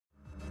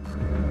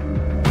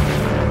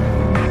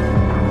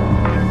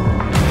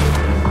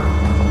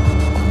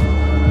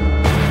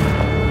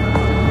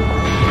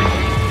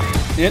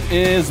It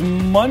is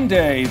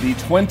Monday, the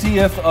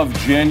 20th of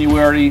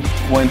January,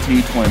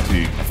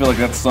 2020. I feel like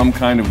that's some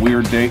kind of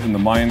weird date in the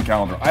Mayan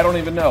calendar. I don't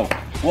even know.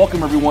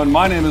 Welcome, everyone.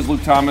 My name is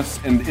Luke Thomas,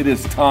 and it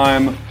is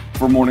time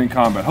for Morning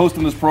Combat.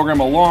 Hosting this program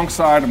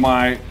alongside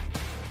my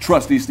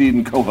trusty steed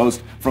and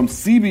co-host from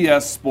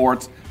CBS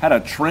Sports. Had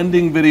a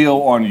trending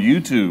video on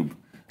YouTube.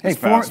 Hey,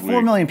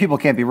 4 million people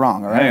can't be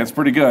wrong, all right? Hey, it's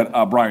pretty good.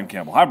 Brian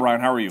Campbell. Hi,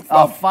 Brian. How are you?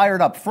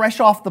 Fired up. Fresh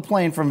off the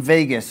plane from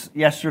Vegas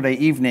yesterday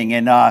evening.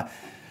 And,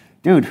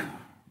 dude,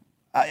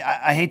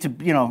 I hate to,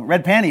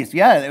 red panties.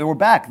 Yeah, we're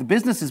back. The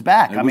business is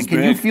back.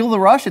 Can you feel the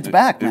rush? It's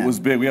back, man. It was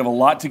big. We have a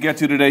lot to get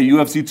to today,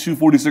 UFC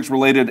 246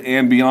 related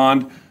and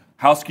beyond.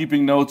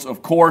 Housekeeping notes,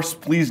 of course.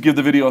 Please give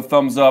the video a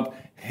thumbs up.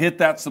 Hit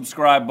that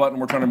subscribe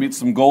button. We're trying to meet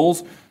some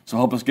goals, so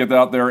help us get that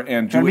out there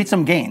and trying to meet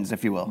some gains,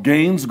 if you will.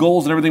 Gains,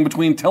 goals, and everything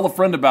between. Tell a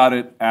friend about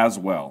it as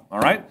well. All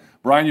right?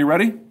 Brian, you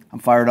ready? I'm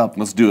fired up.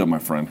 Let's do it, my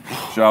friend.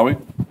 Shall we?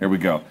 Here we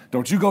go.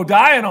 Don't you go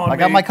dying on me. I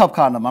got my cup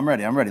condom. I'm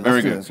ready.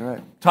 Let's do this. All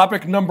right.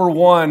 Topic number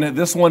one.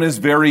 This one is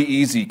very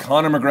easy.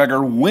 Conor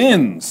McGregor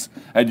wins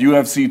at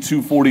UFC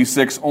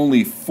 246,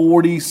 only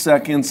 40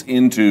 seconds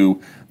into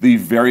the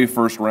very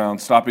first round,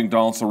 stopping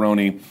Donald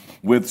Cerrone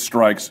with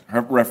strikes.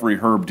 Referee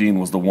Herb Dean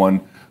was the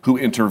one who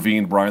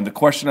intervened, Brian. The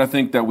question I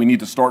think that we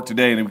need to start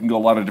today, and we can go a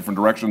lot of different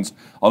directions.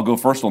 I'll go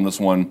first on this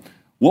one.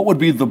 What would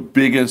be the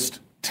biggest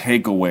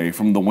takeaway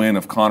from the win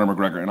of Conor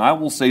McGregor? And I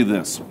will say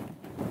this.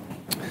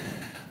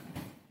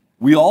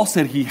 We all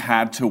said he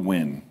had to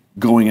win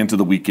going into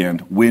the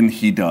weekend when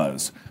he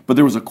does. But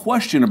there was a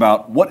question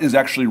about what is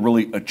actually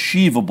really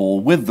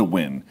achievable with the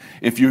win.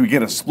 If you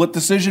get a split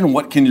decision,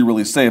 what can you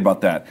really say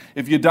about that?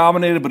 If you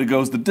dominated but it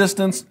goes the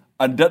distance,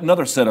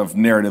 another set of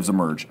narratives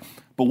emerge.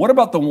 But what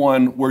about the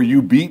one where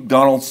you beat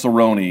Donald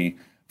Cerrone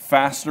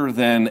faster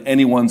than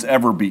anyone's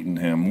ever beaten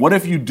him? What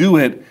if you do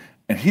it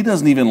and he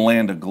doesn't even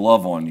land a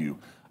glove on you?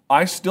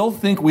 I still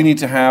think we need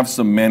to have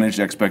some managed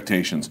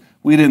expectations.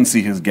 We didn't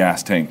see his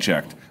gas tank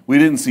checked. We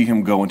didn't see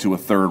him go into a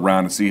third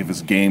round and see if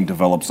his game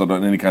develops in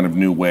any kind of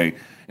new way.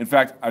 In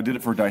fact, I did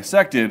it for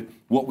Dissected.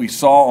 What we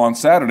saw on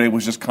Saturday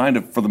was just kind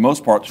of, for the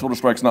most part, shoulder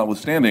strikes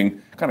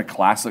notwithstanding, kind of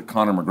classic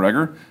Conor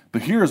McGregor.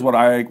 But here's what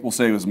I will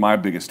say was my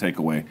biggest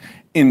takeaway.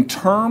 In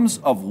terms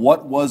of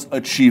what was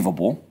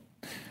achievable,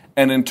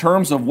 and in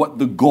terms of what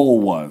the goal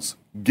was,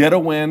 get a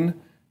win,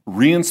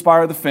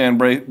 re-inspire the fan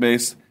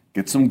base,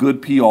 get some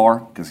good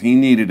PR, because he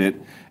needed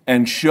it,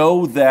 and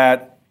show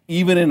that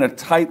even in a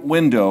tight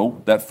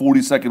window, that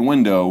 40-second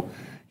window,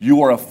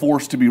 you are a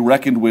force to be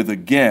reckoned with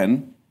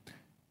again.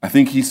 I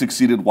think he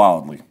succeeded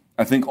wildly.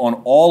 I think on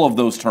all of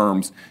those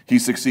terms, he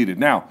succeeded.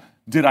 Now,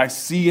 did I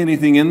see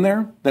anything in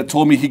there that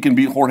told me he can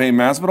beat Jorge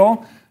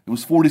Masvidal? It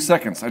was 40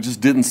 seconds. I just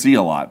didn't see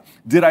a lot.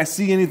 Did I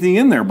see anything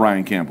in there,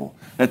 Brian Campbell,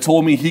 that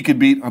told me he could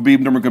beat Khabib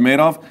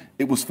Nurmagomedov?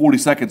 It was 40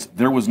 seconds.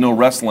 There was no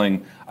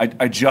wrestling.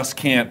 I just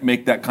can't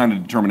make that kind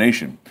of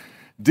determination.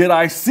 Did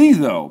I see,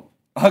 though,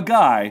 a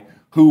guy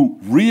who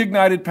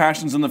reignited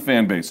passions in the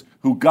fan base,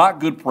 who got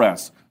good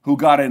press, who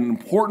got an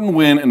important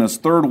win in his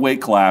third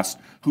weight class,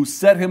 who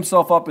set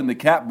himself up in the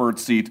catbird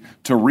seat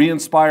to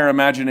re-inspire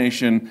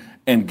imagination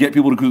and get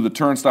people to go to the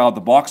turnstile at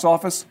the box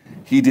office?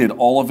 He did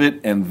all of it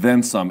and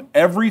then some.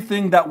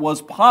 Everything that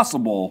was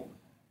possible,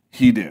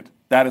 he did.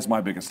 That is my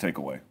biggest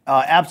takeaway.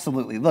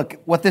 Absolutely. Look,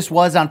 what this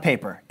was on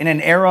paper, in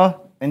an era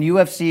in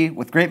UFC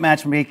with great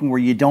matchmaking where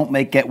you don't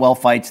make get-well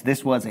fights,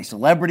 this was a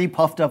celebrity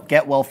puffed-up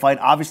get-well fight.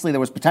 Obviously, there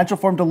was potential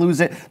for him to lose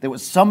it. There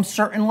was some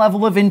certain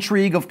level of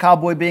intrigue of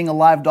Cowboy being a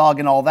live dog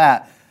and all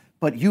that.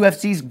 But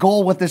UFC's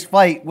goal with this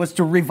fight was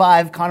to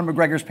revive Conor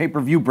McGregor's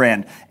pay-per-view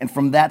brand. And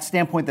from that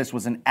standpoint, this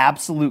was an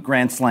absolute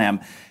grand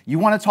slam. You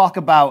want to talk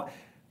about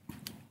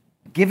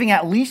giving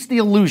at least the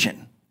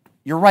illusion.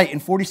 You're right, in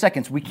 40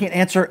 seconds, we can't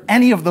answer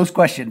any of those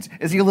questions.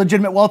 Is he a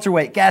legitimate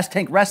welterweight, gas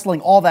tank,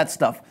 wrestling, all that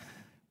stuff?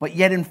 But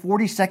yet in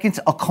 40 seconds,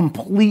 a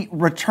complete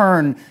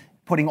return,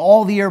 putting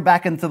all the air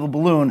back into the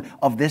balloon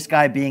of this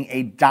guy being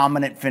a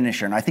dominant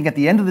finisher. And I think at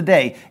the end of the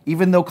day,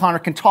 even though Conor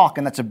can talk,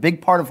 and that's a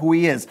big part of who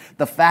he is,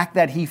 the fact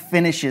that he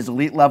finishes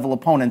elite-level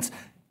opponents,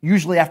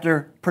 usually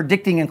after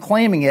predicting and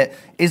claiming it,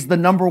 is the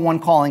number one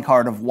calling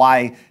card of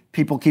why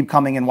people keep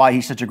coming and why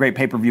he's such a great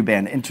pay-per-view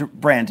brand. And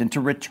to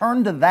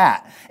return to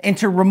that, and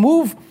to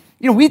remove...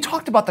 we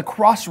talked about the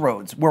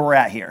crossroads where we're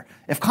at here.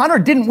 If Conor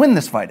didn't win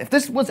this fight, if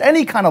this was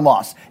any kind of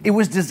loss, it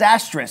was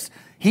disastrous.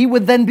 He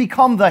would then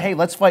become hey,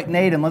 let's fight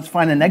Nate and let's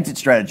find an exit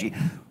strategy.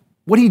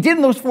 What he did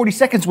in those 40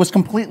 seconds was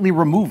completely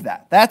remove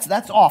that.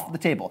 That's off the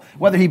table.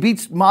 Whether he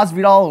beats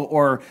Masvidal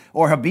or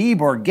Khabib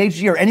or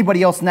Gaethje or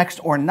anybody else next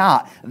or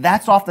not,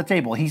 that's off the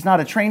table. He's not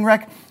a train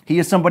wreck. He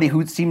is somebody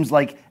who seems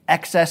like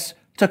excess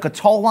took a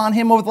toll on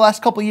him over the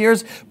last couple of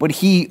years, but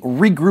he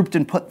regrouped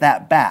and put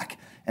that back.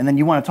 And then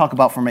you want to talk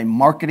about, from a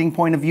marketing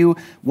point of view,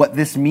 what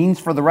this means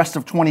for the rest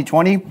of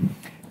 2020.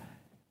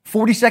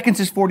 40 seconds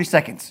is 40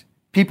 seconds.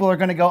 People are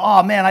going to go,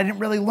 oh man, I didn't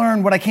really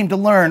learn what I came to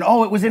learn.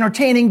 Oh, it was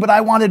entertaining, but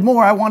I wanted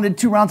more. I wanted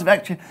 2 rounds of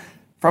action.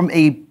 From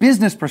a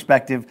business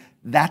perspective,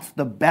 that's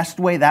the best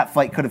way that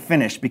fight could have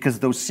finished, because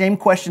those same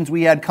questions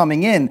we had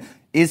coming in,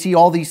 is he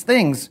all these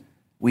things,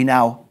 we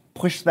now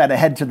push that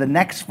ahead to the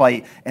next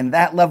fight. And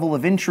that level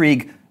of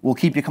intrigue will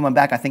keep you coming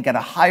back, I think, at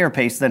a higher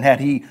pace than had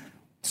he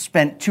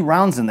spent 2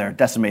 rounds in there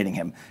decimating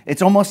him.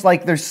 It's almost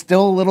like there's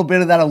still a little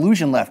bit of that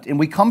illusion left. And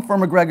we come for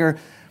McGregor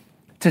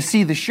to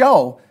see the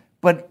show,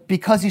 but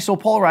because he's so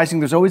polarizing,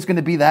 there's always going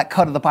to be that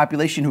cut of the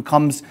population who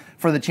comes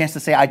for the chance to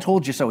say, I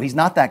told you so. He's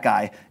not that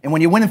guy. And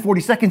when you win in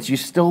 40 seconds, you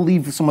still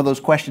leave some of those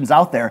questions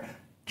out there.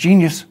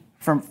 Genius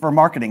for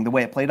marketing, the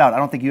way it played out. I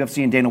don't think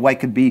UFC and Dana White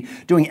could be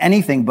doing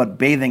anything but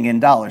bathing in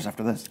dollars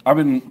after this.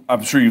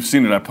 I'm sure you've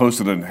seen it. I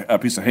posted a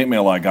piece of hate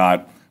mail I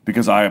got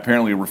because I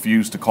apparently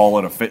refused to call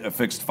it a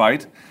fixed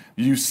fight.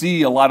 You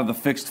see a lot of the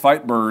fixed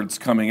fight birds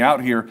coming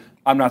out here.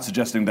 I'm not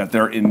suggesting that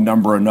they're in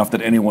number enough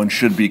that anyone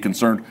should be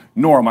concerned,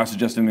 nor am I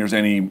suggesting there's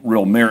any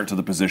real merit to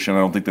the position. I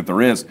don't think that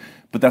there is,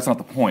 but that's not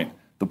the point.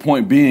 The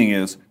point being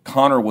is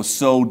Conor was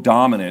so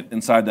dominant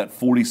inside that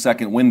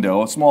 40-second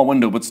window, a small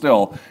window, but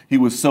still, he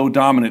was so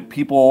dominant.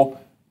 People,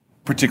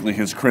 particularly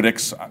his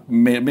critics,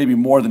 maybe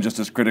more than just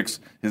his critics,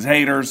 his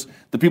haters,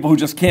 the people who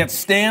just can't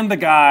stand the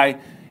guy,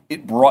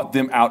 it brought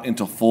them out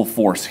into full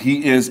force.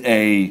 He is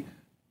a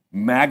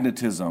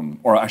magnetism,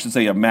 or I should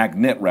say a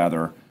magnet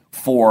rather,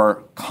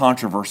 for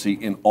controversy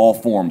in all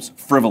forms,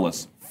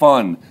 frivolous,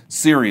 fun,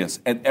 serious,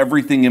 and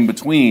everything in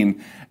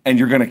between. And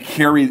you're going to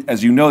carry,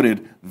 as you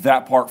noted,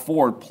 that part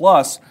forward.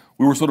 Plus,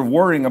 we were sort of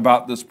worrying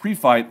about this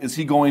pre-fight. Is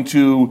he going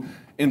to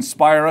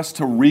inspire us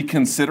to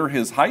reconsider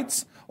his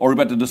heights, or are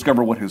we about to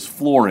discover what his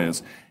floor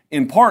is?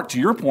 In part, to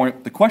your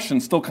point, the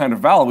question's still kind of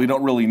valid. We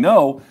don't really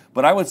know,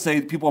 but I would say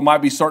people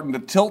might be starting to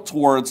tilt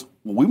towards,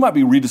 well, we might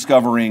be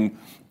rediscovering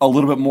a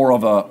little bit more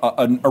of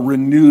a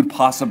renewed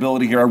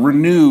possibility here, a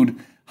renewed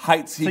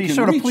heights he can reach.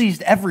 So you sort of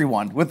pleased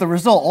everyone with the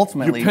result,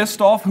 ultimately. You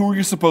pissed off who were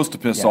you supposed to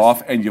piss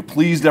off, and you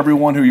pleased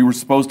everyone who you were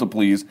supposed to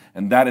please,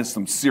 and that is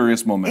some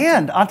serious momentum.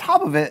 And on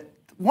top of it,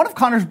 one of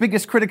Conor's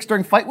biggest critics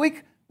during Fight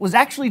Week was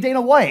actually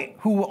Dana White,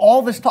 who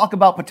all this talk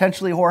about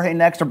potentially Jorge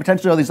next or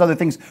potentially all these other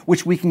things,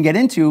 which we can get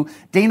into,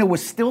 Dana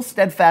was still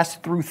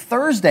steadfast through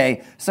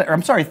Friday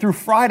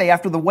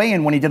after the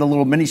weigh-in when he did a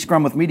little mini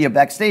scrum with media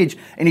backstage,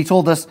 and he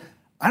told us,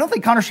 I don't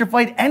think Conor should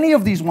fight any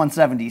of these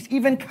 170s.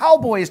 Even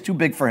Cowboy is too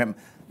big for him.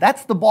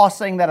 That's the boss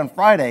saying that on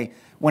Friday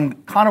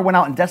when Conor went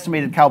out and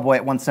decimated Cowboy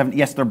at 170.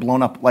 Yes, they're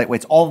blown up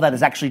lightweights. All of that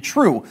is actually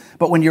true.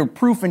 But when your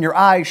proof and your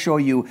eyes show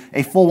you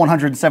a full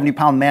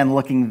 170-pound man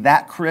looking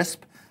that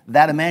crisp,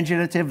 that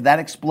imaginative, that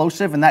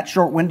explosive, in that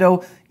short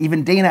window,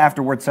 even Dana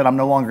afterwards said, I'm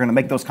no longer going to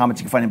make those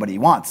comments. He can fight anybody he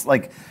wants.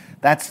 Like,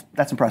 that's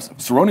impressive.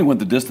 Cerrone went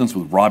the distance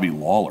with Robbie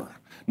Lawler.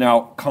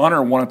 Now,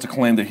 Conor wanted to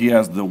claim that he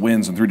has the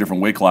wins in 3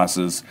 different weight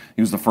classes.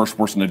 He was the first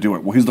person to do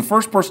it. Well, he's the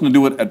first person to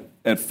do it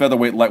at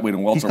featherweight, lightweight,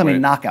 and welterweight. He's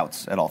claiming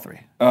knockouts at all 3.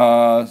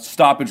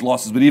 Stoppage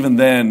losses, but even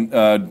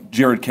then,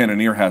 Jared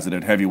Cannonier has it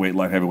at heavyweight,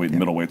 light heavyweight, and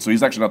middleweight. So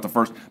he's actually not the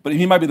first, but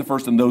he might be the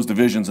first in those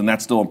divisions, and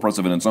that's still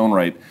impressive in its own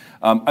right.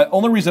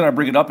 Only reason I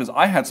bring it up is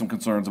I had some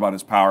concerns about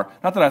his power.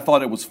 Not that I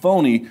thought it was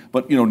phony,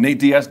 but Nate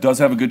Diaz does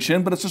have a good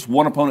chin, but it's just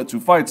one opponent, 2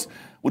 fights.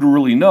 What do we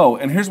really know?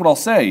 And here's what I'll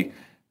say: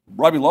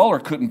 Robbie Lawler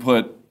couldn't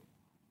put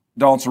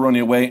Donald Cerrone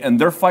away,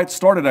 and their fight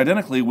started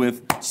identically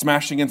with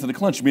smashing into the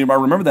clinch. I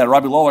remember that.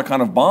 Robbie Lawler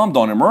kind of bombed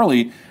on him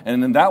early,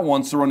 and in that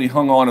one, Cerrone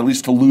hung on at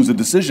least to lose a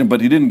decision,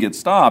 but he didn't get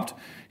stopped.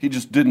 He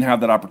just didn't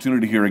have that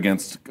opportunity here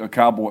against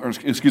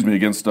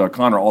against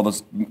Conor all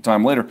this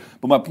time later.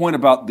 But my point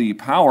about the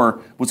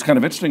power, what's kind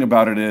of interesting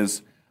about it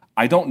is,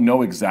 I don't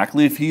know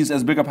exactly if he's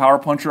as big a power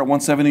puncher at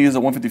 170 as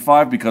at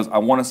 155, because I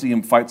want to see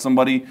him fight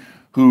somebody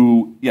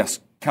who, yes,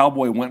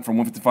 Cowboy went from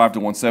 155 to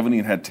 170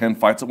 and had 10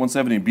 fights at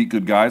 170 and beat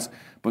good guys.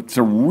 But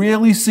to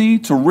really see,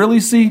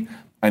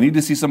 I need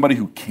to see somebody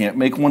who can't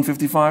make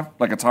 155,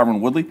 like a Tyron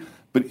Woodley.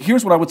 But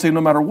here's what I would say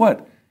no matter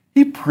what.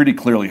 He pretty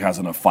clearly has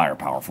enough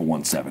firepower for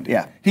 170.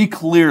 Yeah. He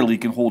clearly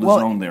can hold his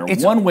own there,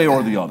 one way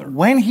or the other.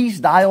 When he's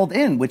dialed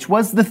in, which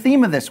was the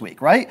theme of this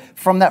week, right?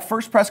 From that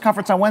first press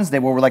conference on Wednesday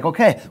where we're like,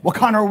 okay, what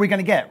Conor are we going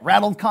to get?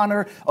 Rattled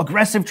Conor,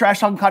 aggressive,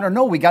 trash-talking Conor?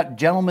 No, we got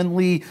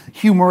gentlemanly,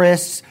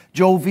 humorous,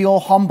 jovial,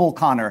 humble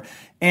Conor.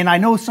 And I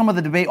know some of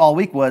the debate all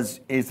week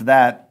is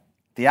that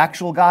the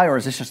actual guy, or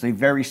is this just a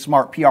very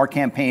smart PR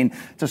campaign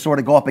to sort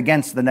of go up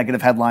against the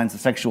negative headlines, the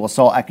sexual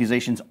assault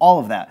accusations, all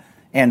of that?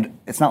 And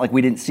it's not like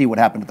we didn't see what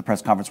happened at the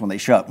press conference when they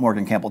shut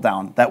Morgan Campbell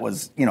down. That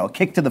was, a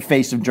kick to the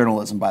face of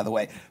journalism, by the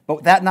way.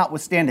 But that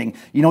notwithstanding,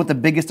 you know what the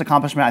biggest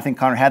accomplishment I think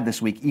Conor had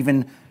this week,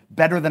 even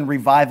better than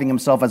reviving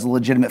himself as a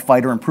legitimate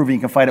fighter and proving he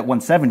can fight at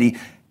 170,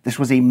 this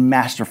was a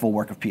masterful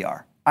work of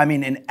PR. I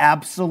mean, an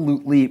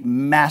absolutely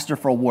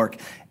masterful work.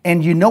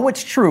 And you know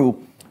it's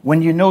true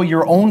when you know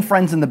your own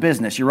friends in the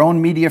business, your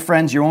own media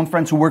friends, your own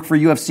friends who work for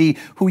UFC,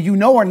 who you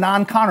know are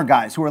non-Conor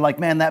guys, who are like,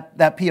 man,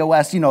 that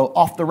POS,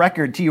 off the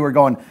record to you are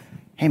going,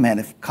 hey, man,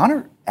 if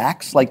Conor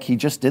acts like he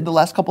just did the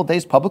last couple of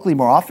days publicly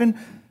more often,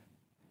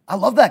 I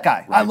love that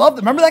guy. Right.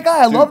 Remember that guy?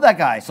 I love that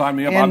guy. Sign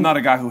me up. I'm not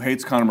a guy who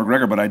hates Conor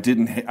McGregor, but I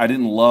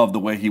didn't love the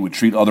way he would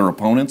treat other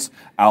opponents,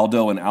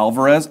 Aldo and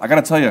Alvarez. I got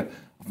to tell you,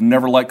 I've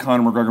never liked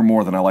Conor McGregor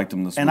more than I liked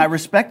him this week. And I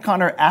respect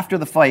Conor after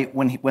the fight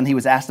when he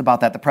was asked about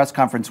that at the press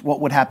conference. What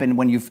would happen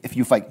when if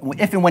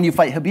and when you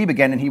fight Khabib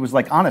again? And he was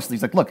like, honestly,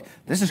 he's like, look,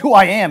 this is who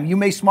I am. You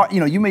may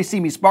see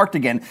me sparked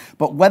again,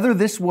 but whether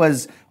this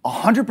was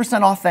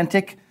 100%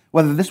 authentic,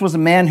 whether this was a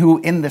man who,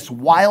 in this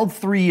wild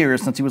 3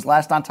 years since he was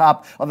last on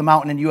top of the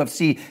mountain in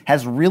UFC,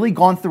 has really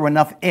gone through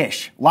enough a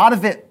lot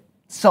of it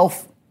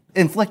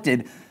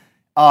self-inflicted.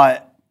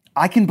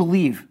 I can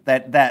believe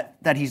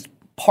that he's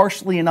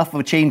partially enough of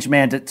a changed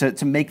man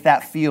to make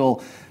that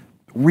feel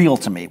real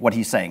to me, what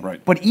he's saying.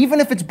 Right. But even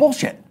if it's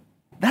bullshit,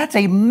 that's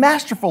a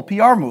masterful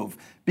PR move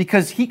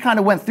because he kind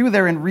of went through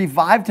there and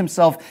revived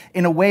himself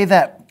in a way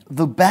that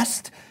the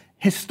best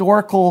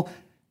historical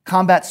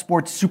combat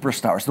sports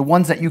superstars, the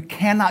ones that you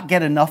cannot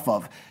get enough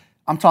of,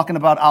 I'm talking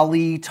about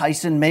Ali,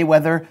 Tyson,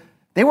 Mayweather,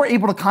 they were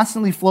able to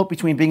constantly float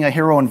between being a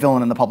hero and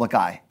villain in the public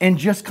eye and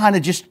just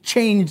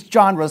change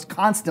genres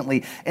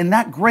constantly. And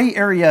that gray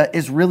area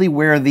is really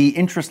where the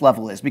interest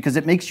level is because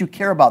it makes you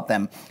care about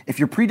them. If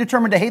you're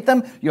predetermined to hate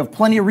them, you have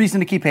plenty of reason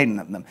to keep hating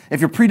them.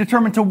 If you're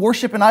predetermined to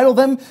worship and idol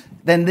them,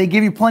 then they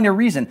give you plenty of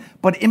reason.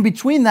 But in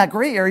between that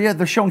gray area,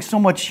 they're showing so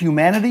much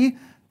humanity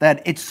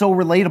that it's so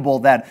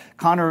relatable that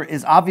Conor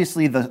is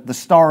obviously the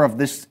star of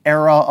this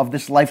era, of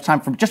this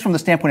lifetime, from the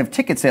standpoint of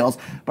ticket sales.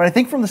 But I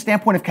think from the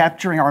standpoint of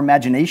capturing our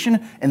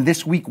imagination, and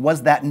this week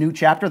was that new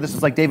chapter. This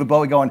is like David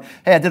Bowie going,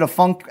 hey, I did a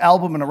funk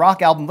album and a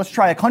rock album. Let's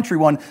try a country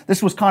one.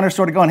 This was Conor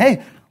sort of going,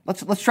 hey,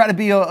 let's try to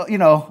be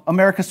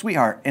America's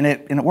sweetheart, and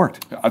it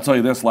worked. I'll tell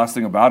you this. Last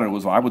thing about it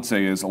was I would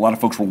say is a lot of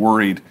folks were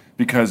worried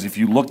because if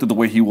you looked at the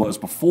way he was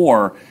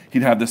before,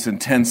 he'd have this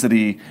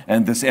intensity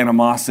and this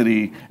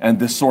animosity and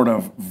this sort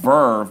of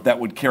verve that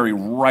would carry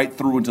right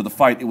through into the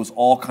fight. It was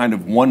all kind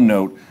of one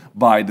note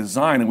by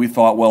design, and we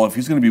thought, well, if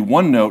he's going to be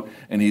one note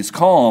and he's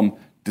calm,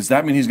 does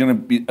that mean he's going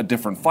to be a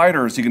different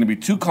fighter? Is he going to be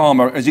too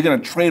calm? Or is he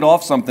going to trade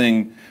off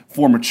something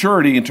for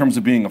maturity in terms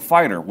of being a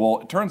fighter? Well,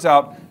 it turns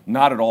out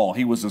not at all.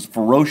 He was as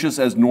ferocious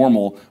as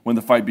normal when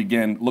the fight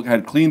began.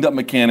 Had cleaned up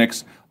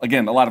mechanics.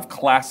 Again, a lot of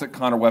classic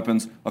Conor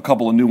weapons, a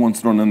couple of new ones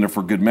thrown in there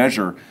for good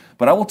measure.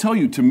 But I will tell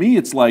you, to me,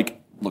 it's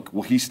like, look,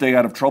 will he stay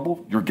out of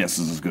trouble? Your guess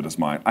is as good as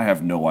mine. I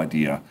have no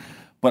idea.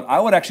 But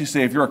I would actually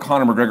say if you're a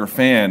Conor McGregor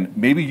fan,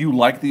 maybe you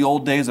like the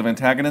old days of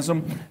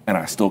antagonism, and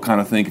I still kind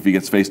of think if he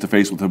gets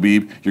face-to-face with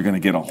Khabib, you're going to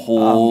get a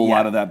whole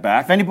lot of that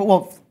back.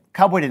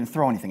 Cowboy didn't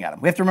throw anything at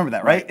him. We have to remember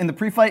that, right? In the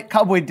pre-fight,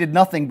 Cowboy did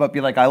nothing but be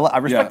like, I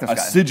respect this guy.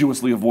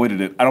 Assiduously avoided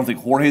it. I don't think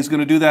Jorge's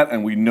going to do that,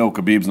 and we know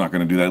Khabib's not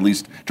going to do that, at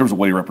least in terms of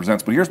what he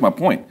represents. But here's my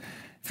point.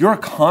 If you're a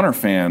Conor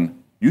fan,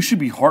 you should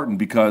be heartened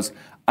because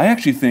I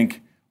actually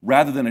think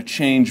rather than a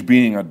change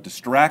being a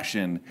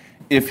distraction,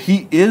 if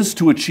he is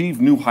to achieve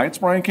new heights,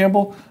 Brian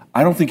Campbell,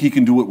 I don't think he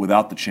can do it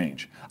without the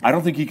change. I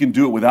don't think he can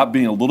do it without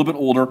being a little bit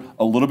older,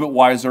 a little bit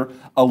wiser,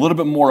 a little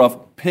bit more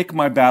of pick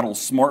my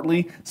battles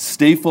smartly,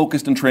 stay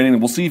focused in training.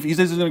 And we'll see if he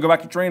says he's going to go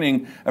back to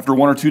training after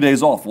 1 or 2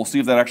 days off. We'll see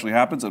if that actually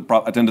happens.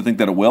 I tend to think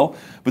that it will.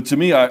 But to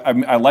me,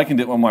 I likened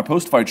it on my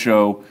post-fight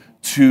show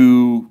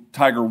to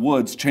Tiger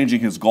Woods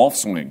changing his golf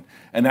swing.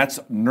 And that's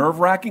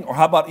nerve-wracking. Or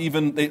how about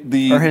even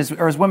or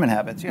his women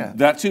habits, yeah.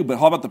 That too. But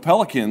how about the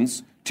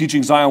Pelicans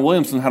teaching Zion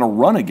Williamson how to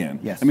run again?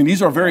 Yes. I mean,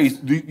 these are very,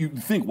 you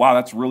think, wow,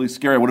 that's really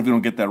scary. What if we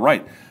don't get that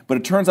right? But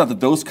it turns out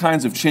that those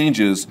kinds of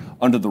changes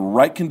under the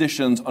right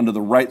conditions, under the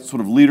right sort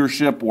of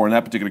leadership, or in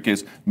that particular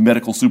case,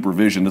 medical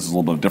supervision, this is a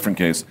little bit of a different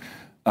case,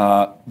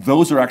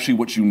 those are actually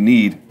what you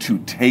need to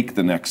take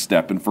the next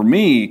step. And for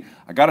me,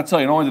 I got to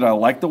tell you, not only did I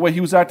like the way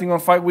he was acting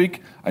on Fight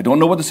Week, I don't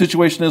know what the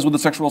situation is with the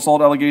sexual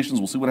assault allegations.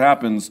 We'll see what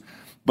happens.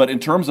 But in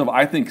terms of,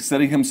 I think,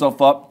 setting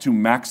himself up to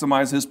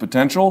maximize his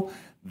potential,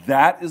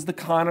 that's the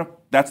Conor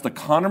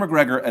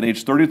McGregor at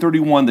age 30,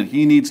 31 that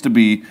he needs to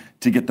be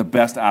to get the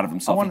best out of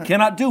himself. He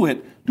cannot do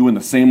it doing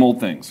the same old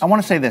things. I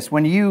want to say this.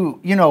 When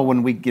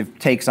when we give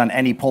takes on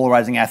any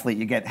polarizing athlete,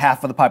 you get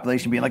half of the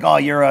population being like, oh,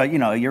 you're a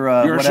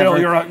whatever. Shill,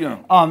 you're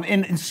a.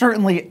 And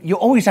certainly, you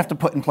always have to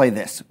put in play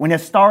this. When a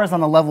star is on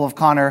the level of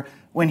Conor,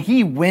 when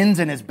he wins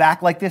and is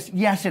back like this,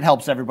 yes, it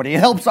helps everybody. It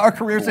helps our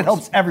careers. It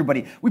helps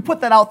everybody. We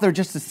put that out there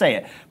just to say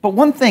it. But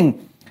one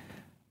thing,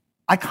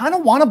 I kind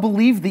of want to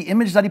believe the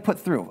image that he put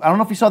through. I don't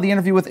know if you saw the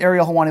interview with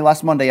Ariel Helwani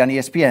last Monday on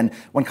ESPN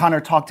when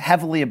Conor talked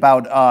heavily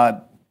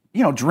about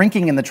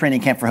drinking in the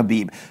training camp for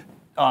Khabib.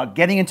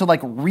 Getting into like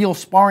real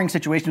sparring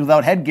situations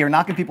without headgear,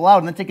 knocking people out,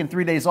 and then taking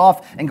 3 days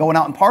off and going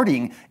out and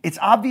partying. It's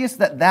obvious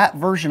that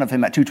version of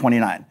him at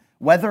 229,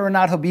 whether or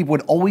not Khabib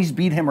would always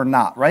beat him or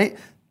not, right?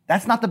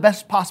 That's not the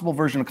best possible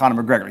version of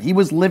Conor McGregor. He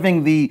was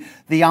living the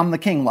I'm the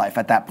king life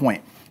at that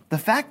point. The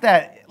fact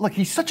that, look,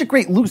 he's such a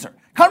great loser.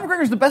 Conor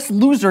McGregor is the best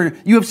loser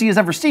UFC has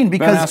ever seen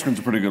because Ben Askren's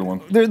a pretty good one.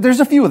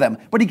 There's a few of them,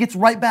 but he gets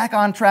right back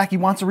on track. He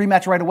wants a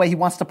rematch right away. He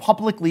wants to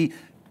publicly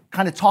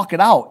kind of talk it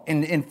out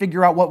and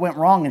figure out what went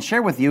wrong and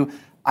share with you.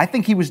 I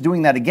think he was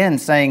doing that again,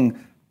 saying,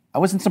 I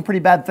was in some pretty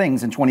bad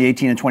things in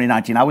 2018 and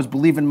 2019. I was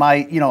believing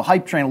my,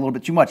 hype train a little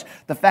bit too much.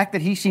 The fact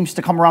that he seems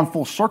to come around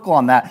full circle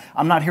on that,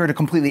 I'm not here to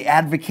completely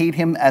advocate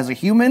him as a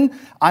human.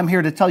 I'm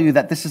here to tell you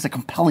that this is a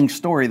compelling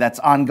story that's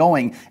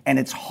ongoing, and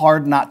it's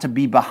hard not to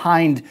be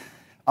behind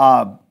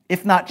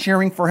if not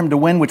cheering for him to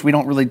win, which we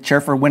don't really cheer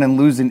for win and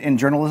lose in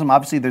journalism.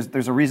 Obviously,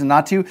 there's a reason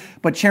not to,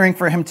 but cheering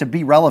for him to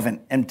be relevant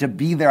and to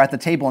be there at the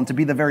table and to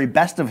be the very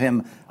best of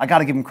him, I got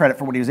to give him credit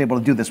for what he was able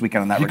to do this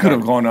weekend in that regard. He could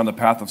have gone down the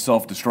path of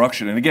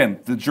self-destruction. And again,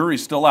 the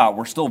jury's still out.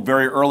 We're still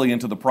very early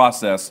into the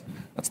process.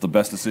 That's the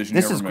best decision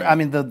he ever made. I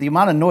mean, the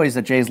amount of noise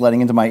that Jay's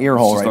letting into my ear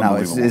hole right now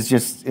is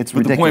just, it's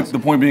ridiculous. The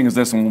point being is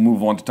this, and we'll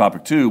move on to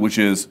topic 2, which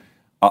is,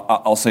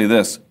 I'll say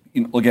this.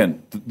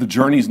 Again, the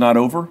journey's not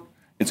over.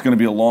 It's going to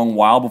be a long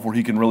while before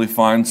he can really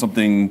find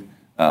something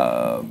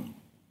to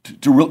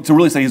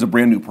really say he's a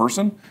brand new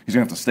person. He's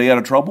going to have to stay out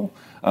of trouble.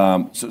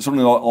 So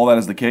certainly all that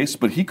is the case.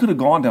 But he could have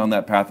gone down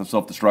that path of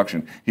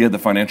self-destruction. He had the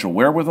financial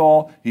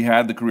wherewithal. He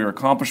had the career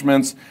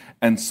accomplishments.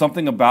 And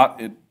something about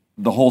it,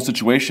 the whole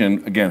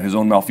situation, again, his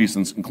own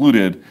malfeasance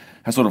included,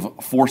 has sort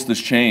of forced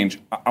this change.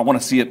 I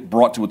want to see it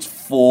brought to its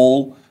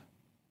full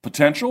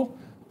potential.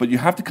 But you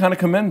have to kind of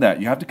commend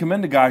that. You have to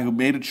commend a guy who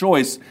made a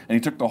choice, and he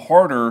took the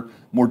harder,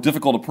 more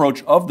difficult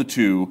approach of the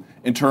two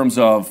in terms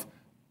of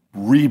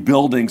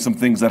rebuilding some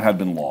things that had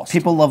been lost.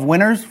 People love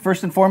winners,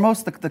 first and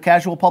foremost. The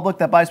casual public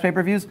that buys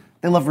pay-per-views,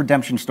 they love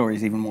redemption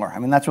stories even more. I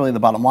mean, that's really the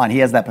bottom line. He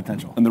has that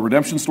potential. And the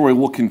redemption story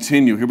will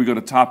continue. Here we go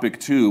to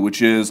topic 2,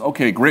 which is,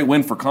 okay, great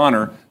win for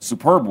Conor.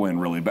 Superb win,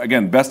 really. But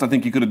again, best I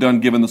think he could have done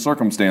given the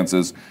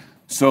circumstances.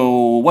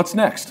 So what's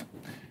next?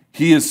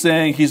 He is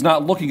saying he's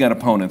not looking at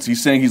opponents.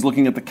 He's saying he's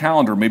looking at the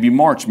calendar, maybe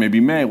March, maybe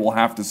May. We'll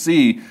have to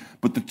see.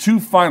 But the 2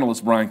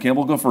 finalists, Brian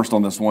Campbell, go first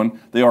on this one.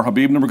 They are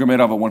Khabib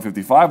Nurmagomedov at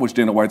 155, which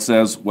Dana White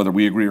says, whether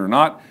we agree or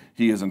not,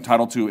 he is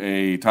entitled to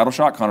a title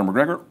shot, Conor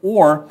McGregor,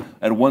 or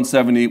at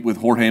 170 with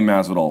Jorge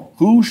Masvidal.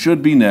 Who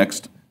should be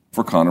next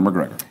for Conor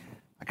McGregor?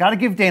 I got to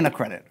give Dana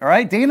credit, all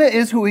right? Dana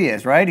is who he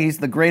is, right? He's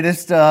the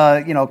greatest,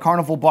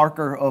 carnival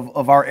barker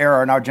of our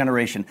era and our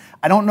generation.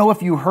 I don't know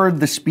if you heard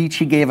the speech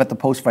he gave at the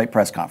post-fight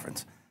press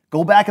conference.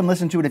 Go back and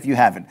listen to it if you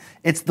haven't.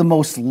 It's the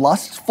most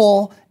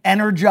lustful,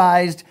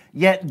 energized,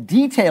 yet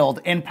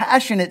detailed and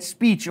passionate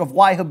speech of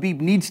why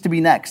Khabib needs to be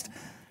next.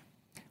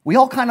 We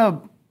all kind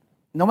of,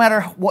 no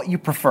matter what you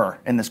prefer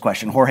in this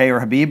question, Jorge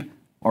or Khabib,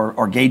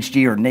 or Gage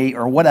G or Nate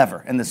or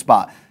whatever in this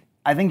spot,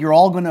 I think you're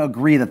all going to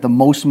agree that the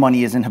most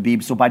money is in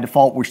Khabib. So by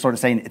default, we're sort of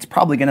saying it's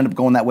probably going to end up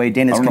going that way.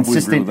 Dana's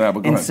consistent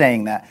in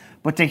saying that.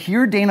 But to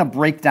hear Dana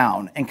break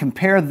down and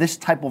compare this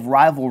type of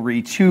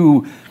rivalry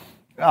to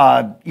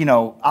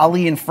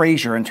Ali and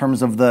Frazier in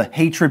terms of the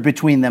hatred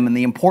between them and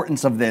the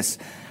importance of this,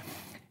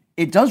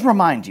 it does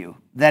remind you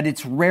that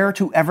it's rare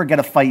to ever get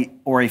a fight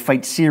or a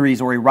fight series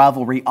or a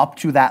rivalry up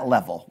to that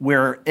level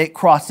where it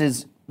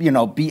crosses,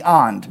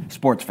 beyond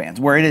sports fans,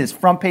 where it is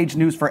front page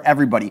news for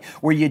everybody,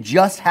 where you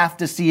just have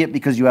to see it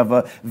because you have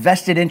a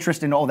vested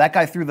interest in, that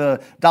guy threw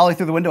the dolly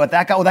through the window at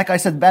that guy, that guy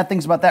said bad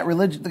things about that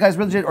religion, the guy's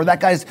religion, or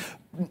that guy's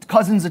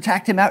cousins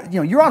attacked him out.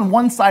 You're on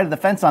one side of the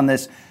fence on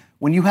this.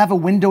 When you have a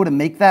window to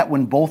make that,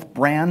 when both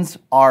brands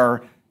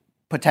are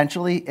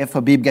potentially, if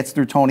Khabib gets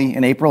through Tony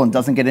in April and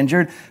doesn't get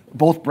injured,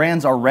 both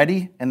brands are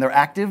ready and they're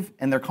active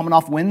and they're coming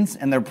off wins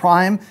and they're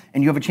prime,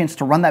 and you have a chance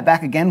to run that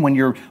back again when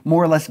you're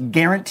more or less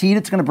guaranteed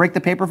it's going to break the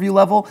pay-per-view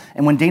level.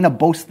 And when Dana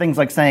boasts things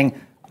like saying,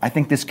 I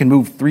think this can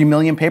move 3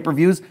 million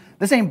pay-per-views,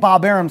 this ain't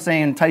Bob Arum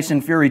saying Tyson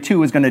Fury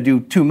 2 is going to do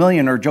 2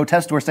 million or Joe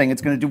Testor saying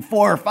it's going to do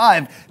 4 or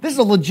 5. This is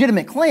a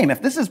legitimate claim.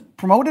 If this is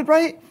promoted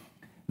right,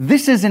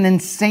 this is an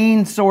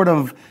insane sort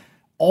of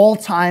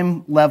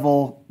all-time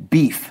level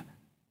beef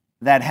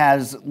that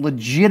has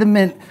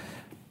legitimate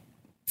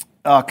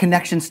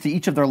connections to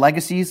each of their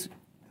legacies.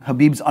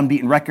 Khabib's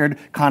unbeaten record,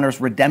 Conor's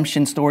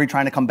redemption story,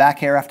 trying to come back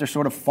here after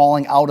sort of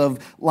falling out of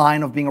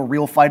line of being a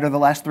real fighter the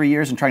last 3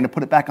 years and trying to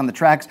put it back on the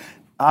tracks.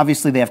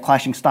 Obviously, they have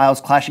clashing styles,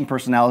 clashing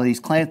personalities,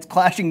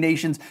 clashing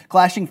nations,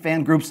 clashing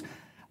fan groups.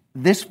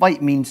 This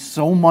fight means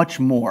so much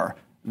more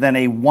than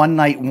a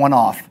one-night,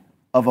 one-off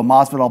of a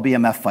Masvidal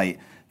BMF fight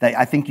that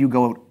I think you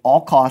go at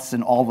all costs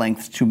and all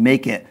lengths to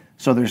make it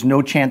so there's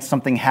no chance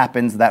something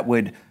happens that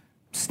would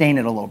stain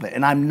it a little bit.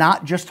 And I'm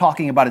not just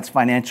talking about its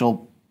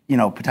financial,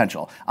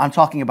 potential. I'm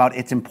talking about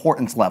its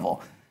importance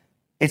level.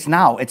 It's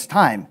now. It's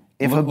time.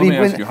 Let me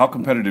ask you, how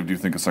competitive do you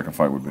think a second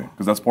fight would be?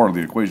 Because that's part of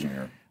the equation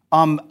here.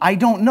 I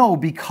don't know,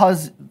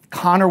 because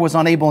Conor was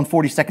unable in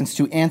 40 seconds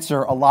to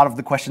answer a lot of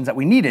the questions that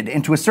we needed.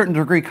 And to a certain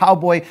degree,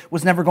 Cowboy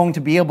was never going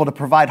to be able to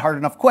provide hard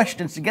enough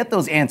questions to get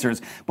those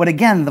answers. But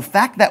again, the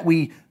fact that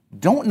we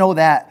don't know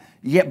that,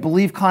 yet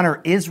believe Conor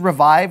is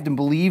revived and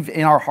believe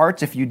in our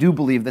hearts, if you do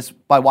believe this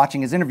by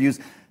watching his interviews,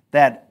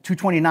 that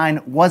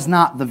 229 was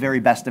not the very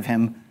best of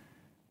him.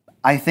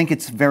 I think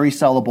it's very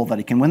sellable that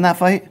he can win that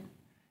fight.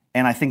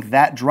 And I think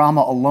that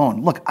drama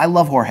alone, look, I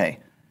love Jorge.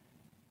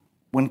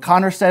 When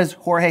Conor says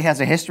Jorge has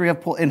a history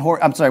of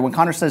when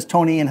Conor says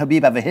Tony and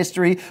Khabib have a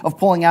history of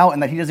pulling out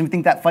and that he doesn't even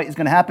think that fight is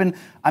going to happen,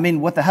 I mean,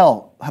 what the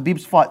hell?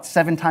 Khabib's fought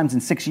 7 times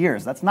in 6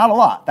 years. That's not a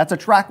lot. That's a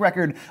track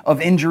record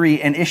of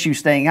injury and issue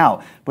staying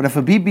out. But if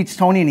Khabib beats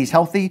Tony and he's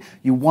healthy,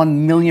 you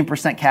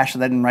 1,000,000% cash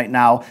that in right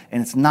now,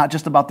 and it's not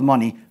just about the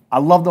money. I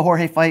love the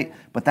Jorge fight,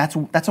 but that's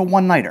a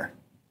one-nighter.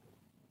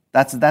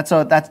 That's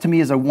to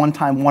me is a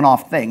one-time,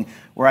 one-off thing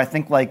where I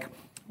think like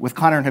with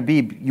Conor and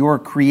Khabib, you're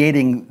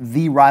creating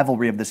the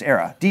rivalry of this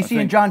era. DC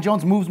and John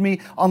Jones moves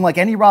me unlike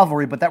any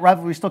rivalry, but that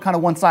rivalry is still kind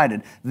of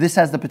one-sided. This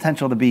has the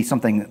potential to be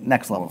something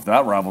next level. Well, if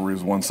that rivalry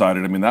is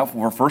one-sided, I mean, that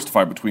first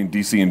fight between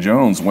DC and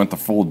Jones went the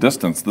full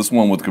distance. This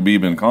one with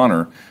Khabib and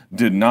Conor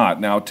did not.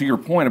 Now, to your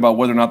point about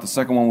whether or not the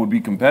second one would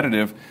be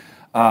competitive,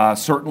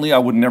 certainly I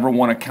would never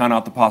want to count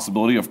out the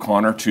possibility of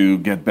Conor to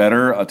get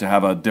better, to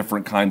have a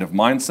different kind of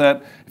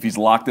mindset. If he's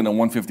locked in at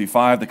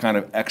 155, the kind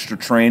of extra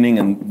training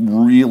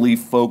and really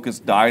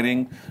focused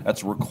dieting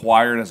that's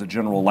required as a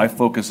general life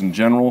focus in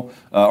general,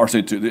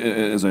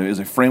 as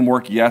a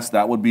framework, yes,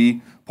 that would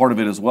be part of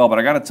it as well. But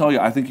I got to tell you,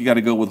 I think you got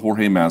to go with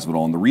Jorge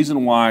Masvidal. And the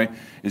reason why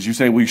is you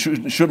say we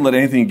shouldn't let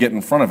anything get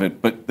in front of it,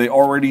 but they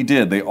already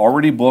did. They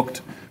already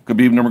booked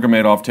Khabib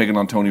Nurmagomedov taking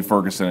on Tony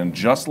Ferguson. And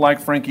just like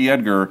Frankie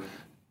Edgar,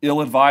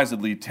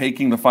 ill-advisedly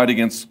taking the fight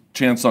against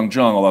Chan Sung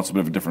Jung, although that's a bit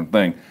of a different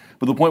thing.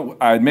 But the point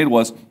I had made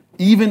was,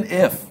 even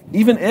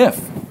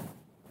if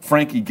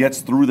Frankie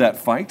gets through that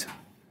fight,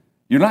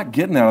 you're not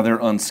getting out of there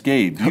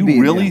unscathed. Do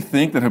you really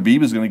think that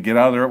Khabib is going to get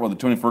out of there with the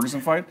Tony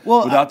Ferguson fight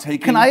without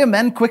taking? Can I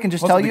amend quick and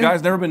just tell you? The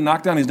guy's never been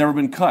knocked down. He's never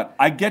been cut.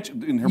 I get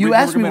you. You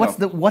asked me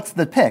what's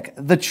the pick.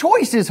 The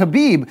choice is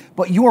Khabib,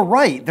 but you're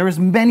right. There's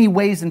many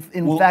ways, in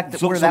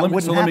fact, where that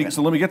wouldn't happen.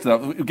 So let me get to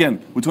that.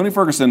 Again, with Tony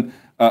Ferguson,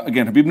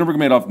 Khabib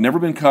Nurmagomedov, never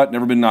been cut,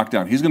 never been knocked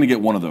down. He's going to get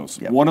one of those.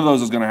 Yep. One of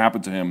those is going to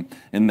happen to him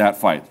in that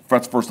fight.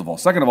 That's first of all.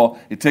 Second of all,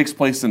 it takes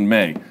place in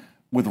May.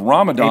 With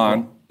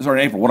Ramadan,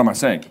 April, what am I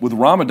saying? With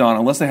Ramadan,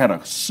 unless they had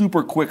a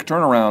super quick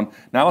turnaround,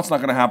 now it's not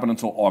going to happen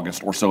until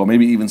August or so,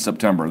 maybe even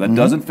September. That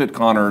doesn't fit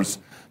Conor's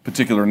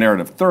particular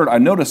narrative. Third, I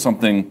noticed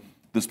something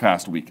this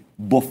past week.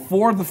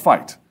 Before the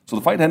fight, so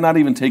the fight had not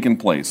even taken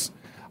place,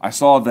 I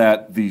saw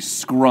that the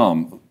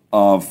scrum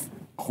of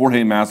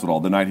Jorge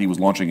Masvidal, the night he was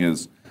launching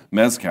his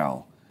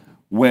Mezcal,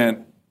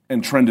 went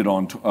and trended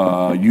on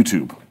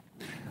YouTube.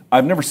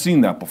 I've never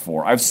seen that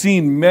before. I've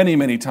seen many,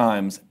 many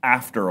times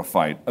after a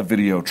fight, a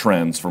video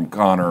trends from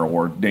Conor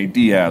or Nate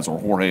Diaz or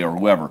Jorge or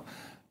whoever.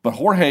 But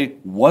Jorge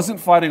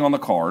wasn't fighting on the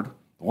card,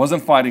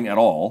 wasn't fighting at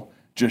all,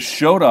 just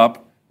showed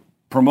up,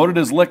 promoted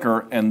his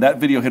liquor, and that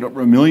video hit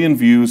over 1 million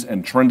views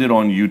and trended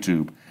on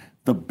YouTube.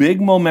 The big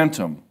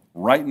momentum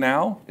right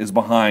now is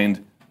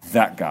behind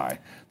that guy.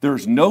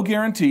 There's no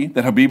guarantee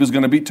that Khabib is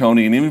going to beat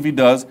Tony, and even if he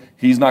does,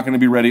 he's not going to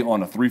be ready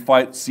on a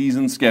 3-fight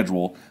season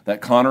schedule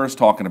that Conor is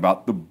talking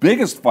about. The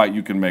biggest fight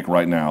you can make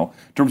right now,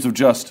 in terms of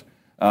just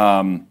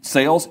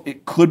sales,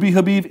 it could be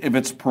Khabib if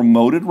it's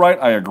promoted right,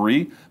 I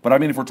agree. But I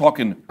mean, if we're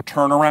talking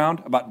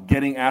turnaround, about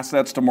getting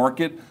assets to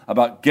market,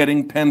 about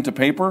getting pen to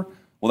paper,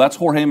 well, that's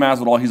Jorge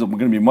Masvidal. He's going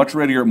to be much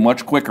readier,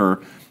 much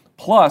quicker.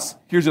 Plus,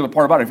 here's the other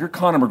part about it. If you're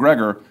Conor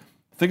McGregor,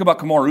 think about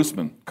Kamaru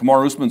Usman.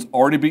 Kamaru Usman's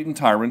already beaten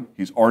Tyron.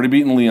 He's already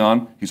beaten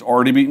Leon. He's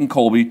already beaten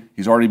Colby.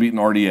 He's already beaten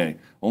RDA.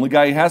 Only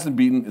guy he hasn't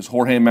beaten is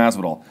Jorge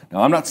Masvidal.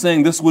 Now, I'm not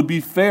saying this would be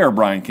fair,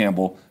 Brian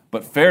Campbell,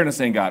 but fairness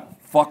ain't got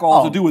fuck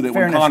all to do with it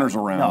when Conor's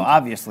around. No,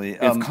 obviously.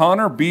 If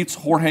Conor beats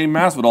Jorge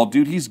Masvidal,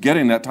 dude, he's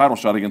getting that title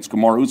shot against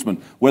Kamaru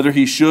Usman, whether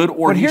he should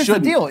or he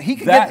shouldn't. But here's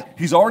the deal.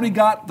 He's already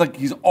got the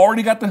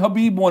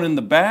Khabib one in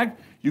the bag.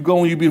 You go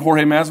and you beat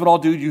Jorge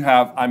Masvidal, dude, you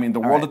have, I mean,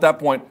 the world at that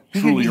point,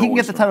 truly He can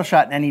get the title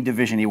shot in any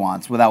division he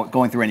wants without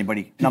going through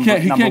anybody. He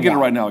can't get it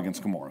right now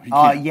against Kamaru.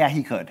 Yeah,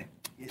 he could.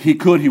 He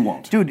could, he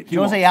won't. Dude,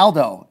 Jose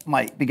Aldo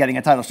might be getting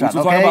a title shot.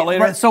 We'll talk about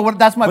later. Right, so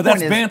that's my point. But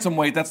that's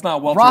bantamweight. That's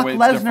not welterweight.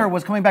 Brock Lesnar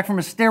was coming back from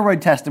a steroid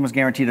test and was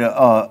guaranteed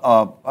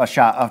a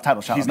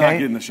title shot. He's not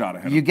getting the shot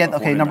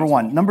ahead. Number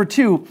one. Number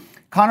two,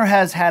 Conor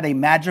has had a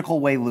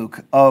magical way,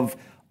 Luke, of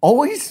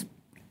always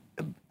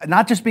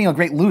not just being a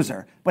great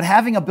loser, but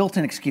having a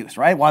built-in excuse,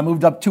 right? Well, I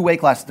moved up 2 weight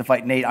classes to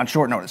fight Nate on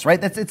short notice,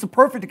 right? It's a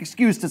perfect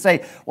excuse to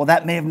say, well,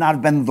 that may have not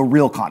have been the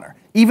real Conor.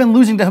 Even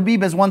losing to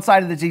Khabib as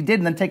one-sided as he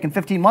did and then taking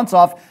 15 months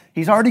off,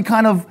 he's already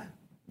kind of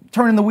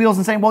turning the wheels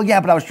and saying, well,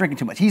 yeah, but I was drinking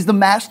too much. He's the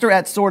master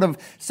at sort of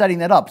setting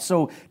that up.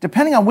 So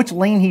depending on which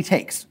lane he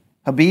takes,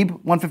 Khabib,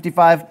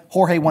 155,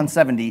 Jorge,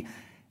 170,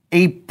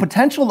 a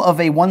potential of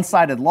a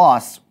one-sided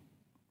loss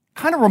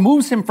kind of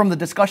removes him from the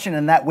discussion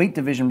in that weight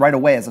division right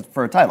away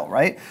for a title,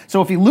 right?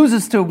 So if he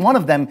loses to one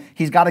of them,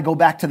 he's got to go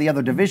back to the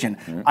other division.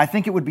 Mm-hmm. I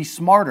think it would be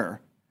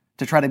smarter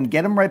to try to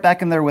get him right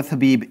back in there with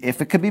Khabib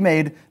if it could be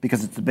made,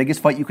 because it's the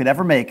biggest fight you could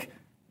ever make.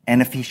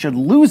 And if he should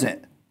lose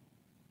it,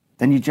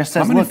 then you just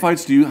says, how many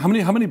buys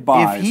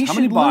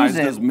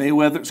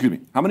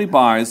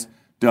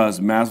does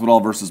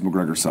Masvidal versus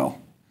McGregor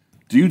sell?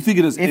 Do you think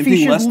it is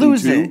anything less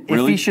than 2?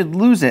 If he should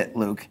lose it,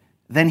 Luke,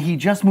 then he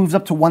just moves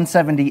up to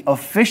 170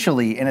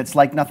 officially, and it's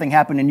like nothing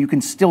happened, and you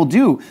can still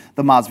do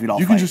the Masvidal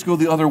fight. You can just go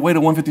the other way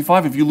to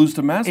 155 if you lose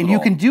to Masvidal. And you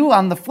can do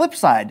on the flip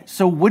side.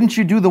 So wouldn't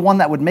you do the one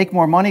that would make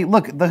more money?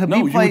 Look, the Khabib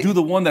No, you would do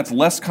the one that's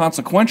less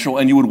consequential,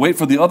 and you would wait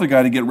for the other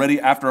guy to get ready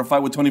after a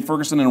fight with Tony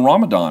Ferguson and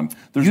Ramadan.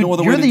 There's no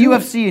other way to do it. You're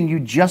the UFC, and you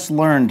just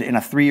learned in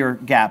a 3-year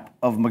gap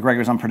of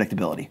McGregor's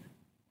unpredictability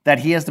that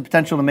he has the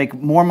potential to make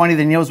more money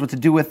than he knows what to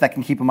do with that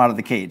can keep him out of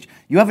the cage.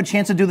 You have a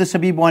chance to do this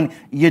Khabib one,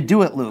 you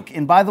do it, Luke.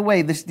 And by the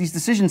way, these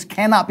decisions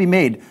cannot be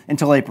made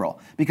until April,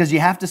 because you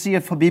have to see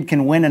if Khabib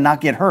can win and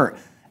not get hurt.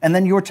 And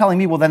then you're telling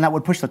me, well, then that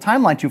would push the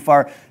timeline too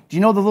far. Do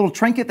you know the little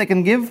trinket they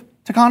can give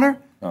to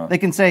Conor? They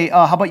can say,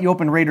 how about you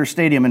open Raiders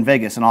Stadium in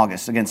Vegas in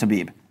August against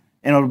Khabib?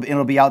 And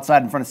it'll be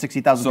outside in front of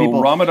 60,000 people.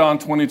 So Ramadan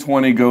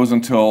 2020 goes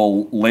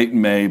until late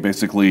May.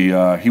 Basically,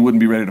 he wouldn't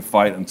be ready to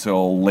fight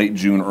until late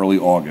June, early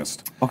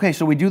August. Okay,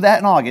 so we do that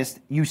in August.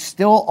 You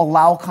still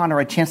allow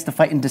Conor a chance to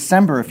fight in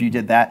December if you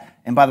did that.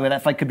 And by the way,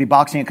 that fight could be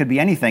boxing, it could be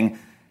anything.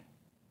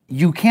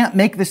 You can't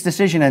make this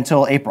decision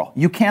until April.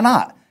 You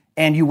cannot.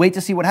 And you wait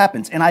to see what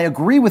happens. And I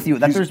agree with you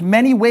that there's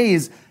many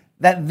ways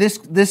that this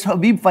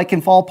Khabib fight can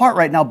fall apart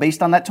right now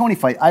based on that Tony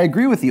fight. I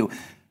agree with you.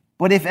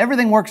 But if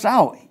everything works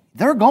out,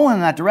 they're going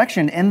in that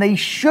direction, and they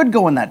should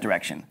go in that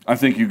direction. I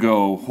think you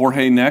go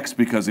Jorge next,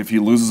 because if he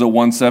loses at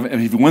 170,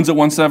 if he wins at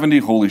 170,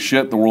 holy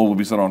shit, the world will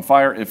be set on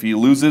fire. If he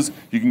loses,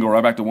 you can go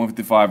right back to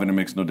 155, and it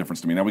makes no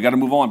difference to me. Now we got to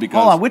move on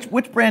because. Hold on,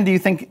 which brand do you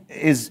think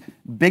is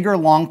bigger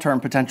long-term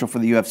potential for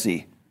the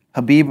UFC,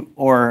 Khabib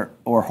or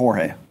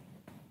Jorge?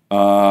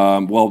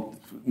 Well,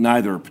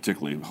 neither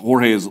particularly.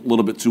 Jorge is a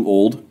little bit too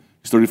old.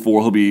 He's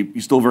 34.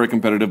 He's still very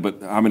competitive,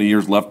 but how many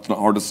years left? It's not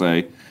hard to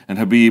say. And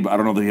Khabib, I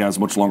don't know that he has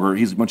much longer.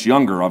 He's much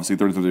younger, obviously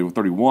 30,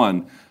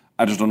 31.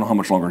 I just don't know how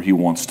much longer he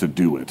wants to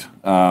do it.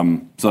 So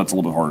that's a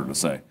little bit harder to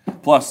say.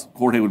 Plus,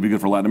 Jorge would be good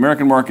for Latin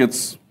American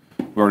markets.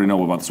 We already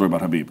know about the story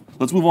about Khabib.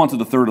 Let's move on to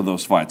the third of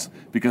those fights,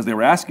 because they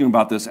were asking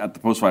about this at the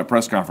post-fight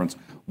press conference.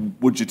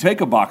 Would you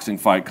take a boxing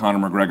fight,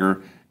 Conor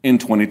McGregor, in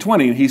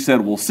 2020? And he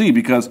said, we'll see,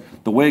 because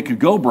the way it could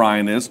go,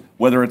 Brian, is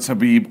whether it's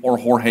Khabib or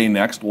Jorge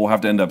next, we'll have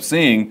to end up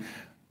seeing.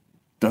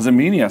 Doesn't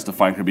mean he has to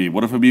fight Khabib.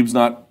 What if Khabib's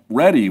not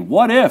ready?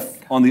 What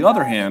if, on the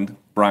other hand,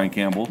 Brian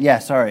Campbell? Yeah,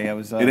 sorry, I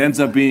was. It ends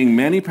up being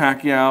Manny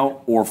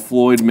Pacquiao or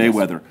Floyd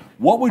Mayweather.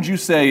 What would you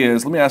say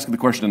is? Let me ask you the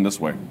question in this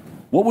way: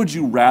 what would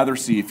you rather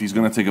see if he's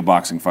going to take a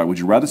boxing fight? Would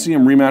you rather see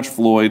him rematch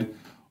Floyd,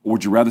 or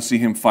would you rather see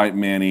him fight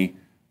Manny?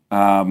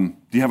 Do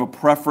you have a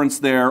preference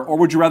there, or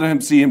would you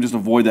rather see him just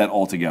avoid that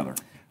altogether?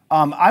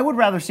 I would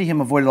rather see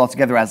him avoid it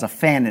altogether as a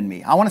fan in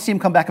me. I want to see him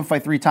come back and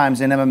fight 3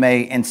 times in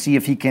MMA and see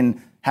if he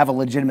can have a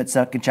legitimate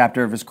second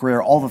chapter of his career,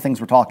 all the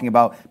things we're talking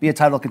about, be a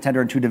title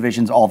contender in 2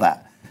 divisions, all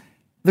that.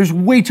 There's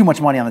way too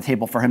much money on the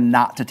table for him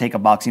not to take a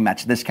boxing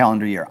match this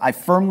calendar year. I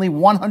firmly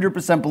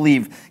 100%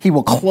 believe he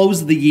will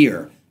close the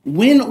year.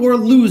 Win or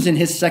lose in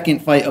his second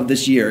fight of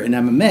this year in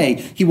MMA,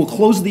 he will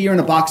close the year in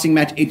a boxing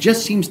match. It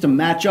just seems to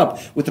match up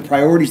with the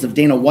priorities of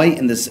Dana White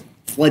and this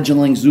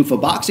fledgling Zuffa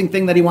boxing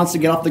thing that he wants to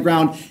get off the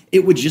ground.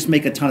 It would just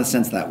make a ton of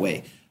sense that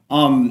way.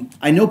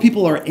 I know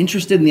people are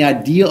interested in the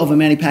idea of a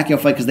Manny Pacquiao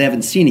fight because they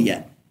haven't seen it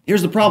yet.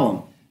 Here's the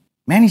problem.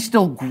 Manny's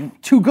still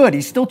too good.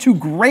 He's still too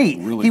great.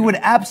 Really he would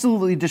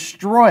absolutely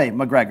destroy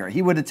McGregor.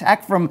 He would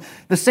attack from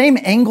the same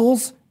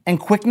angles and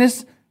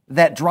quickness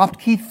that dropped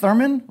Keith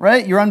Thurman,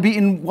 right? Your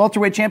unbeaten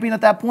welterweight champion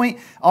at that point.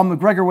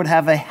 McGregor would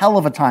have a hell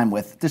of a time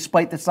with,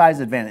 despite the size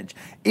advantage.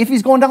 If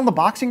he's going down the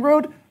boxing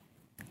road,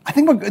 I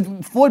think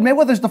Floyd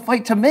Mayweather's the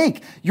fight to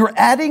make. You're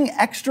adding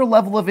extra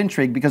level of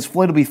intrigue because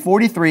Floyd will be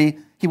 43.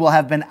 He will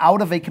have been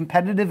out of a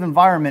competitive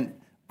environment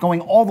going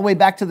all the way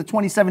back to the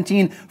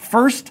 2017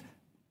 first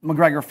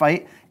McGregor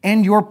fight,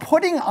 and you're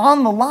putting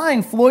on the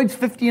line Floyd's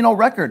 50-0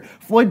 record.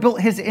 Floyd built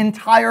his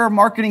entire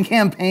marketing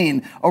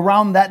campaign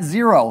around that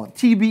 0,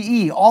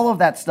 TBE, all of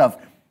that stuff.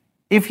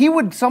 If he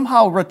would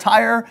somehow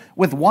retire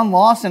with 1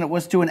 loss and it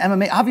was to an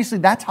MMA, obviously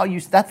that's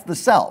the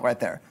sell right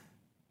there.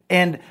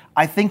 And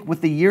I think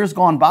with the years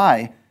gone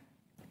by,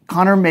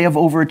 Conor may have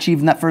overachieved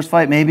in that first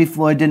fight. Maybe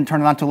Floyd didn't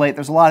turn it on too late.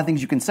 There's a lot of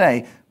things you can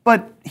say,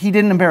 but he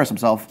didn't embarrass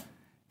himself.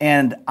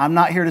 And I'm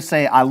not here to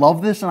say I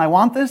love this and I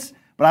want this,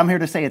 but I'm here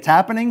to say it's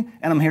happening,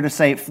 and I'm here to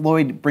say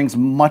Floyd brings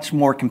much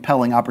more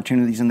compelling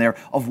opportunities in there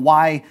of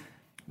why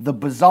the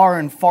bizarre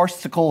and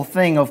farcical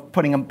thing of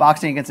putting a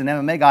boxing against an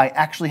MMA guy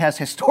actually has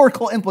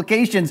historical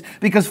implications,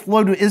 because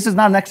this is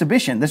not an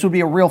exhibition. This would be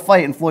a real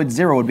fight, and Floyd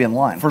 0 would be in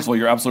line. First of all,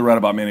 you're absolutely right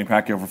about Manny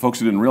Pacquiao. For folks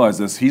who didn't realize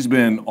this, he's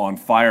been on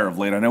fire of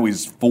late. I know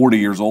he's 40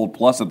 years old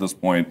plus at this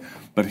point,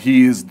 but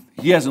he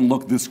hasn't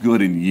looked this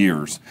good in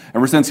years.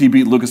 Ever since he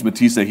beat Lucas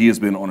Matisse, he has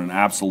been on an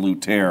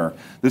absolute tear.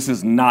 This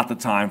is not the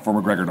time for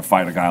McGregor to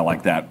fight a guy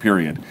like that,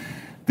 period.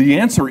 The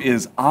answer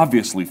is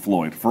obviously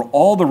Floyd, for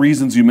all the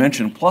reasons you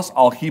mentioned, plus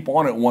I'll heap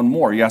on it one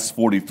more. Yes,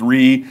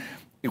 43.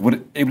 It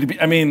would be,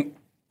 I mean,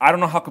 I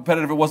don't know how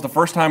competitive it was the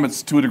first time.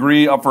 It's to a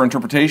degree up for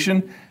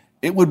interpretation.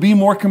 It would be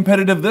more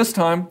competitive this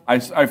time.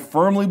 I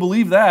firmly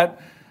believe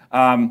that.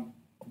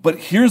 But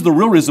here's the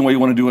real reason why you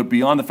want to do it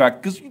beyond the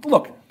fact, because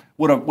look,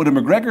 would a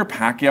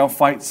McGregor-Pacquiao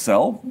fight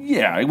sell?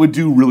 Yeah, it would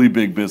do really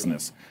big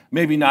business.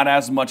 Maybe not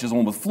as much as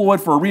one with Floyd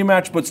for a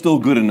rematch, but still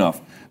good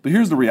enough. But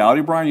here's the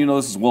reality, Brian, you know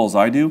this as well as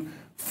I do.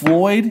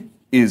 Floyd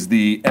is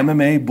the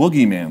MMA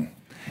boogeyman.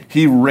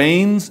 He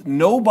reigns.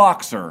 No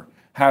boxer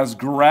has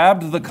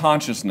grabbed the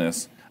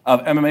consciousness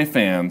of MMA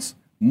fans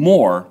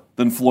more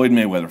than Floyd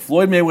Mayweather.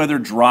 Floyd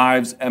Mayweather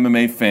drives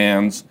MMA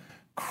fans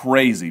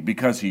crazy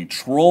because he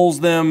trolls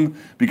them,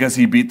 because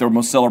he beat their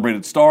most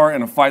celebrated star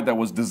in a fight that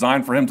was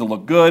designed for him to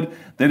look good.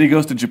 Then he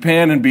goes to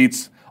Japan and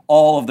beats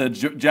all of the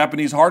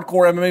Japanese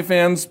hardcore MMA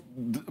fans,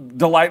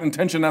 Delight and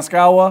Tenshin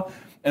Nasukawa,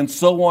 and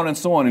so on and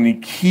so on. And he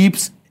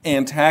keeps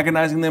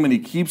antagonizing them and he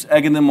keeps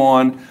egging them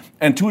on.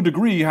 And to a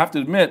degree, you have to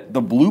admit,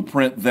 the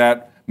blueprint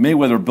that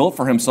Mayweather built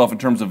for himself in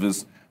terms of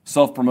his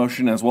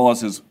self-promotion as well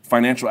as his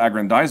financial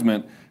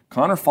aggrandizement,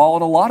 Conor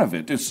followed a lot of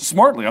it. It's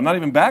smartly. I'm not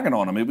even bagging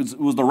on him. It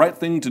was the right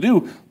thing to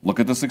do. Look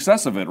at the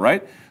success of it,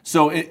 right?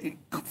 So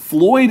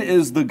Floyd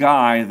is the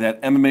guy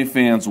that MMA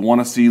fans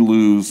want to see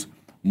lose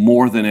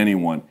more than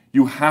anyone.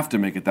 You have to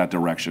make it that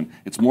direction.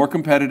 It's more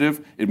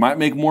competitive, it might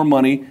make more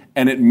money,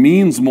 and it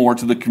means more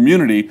to the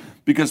community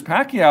because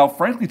Pacquiao,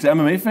 frankly, to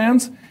MMA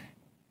fans,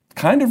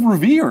 kind of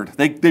revered.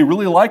 They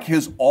really like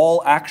his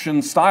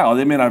all-action style.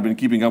 They may not have been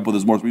keeping up with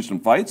his most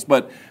recent fights,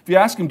 but if you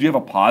ask him, do you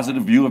have a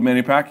positive view of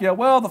Manny Pacquiao?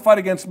 Well, the fight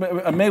against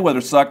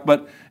Mayweather sucked,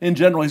 but in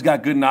general, he's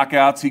got good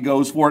knockouts. He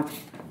goes for it.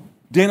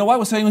 Dana White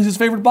was saying he was his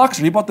favorite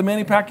boxer. He bought the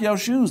Manny Pacquiao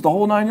shoes, the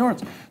whole 9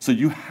 yards. So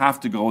you have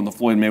to go in the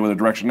Floyd Mayweather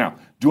direction. Now,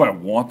 do I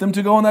want them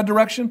to go in that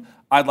direction?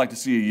 I'd like to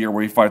see a year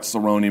where he fights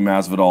Cerrone,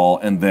 Masvidal,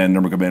 and then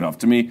Nurmagomedov.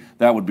 To me,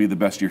 that would be the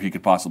best year he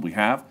could possibly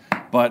have.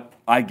 But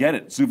I get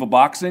it. Zuffa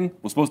Boxing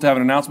was supposed to have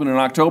an announcement in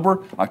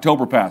October.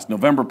 October passed.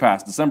 November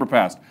passed. December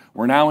passed.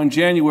 We're now in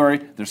January.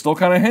 They're still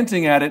kind of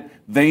hinting at it.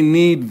 They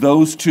need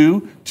those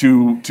two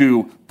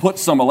to put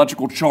some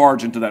electrical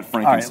charge into that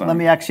Frankenstein. All right, let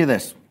me ask you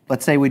this.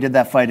 Let's say we did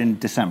that fight in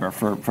December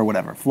for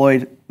whatever.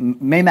 Floyd,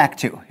 Maymac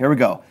 2. Here we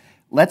go.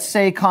 Let's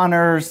say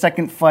Conor's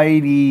second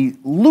fight, he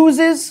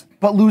loses,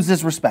 but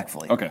loses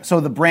respectfully. Okay. So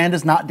the brand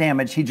is not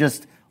damaged. He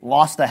just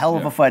lost a hell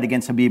of a fight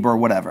against Khabib or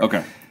whatever.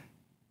 Okay.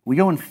 We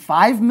go in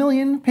 5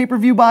 million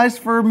pay-per-view buys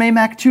for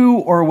Maymac 2,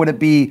 or would it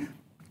be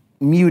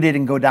muted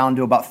and go down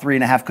to about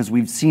 3.5 because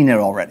we've seen it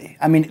already?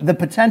 I mean, the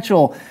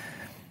potential,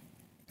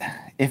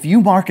 if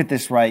you market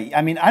this right,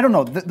 I mean, I don't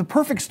know. The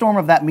perfect storm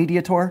of that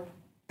media tour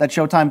that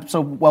Showtime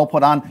so well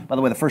put on, by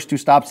the way, the first 2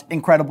 stops,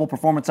 incredible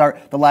performance art.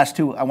 The last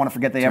 2, I want to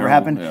forget they ever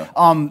happened.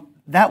 Yeah.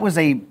 That was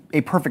a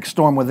perfect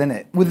storm within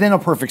a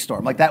perfect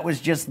storm. Like that was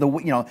just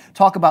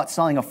talk about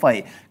selling a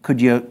fight. Could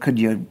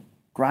you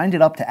grind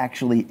it up to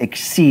actually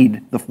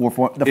exceed the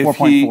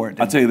 4.4?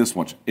 I'll tell you this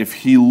much. If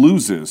he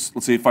loses,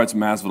 let's say he fights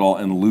Masvidal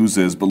and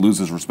loses, but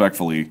loses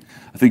respectfully,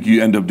 I think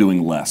you end up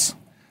doing less.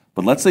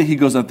 But let's say he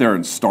goes out there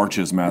and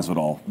starches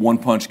Masvidal. One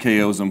punch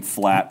KOs him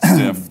flat,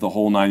 stiff, the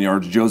whole 9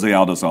 yards. Jose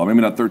Aldo style. Maybe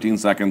not 13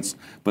 seconds,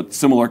 but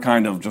similar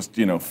kind of just,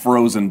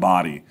 frozen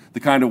body. The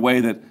kind of way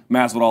that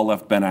Masvidal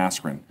left Ben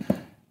Askren.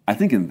 I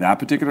think in that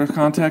particular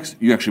context,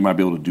 you actually might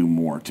be able to do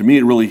more. To me,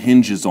 it really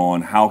hinges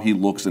on how he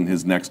looks in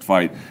his next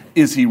fight.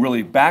 Is he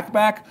really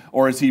back,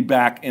 or is he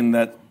back in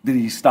that, did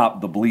he stop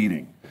the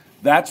bleeding?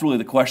 That's really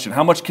the question.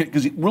 How much,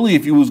 because really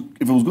if it was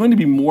going to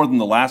be more than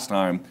the last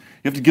time,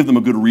 you have to give them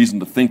a good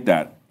reason to think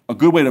that. A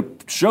good way to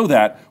show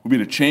that would be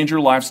to change your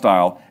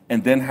lifestyle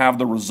and then have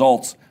the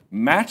results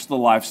match the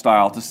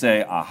lifestyle to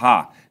say,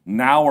 aha,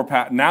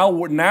 now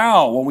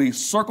when we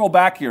circle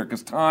back here,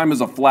 because time is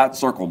a flat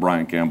circle,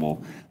 Brian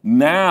Campbell,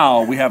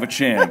 now we have a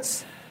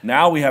chance.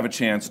 Now we have a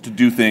chance to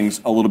do things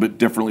a little bit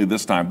differently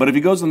this time. But if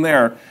he goes in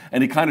there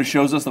and he kind of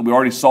shows us that we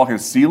already saw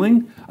his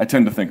ceiling, I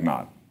tend to think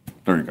not.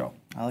 There you go.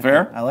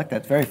 Fair? That. I like that.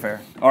 It's very fair.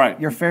 All right.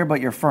 You're fair,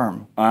 but you're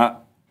firm.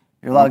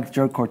 You're like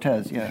Joe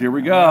Cortez, yeah. Here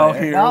we go.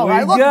 Here we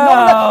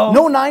go.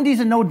 No 90s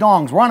and no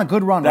dongs. We're on a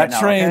good run right now.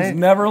 That train's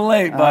never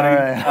late, buddy.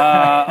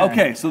 Right.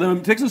 Okay, so then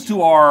it takes us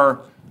to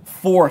our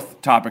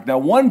 4th topic. Now,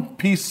 one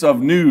piece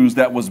of news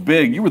that was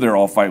big, you were there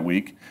all fight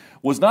week,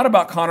 was not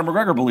about Conor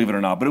McGregor, believe it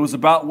or not, but it was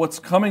about what's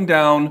coming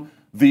down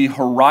the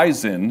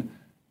horizon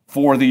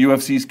for the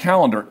UFC's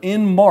calendar.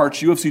 In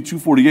March, UFC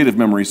 248, if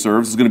memory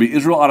serves, is going to be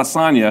Israel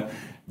Adesanya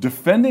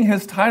defending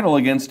his title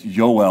against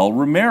Yoel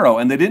Romero.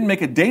 And they didn't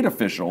make a date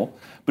official,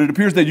 but it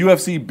appears that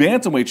UFC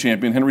bantamweight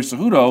champion Henry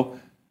Cejudo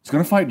is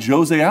going to fight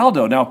Jose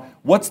Aldo. Now,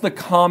 what's the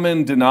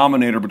common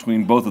denominator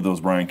between both of those,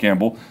 Brian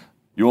Campbell?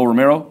 Yoel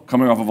Romero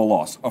coming off of a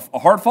loss. A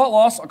hard-fought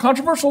loss, a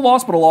controversial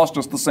loss, but a loss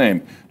just the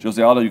same.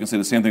 Jose Aldo, you can say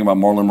the same thing about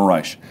Marlon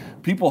Moraes.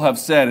 People have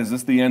said, is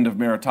this the end of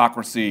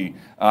meritocracy?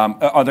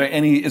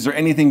 Is there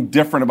anything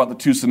different about the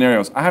two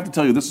scenarios? I have to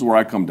tell you, this is where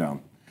I come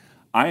down.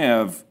 I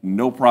have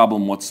no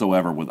problem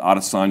whatsoever with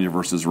Adesanya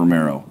versus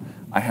Romero.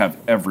 I have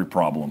every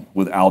problem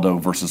with Aldo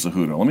versus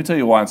Cejudo. Let me tell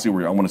you why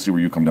I want to see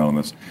where you come down on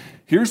this.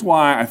 Here's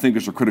why I think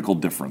there's a critical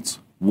difference.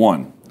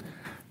 One,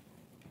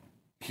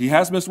 he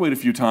has missed weight a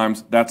few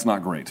times. That's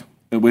not great.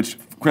 Which,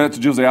 credit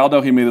to Jose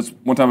Aldo, he made this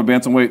one time a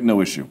bantamweight,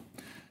 no issue.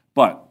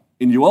 But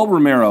in Yoel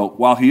Romero,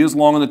 while he is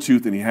long in the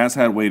tooth and he has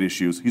had weight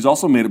issues, he's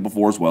also made it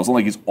before as well. It's not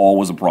like he's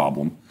always a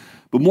problem.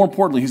 But more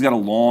importantly, he's got a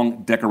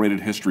long,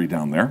 decorated history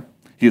down there.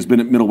 He has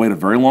been at middleweight a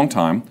very long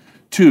time.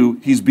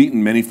 2, he's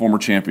beaten many former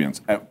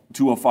champions. At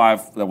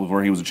 205, that was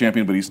where he was a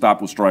champion, but he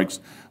stopped with strikes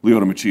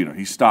Lyoto Machida.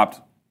 He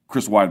stopped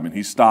Chris Weidman.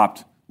 He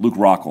stopped Luke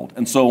Rockhold,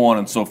 and so on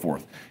and so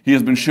forth. He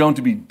has been shown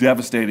to be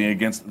devastating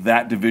against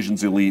that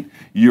division's elite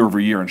year over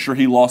year. And sure,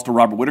 he lost to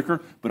Robert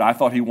Whittaker, but I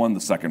thought he won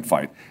the second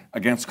fight.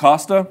 Against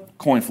Costa,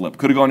 coin flip.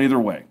 Could have gone either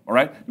way, all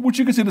right? Which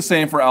you can see the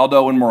same for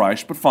Aldo and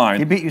Moraes, but fine.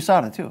 He beat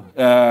USADA, too.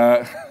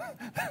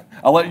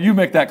 I'll let you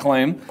make that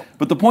claim.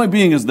 But the point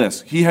being is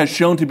this. He has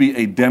shown to be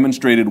a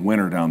demonstrated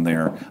winner down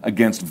there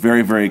against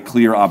very, very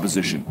clear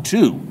opposition.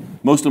 2,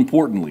 most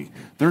importantly,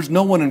 there's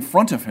no one in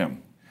front of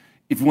him.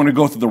 If you want to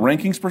go through the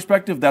rankings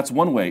perspective, that's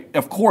one way.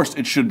 Of course,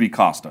 it should be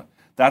Costa.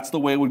 That's the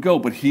way it would go,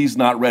 but he's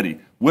not ready.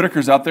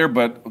 Whitaker's out there,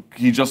 but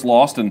he just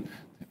lost, and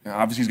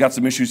obviously he's got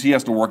some issues he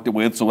has to work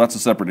with, so that's a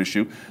separate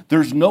issue.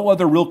 There's no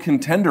other real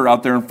contender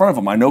out there in front of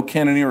him. I know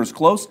Cannonier is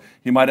close.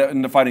 He might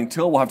end up fighting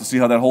Till. We'll have to see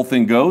how that whole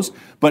thing goes.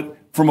 But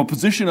from a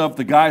position of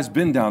the guy's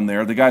been down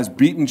there, the guy's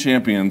beaten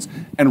champions,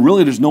 and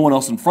really there's no one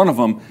else in front of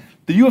him,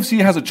 the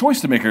UFC has a choice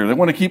to make here. They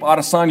want to keep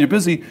Adesanya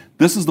busy.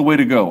 This is the way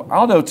to go.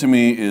 Aldo, to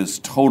me, is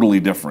totally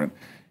different.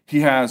 He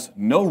has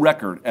no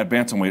record at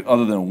bantamweight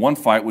other than one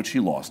fight, which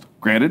he lost.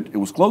 Granted, it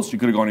was close. You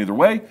could have gone either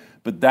way,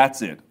 but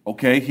that's it.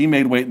 Okay, he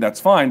made weight, and that's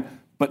fine.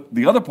 But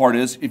the other part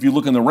is, if you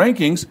look in the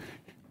rankings,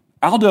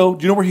 Aldo,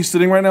 do you know where he's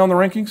sitting right now in the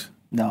rankings?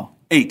 No.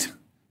 8.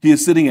 He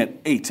is sitting at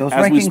 8. Those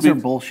rankings are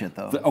bullshit,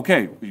 though.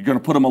 Okay, you're going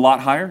to put him a lot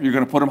higher. You're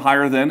going to put him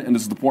higher than, and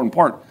this is the important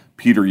part,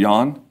 Peter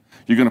Yan.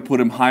 You're going to put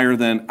him higher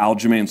than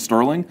Aljamain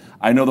Sterling.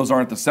 I know those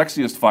aren't the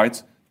sexiest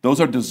fights. Those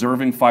are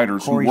deserving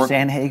fighters. Corey who work.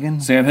 Sandhagen?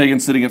 Sandhagen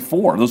sitting at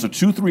 4. Those are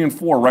 2, 3, and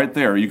 4 right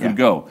there. You could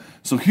go.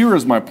 So here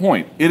is my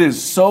point. It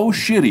is so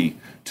shitty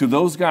to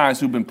those guys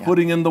who've been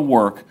putting in the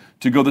work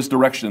to go this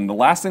direction. The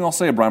last thing I'll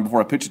say, Brian,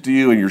 before I pitch it to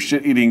you and your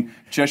shit-eating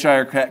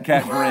Cheshire cat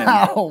grin.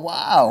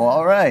 Wow,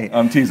 all right.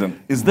 I'm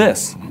teasing. Is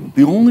this.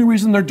 The only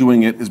reason they're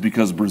doing it is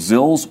because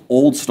Brazil's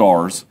old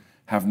stars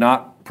have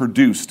not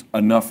produced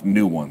enough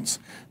new ones.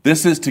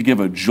 This is to give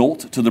a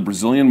jolt to the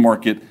Brazilian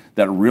market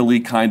that really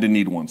kind of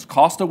need ones.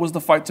 Costa was the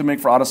fight to make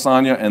for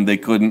Adesanya, and they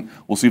couldn't.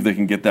 We'll see if they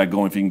can get that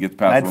going, if he can get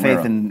past Romero. I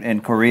had faith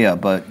in Korea,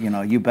 but,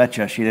 you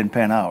betcha she didn't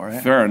pan out,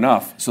 right? Fair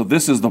enough. So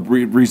this is the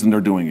reason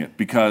they're doing it.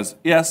 Because,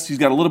 yes, he's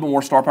got a little bit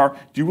more star power.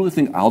 Do you really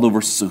think Aldo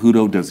versus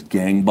Cejudo does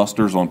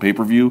gangbusters on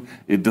pay-per-view?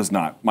 It does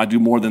not. Might do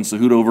more than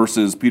Cejudo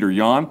versus Peter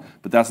Yan,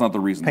 but that's not the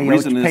reason. The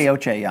reason is...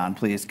 Peyoche Yan,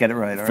 please. Get it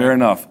right. All fair right.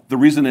 enough. The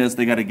reason is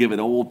they got to give it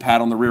an old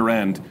pat on the rear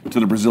end to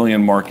the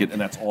Brazilian market,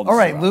 and that's all. All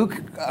right,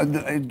 Luke,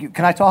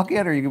 can I talk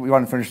yet, or you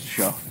want to finish the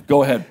show?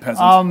 Go ahead,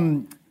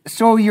 peasant.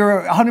 So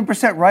you're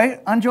 100%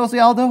 right on Jose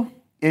Aldo.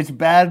 It's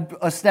bad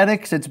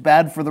aesthetics. It's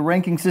bad for the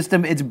ranking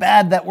system. It's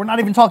bad that we're not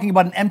even talking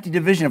about an empty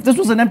division. If this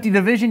was an empty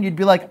division, you'd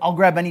be like, I'll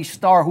grab any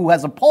star who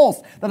has a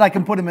pulse that I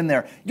can put him in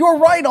there. You're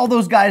right. All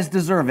those guys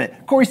deserve it.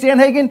 Corey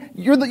Sandhagen,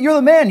 you're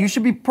the man. You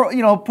should be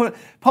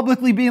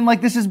publicly being like,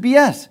 this is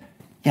BS.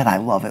 Yet I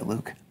love it,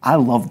 Luke. I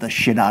love the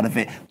shit out of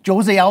it.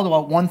 Jose Aldo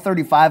at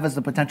 135 has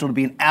the potential to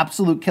be an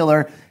absolute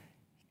killer.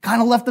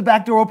 Kind of left the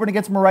back door open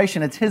against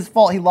Moraes. It's his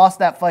fault he lost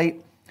that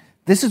fight.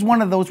 This is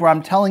one of those where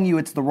I'm telling you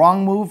it's the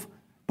wrong move,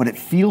 but it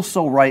feels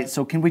so right.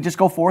 So can we just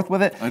go forth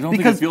with it? I don't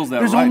think it feels that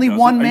there's right. Only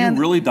one man. Are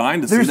you really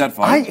dying to see that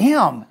fight? I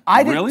am.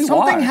 Really?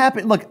 Something Why?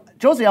 happened. Look,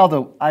 Jose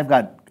Aldo, I've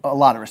got a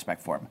lot of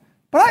respect for him.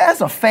 But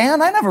as a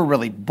fan, I never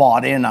really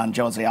bought in on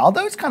Jose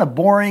Aldo. He's kind of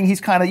boring.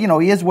 He's kind of,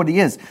 he is what he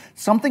is.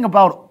 Something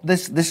about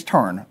this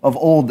turn of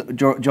old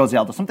Jose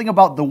Aldo, something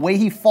about the way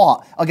he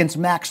fought against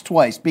Max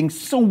twice, being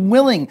so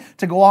willing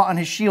to go out on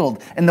his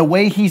shield, and the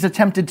way he's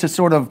attempted to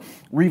sort of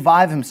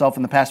revive himself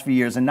in the past few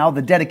years, and now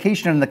the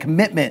dedication and the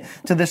commitment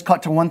to this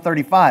cut to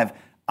 135.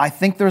 I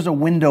think there's a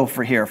window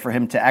for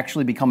him to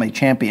actually become a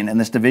champion in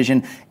this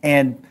division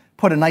and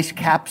put a nice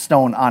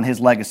capstone on his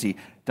legacy.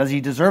 Does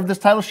he deserve this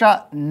title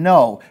shot?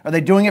 No. Are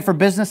they doing it for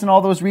business and all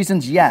those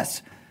reasons?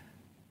 Yes.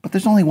 But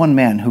there's only one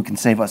man who can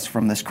save us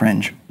from this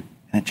cringe,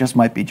 and it just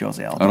might be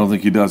Jose Aldo. I don't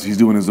think he does. He's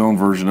doing his own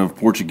version of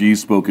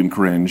Portuguese-spoken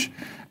cringe,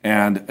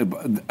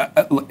 and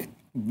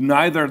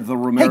neither the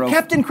Romero... Hey,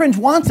 Captain Cringe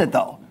wants it,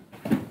 though.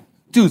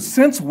 Dude,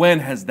 since when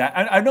has that...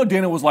 I know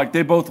Dana was like,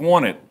 they both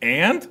want it,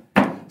 and...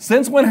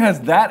 Since when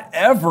has that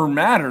ever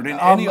mattered in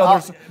any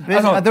other...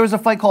 There was a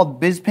fight called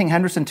Bisping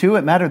Henderson 2.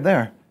 It mattered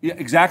there. Yeah,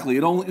 exactly.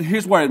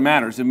 Here's why it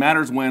matters. It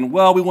matters when,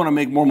 we want to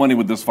make more money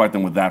with this fight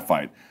than with that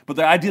fight. But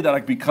the idea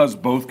that, because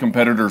both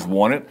competitors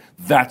want it,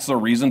 that's a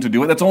reason to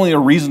do it. That's only a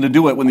reason to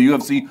do it when the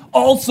UFC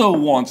also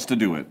wants to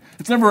do it.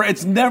 It's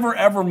never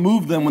ever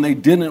moved them when they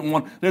didn't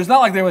want. There's not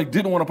like they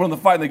didn't want to put in the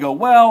fight and they go,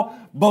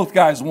 both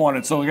guys want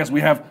it, so I guess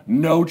we have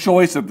no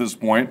choice at this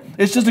point.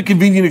 It's just a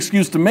convenient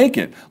excuse to make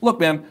it. Look,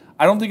 man,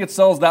 I don't think it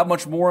sells that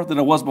much more than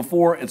it was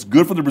before. It's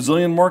good for the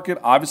Brazilian market.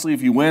 Obviously,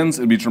 if he wins,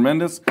 it'd be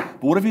tremendous.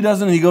 But what if he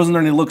doesn't and he goes in there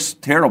and he looks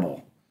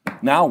terrible?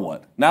 Now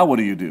what? Now what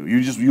do?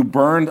 You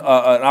burned an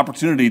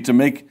opportunity to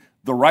make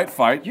the right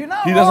fight. You're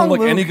not he doesn't wrong,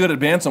 look Luke. any good at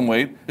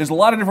bantamweight. There's a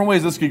lot of different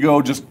ways this could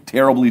go just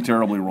terribly,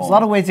 terribly wrong. There's a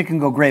lot of ways it can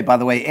go great, by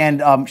the way.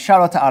 And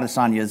shout out to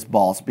Adesanya's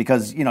balls,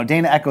 because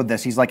Dana echoed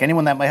this. He's like,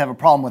 anyone that might have a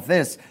problem with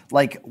this,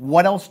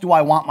 what else do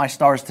I want my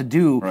stars to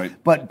do? Right.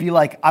 But be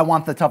like, I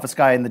want the toughest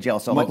guy in the jail.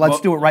 So let's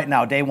do it right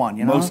now, day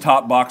one. Most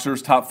top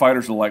boxers, top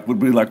fighters would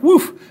be like,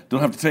 woof,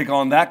 don't have to take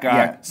on that guy.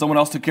 Yeah. Someone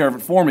else took care of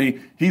it for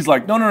me. He's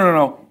like,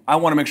 no. I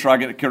want to make sure I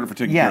get credit for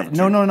taking care of it.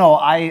 No.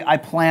 I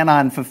plan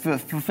on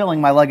fulfilling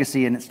my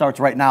legacy, and it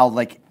starts right now.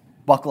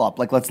 Buckle up.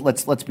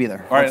 Let's be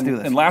there. All right, let's do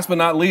this. And last but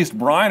not least,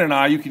 Brian and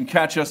I, you can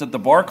catch us at the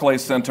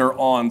Barclays Center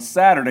on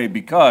Saturday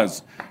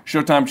because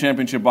Showtime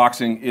Championship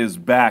Boxing is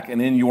back.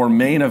 And in your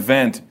main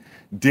event,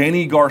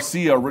 Danny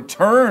Garcia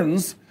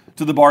returns to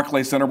to the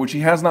Barclays Center, which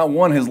he has not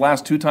won his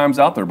last 2 times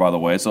out there, by the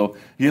way. So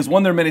he has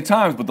won there many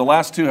times, but the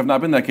last 2 have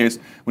not been that case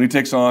when he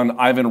takes on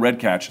Ivan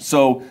Redkach.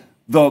 So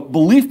the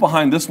belief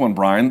behind this one,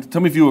 Brian,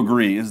 tell me if you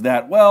agree, is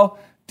that, well,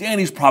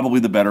 Danny's probably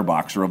the better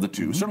boxer of the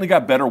 2. Certainly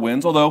got better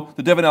wins, although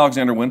the Devin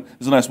Alexander win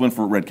is a nice win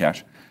for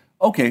Redkach.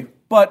 Okay,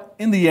 but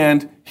in the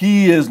end,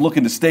 he is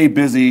looking to stay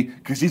busy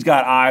because he's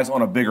got eyes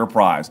on a bigger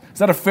prize. Is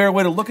that a fair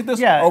way to look at this?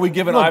 Yeah. Or are we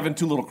giving Ivan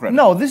too little credit?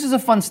 No, this is a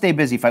fun stay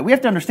busy fight. We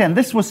have to understand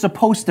this was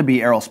supposed to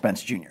be Errol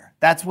Spence Jr.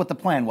 That's what the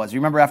plan was. You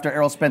remember after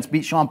Errol Spence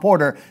beat Sean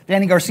Porter,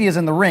 Danny Garcia's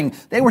in the ring.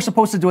 They were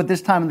supposed to do it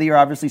this time of the year.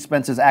 Obviously,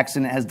 Spence's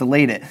accident has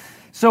delayed it.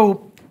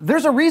 So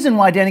there's a reason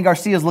why Danny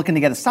Garcia is looking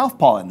to get a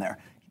southpaw in there.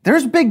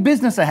 There's big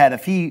business ahead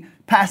if he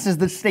passes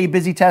the stay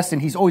busy test,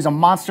 and he's always a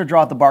monster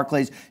draw at the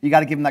Barclays. You got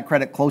to give him that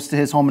credit, close to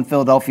his home in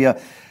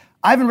Philadelphia.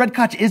 Ivan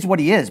Redkach is what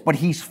he is, but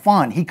he's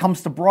fun. He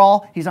comes to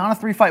brawl. He's on a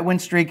 3-fight win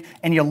streak,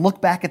 and you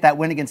look back at that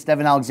win against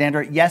Devin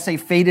Alexander. Yes, a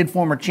faded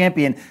former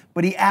champion,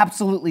 but he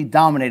absolutely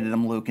dominated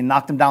him, Luke, and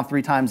knocked him down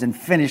 3 times and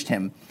finished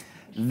him.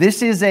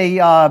 This is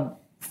a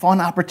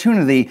fun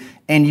opportunity,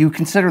 and you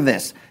consider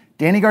this.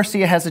 Danny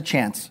Garcia has a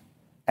chance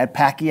at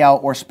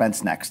Pacquiao or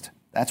Spence next.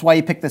 That's why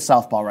he picked this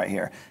southpaw right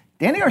here.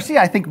 Danny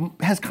Garcia, I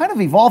think, has kind of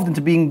evolved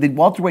into being the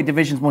welterweight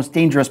division's most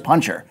dangerous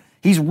puncher.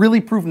 He's really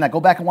proven that. Go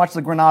back and watch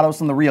the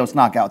Granados and the Rios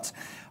knockouts.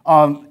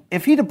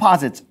 If he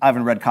deposits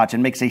Ivan Redkach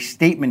and makes a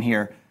statement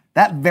here,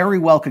 that very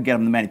well could get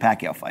him the Manny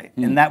Pacquiao fight.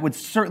 And that would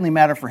certainly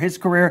matter for his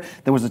career.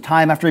 There was a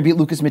time after he beat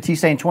Lucas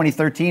Matisse in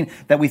 2013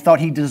 that we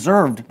thought he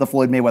deserved the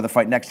Floyd Mayweather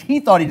fight next.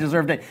 He thought he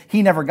deserved it.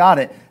 He never got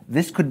it.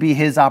 This could be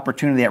his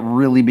opportunity at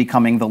really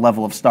becoming the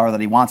level of star that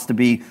he wants to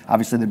be.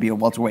 Obviously, there'd be a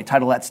welterweight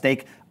title at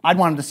stake. I'd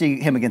want him to see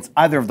him against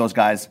either of those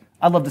guys.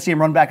 I'd love to see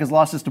him run back his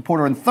losses to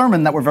Porter and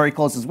Thurman that were very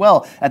close as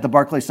well at the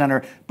Barclays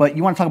Center. But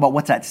you want to talk about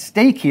what's at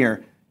stake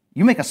here.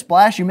 You make a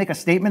splash, you make a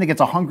statement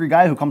against a hungry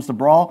guy who comes to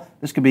brawl.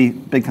 This could be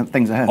big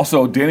things ahead.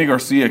 Also, Danny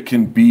Garcia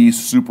can be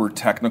super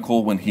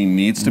technical when he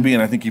needs to be,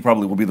 and I think he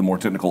probably will be the more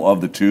technical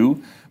of the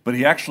 2. But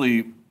he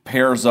actually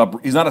pairs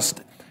up. He's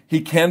not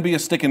he can be a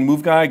stick and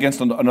move guy against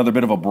another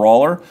bit of a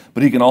brawler,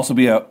 but he can also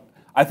be I'll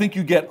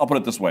put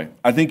it this way.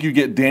 I think you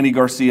get Danny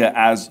Garcia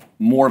as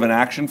more of an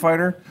action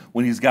fighter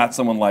when he's got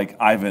someone like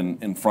Ivan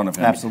in front of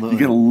him. Absolutely. You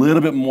get a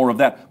little bit more of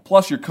that.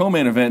 Plus, your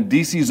co-main event,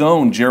 DC's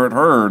own Jarrett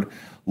Hurd,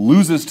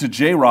 loses to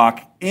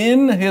J-Rock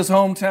in his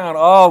hometown.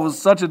 Oh, it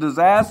was such a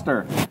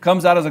disaster.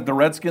 Comes out as like the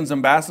Redskins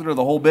ambassador,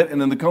 the whole bit.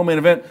 And then the co-main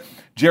event,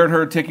 Jarrett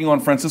Hurd taking on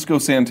Francisco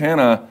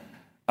Santana,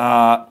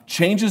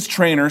 changes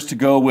trainers to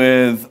go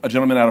with a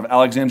gentleman out of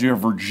Alexandria,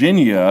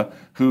 Virginia,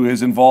 who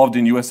is involved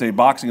in USA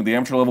boxing at the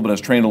amateur level but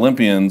has trained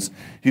Olympians.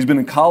 He's been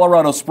in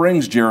Colorado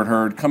Springs, Jarrett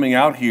Hurd, coming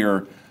out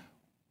here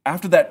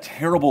after that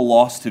terrible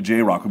loss to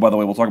J-Rock, who, by the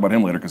way, we'll talk about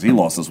him later because he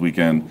lost this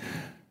weekend.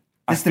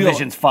 This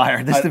division's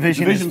fire. This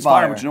division is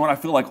fire. But you know what? I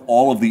feel like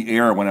all of the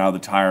air went out of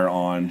the tire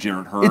on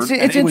Jarrett Hurd. It's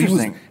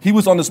interesting. He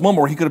was on this moment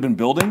where he could have been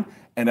building,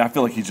 and I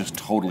feel like he's just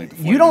totally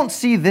deflated. You don't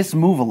see this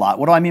move a lot.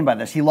 What do I mean by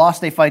this? He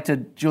lost a fight to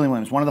Julian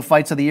Williams, one of the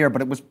fights of the year,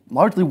 but it was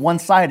largely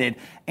one-sided,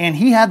 and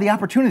he had the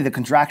opportunity, the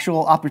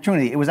contractual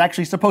opportunity. It was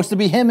actually supposed to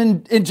be him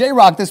and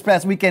J-Rock this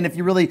past weekend, if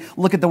you really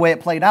look at the way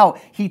it played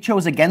out. He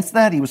chose against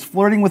that. He was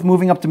flirting with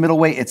moving up to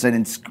middleweight. It's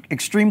an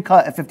extreme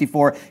cut at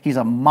 54. He's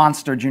a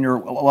monster junior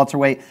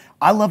welterweight.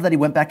 I love that he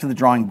went back to the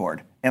drawing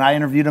board, and I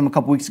interviewed him a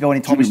couple weeks ago,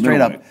 and he told me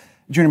straight up,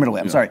 junior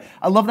middleweight, I'm sorry.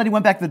 I love that he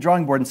went back to the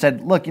drawing board and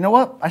said, look, you know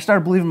what? I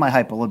started believing my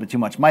hype a little bit too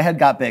much. My head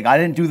got big. I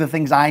didn't do the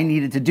things I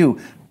needed to do.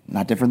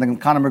 Not different than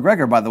Conor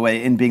McGregor, by the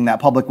way, in being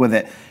that public with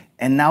it.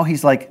 And now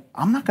he's like,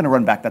 I'm not going to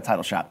run back that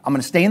title shot. I'm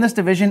going to stay in this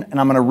division,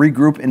 and I'm going to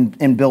regroup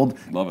and build,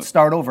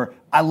 start over.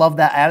 I love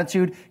that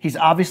attitude. He's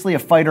obviously a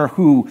fighter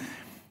who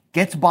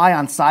gets by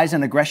on size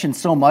and aggression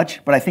so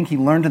much, but I think he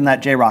learned in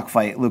that J-Rock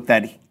fight, Luke,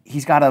 that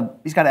he's got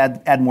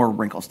to add more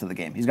wrinkles to the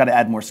game. He's got to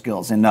add more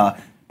skills. And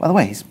by the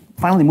way, he's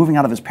finally moving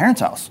out of his parents'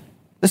 house.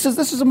 This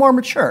is a more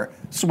mature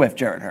Swift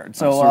Jarrett Hurd.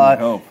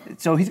 So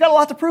so he's got a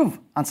lot to prove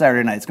on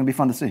Saturday night. It's going to be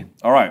fun to see.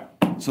 All right.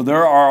 So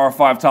there are our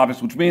 5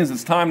 topics, which means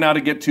it's time now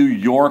to get to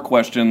your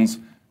questions.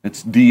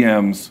 It's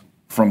DMs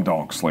from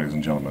Donks, ladies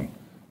and gentlemen.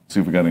 Let's see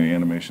if we got any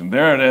animation.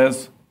 There it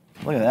is.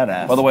 Look at that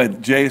ass. By the way,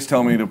 Jay is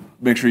telling me to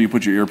make sure you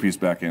put your earpiece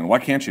back in. Why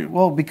can't you?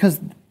 Well, because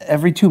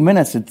every 2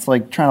 minutes it's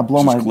like trying to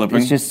blow it's my... clipping?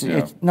 It's just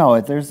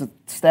clipping? There's a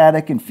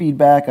static and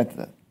feedback. It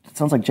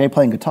sounds like Jay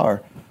playing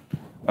guitar.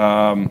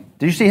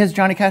 Did you see his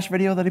Johnny Cash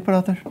video that he put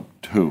out there?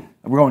 Who?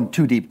 We're going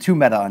too deep, too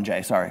meta on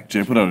Jay, sorry.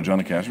 Jay put out a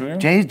Johnny Cash video?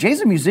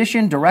 Jay's a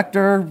musician,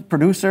 director,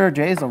 producer.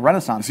 Jay's a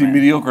renaissance man. Is he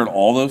mediocre at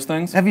all those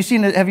things? Have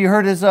you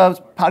heard his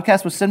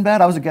podcast with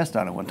Sinbad? I was a guest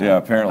on it one time. Yeah,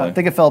 apparently. I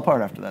think it fell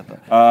apart after that,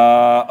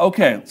 though.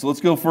 Okay, so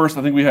let's go first.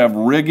 I think we have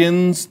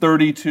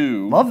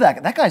Riggins32. Love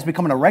that. That guy's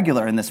becoming a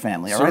regular in this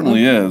family.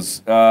 Certainly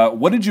is.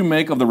 What did you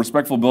make of the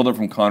respectful build-up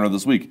from Conor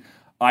this week?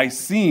 I have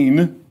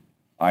seen,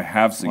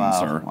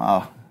 sir.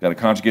 Wow. Got to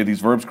conjugate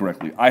these verbs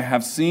correctly. I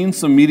have seen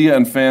some media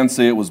and fans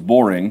say it was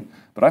boring,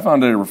 but I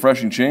found it a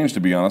refreshing change, to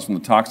be honest, from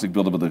the toxic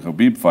build-up of the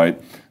Khabib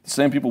fight. The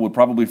same people would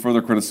probably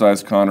further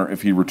criticize Conor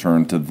if he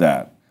returned to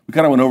that. We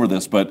kind of went over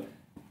this, but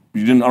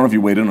you didn't. I don't know if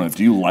you weighed in on it.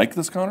 Do you like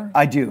this Conor?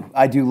 I do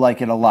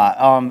like it a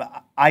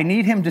lot. I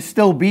need him to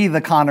still be the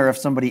Conor if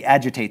somebody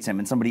agitates him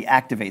and somebody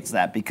activates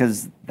that,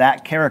 because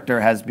that character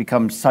has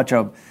become such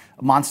a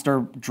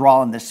monster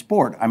draw in this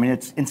sport. I mean,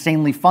 it's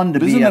insanely fun to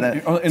be at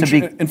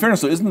in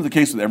fairness, though, isn't it the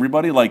case with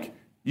everybody? Like,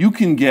 you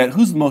can get,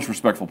 who's the most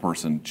respectful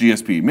person?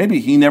 GSP. Maybe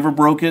he never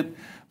broke it,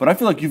 but I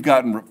feel like you've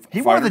gotten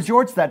He wore the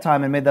jorts that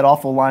time and made that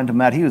awful line to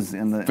Matt Hughes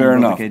in the Fair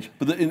enough. cage.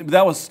 But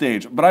that was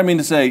staged. But I mean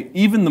to say,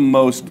 even the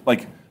most,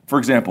 like, for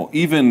example,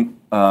 even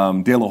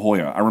De La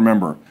Hoya, I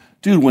remember,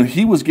 dude, when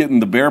he was getting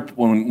the bear,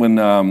 when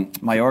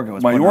Mayorga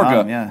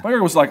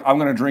was like, I'm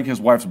going to drink his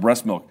wife's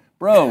breast milk.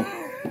 Bro,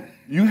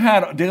 you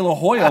had De La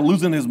Hoya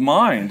losing his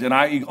mind, and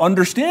I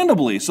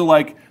understandably. So,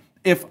 like,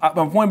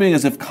 my point being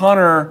is if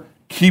Conor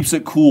keeps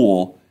it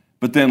cool,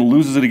 but then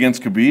loses it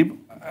against Khabib,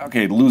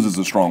 okay, loses is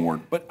a strong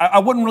word, but I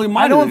wouldn't really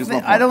mind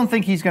it. I don't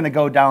think he's going to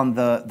go down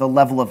the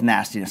level of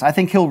nastiness. I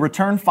think he'll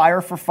return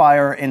fire for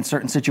fire in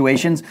certain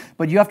situations,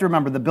 but you have to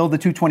remember the build to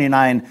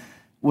 229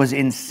 was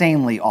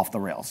insanely off the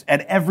rails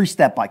at every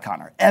step by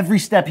Conor. Every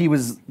step he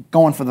was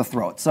going for the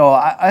throat. So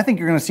I think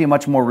you're going to see a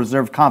much more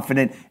reserved,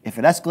 confident. If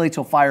it escalates,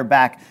 he'll fire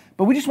back.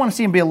 But we just want to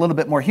see him be a little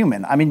bit more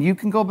human. I mean, you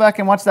can go back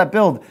and watch that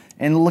build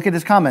and look at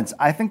his comments.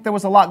 I think there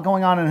was a lot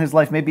going on in his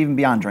life, maybe even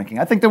beyond drinking.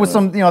 I think there was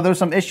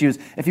some issues.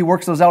 If he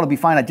works those out, it'll be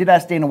fine. I did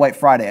ask Dana White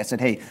Friday. I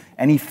said, hey,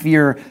 any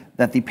fear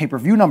that the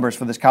pay-per-view numbers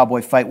for this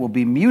Cowboy fight will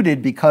be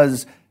muted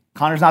because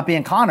Conor's not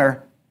being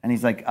Conor? And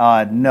he's like,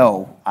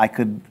 no, I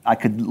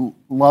could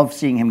love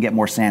seeing him get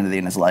more sanity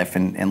in his life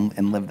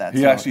and live that.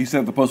 He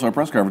said at the post-fight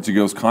press conference, he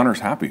goes, Conor's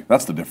happy.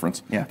 That's the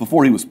difference. Yeah.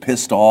 Before he was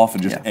pissed off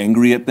and just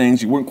angry at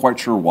things. You weren't quite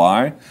sure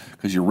why,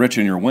 because you're rich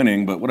and you're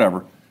winning, but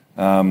whatever.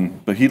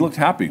 But he looked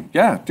happy.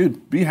 Yeah,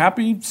 dude, be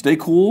happy, stay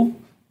cool.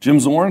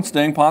 Jim Zorn,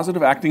 staying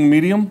positive, acting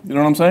medium. You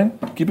know what I'm saying?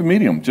 Keep it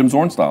medium, Jim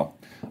Zorn style.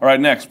 All right,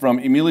 next, from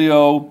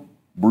Emilio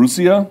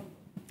Brucia,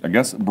 I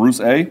guess,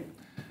 Bruce A.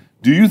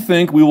 Do you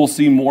think we will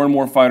see more and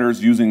more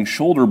fighters using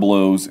shoulder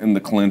blows in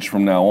the clinch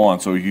from now on?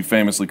 So he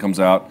famously comes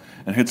out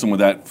and hits him with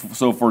that.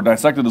 So for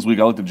Dissected this week,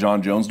 I looked at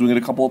John Jones doing it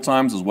a couple of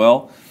times as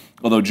well.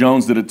 Although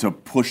Jones did it to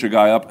push a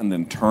guy up and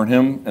then turn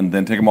him and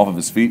then take him off of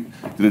his feet.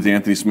 Did it to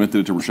Anthony Smith,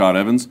 did it to Rashad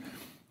Evans.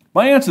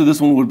 My answer to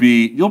this one would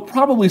be, you'll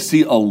probably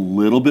see a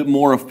little bit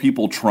more of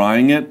people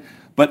trying it,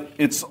 but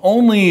it's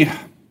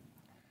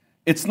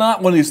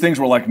not one of these things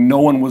where like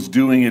no one was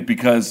doing it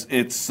because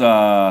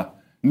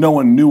no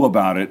one knew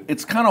about it.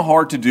 It's kind of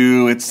hard to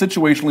do. It's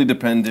situationally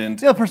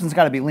dependent. The other person's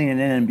got to be leaning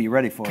in and be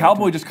ready for it.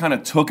 Cowboy just kind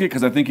of took it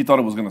because I think he thought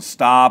it was going to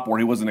stop, or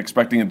he wasn't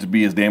expecting it to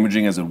be as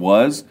damaging as it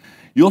was.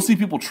 You'll see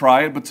people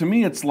try it, but to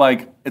me, it's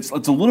like it's a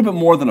little bit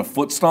more than a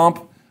foot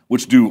stomp,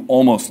 which do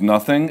almost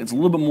nothing. It's a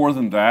little bit more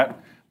than that,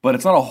 but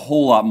it's not a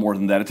whole lot more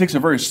than that. It takes a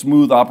very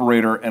smooth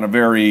operator and a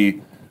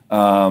very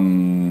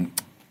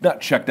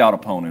not checked out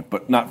opponent,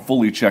 but not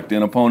fully checked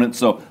in opponent.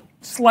 So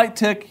slight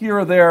tick here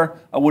or there,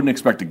 I wouldn't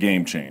expect a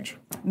game change.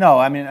 No,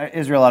 I mean,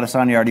 Israel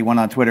Adesanya already went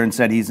on Twitter and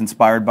said he's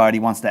inspired by it. He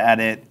wants to add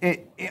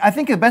it. I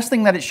think the best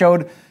thing that it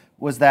showed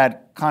was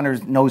that Conor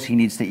knows he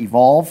needs to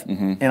evolve.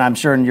 Mm-hmm. And I'm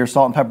sure in your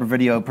Salt and Pepper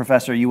video,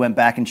 Professor, you went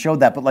back and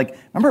showed that. But like,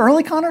 remember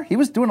early Conor? He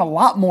was doing a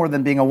lot more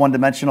than being a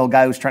one-dimensional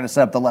guy who's trying to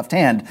set up the left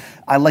hand.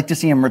 I'd like to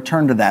see him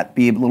return to that,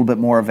 be a little bit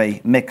more of a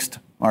mixed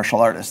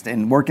martial artist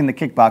and work in the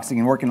kickboxing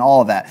and work in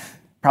all of that.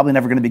 Probably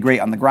never going to be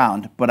great on the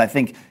ground, but I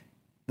think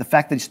the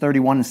fact that he's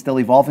 31 and still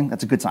evolving,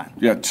 that's a good sign.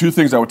 Yeah, two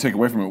things I would take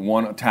away from it.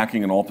 One,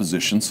 attacking in all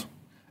positions.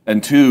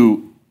 And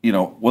two,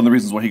 one of the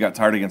reasons why he got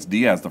tired against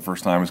Diaz the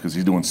first time is because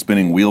he's doing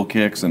spinning wheel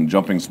kicks and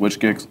jumping switch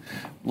kicks. A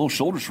little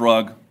shoulder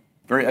shrug,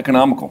 very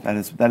economical. That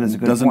is a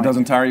good point.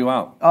 Doesn't tire you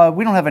out.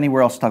 We don't have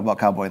anywhere else to talk about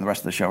Cowboy in the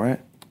rest of the show, right?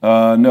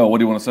 No, what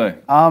do you want to say?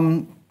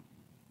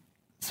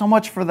 So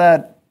much for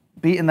that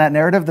beating that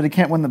narrative that he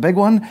can't win the big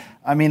one.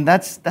 I mean,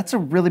 that's a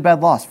really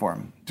bad loss for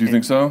him. Do you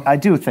think so? I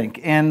do think.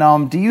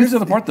 And do you? Here's the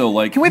other part, though.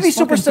 Like, can we be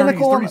super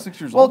cynical? 36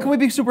 years old. Well, can we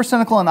be super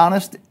cynical and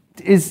honest?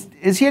 Is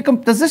he?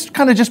 Does this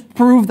kind of just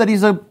prove that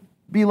he's a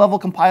B-level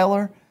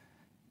compiler?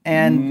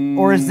 And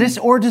does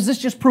this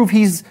just prove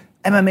he's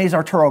MMA's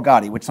Arturo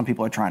Gatti, which some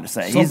people are trying to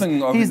say?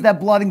 He's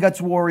that blood and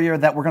guts warrior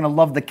that we're going to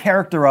love the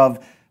character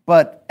of.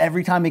 But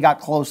every time he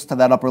got close to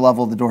that upper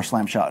level, the door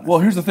slammed shut. Well,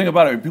 here's the thing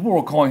about it. People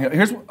were calling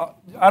him.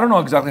 I don't know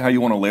exactly how you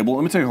want to label it.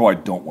 Let me tell you how I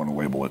don't want to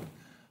label it.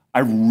 I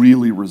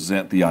really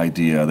resent the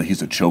idea that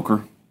he's a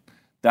choker.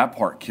 That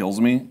part kills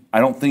me. I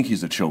don't think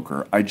he's a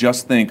choker. I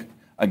just think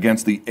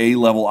against the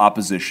A-level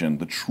opposition,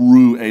 the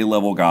true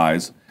A-level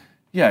guys,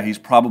 yeah, he's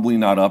probably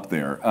not up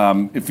there.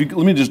 Let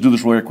me just do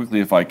this really quickly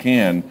if I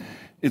can.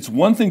 It's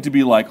one thing to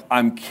be like,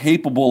 I'm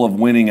capable of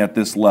winning at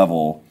this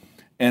level.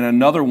 And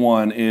another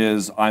one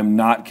is I'm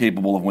not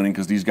capable of winning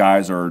because these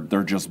guys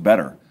they're just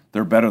better.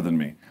 They're better than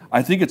me.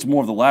 I think it's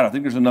more of the latter. I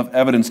think there's enough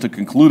evidence to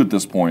conclude at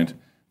this point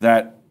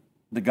that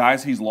the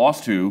guys he's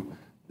lost to,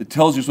 it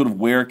tells you sort of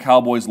where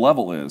Cowboy's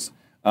level is.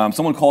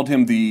 Someone called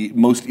him the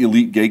most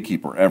elite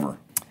gatekeeper ever.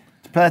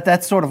 But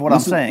that's sort of what I'm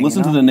saying.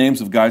 Listen to the names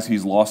of guys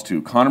he's lost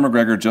to. Conor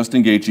McGregor,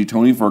 Justin Gaethje,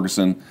 Tony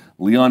Ferguson,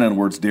 Leon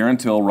Edwards, Darren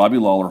Till, Robbie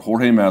Lawler,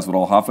 Jorge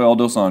Masvidal, Rafael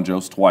Dos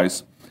Anjos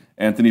twice,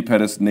 Anthony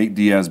Pettis, Nate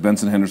Diaz,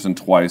 Benson Henderson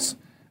twice,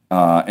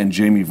 and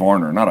Jamie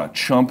Varner. Not a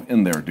chump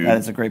in there, dude. That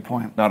is a great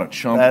point. Not a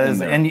chump in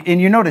there.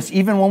 And you notice,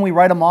 even when we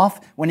write him off,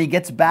 when he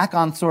gets back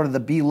on sort of the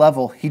B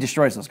level, he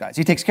destroys those guys.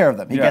 He takes care of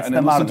them. He gets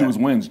them out of there. Listen to his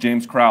wins.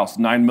 James Krause,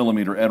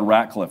 9mm, Ed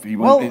Ratcliffe.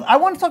 I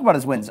want to talk about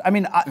his wins. I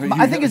mean,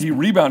 I think he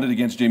rebounded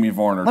against Jamie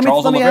Varner. Let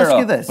Charles me Oliveira. ask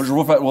you this.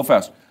 Real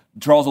fast.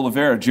 Charles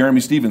Oliveira,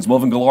 Jeremy Stevens,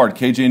 Melvin Gillard,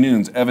 KJ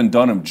Nunes, Evan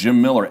Dunham,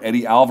 Jim Miller,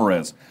 Eddie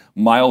Alvarez,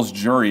 Miles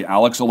Jury,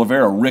 Alex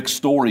Oliveira, Rick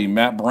Story,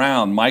 Matt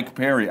Brown, Mike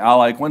Perry, Al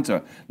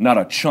Iaquinta. Not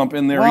a chump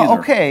in there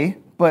either. Okay,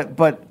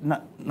 but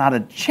not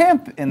a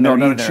champ in there either.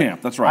 No, not a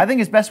champ. That's right. I think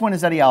his best win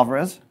is Eddie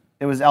Alvarez.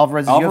 It was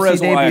Alvarez's UFC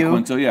debut.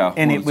 Iaquinta, yeah.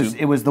 And it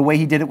was the way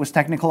he did it was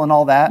technical and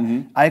all that.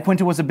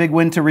 Iaquinta was a big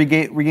win to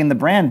regain the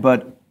brand,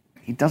 but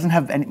he doesn't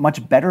have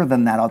much better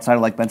than that outside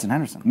of like Benson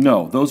Henderson.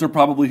 No, those are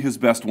probably his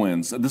best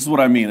wins. This is what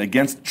I mean.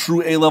 Against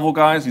true A-level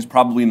guys, he's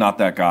probably not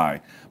that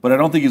guy. But I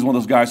don't think he's one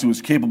of those guys who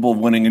was capable of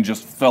winning and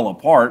just fell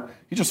apart.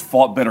 He just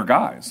fought better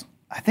guys.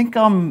 I think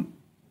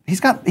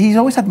he's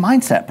always had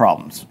mindset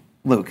problems,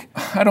 Luke.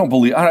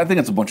 I think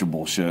it's a bunch of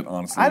bullshit,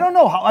 honestly. I don't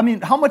know.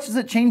 How much does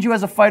it change you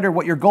as a fighter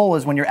what your goal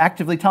is when you're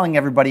actively telling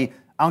everybody,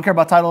 I don't care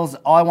about titles.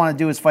 All I want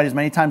to do is fight as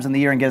many times in the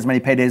year and get as many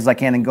paydays as I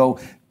can and go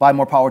buy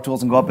more power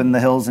tools and go up in the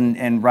hills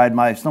and ride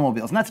my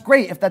snowmobiles. And that's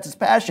great if that's his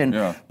passion.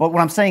 Yeah. But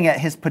what I'm saying at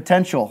his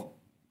potential,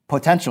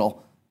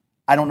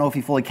 I don't know if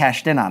he fully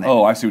cashed in on it.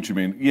 Oh, I see what you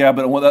mean. Yeah,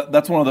 but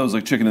that's one of those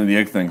like chicken and the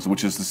egg things,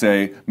 which is to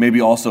say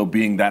maybe also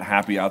being that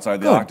happy outside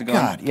the octagon.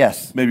 God,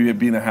 yes. Maybe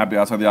being that happy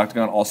outside the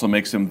octagon also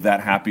makes him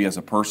that happy as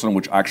a person,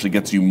 which actually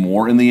gets you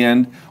more in the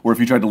end. Where if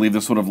he tried to leave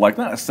this sort of like,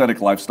 not aesthetic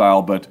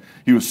lifestyle, but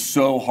he was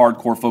so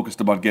hardcore focused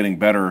about getting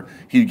better,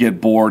 he'd get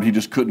bored, he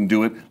just couldn't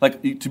do it.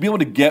 Like, to be able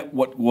to get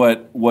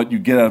what you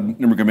get out of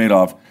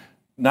Nurmagomedov,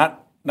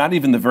 not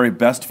even the very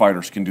best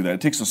fighters can do that.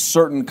 It takes a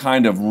certain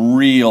kind of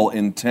real,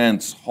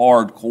 intense,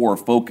 hardcore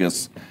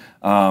focus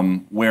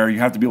where you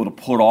have to be able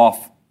to put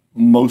off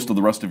most of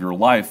the rest of your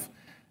life.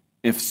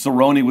 If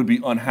Cerrone would be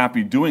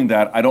unhappy doing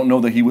that, I don't know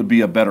that he would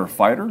be a better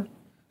fighter.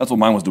 That's what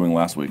mine was doing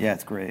last week. Yeah,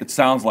 it's great. It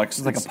sounds like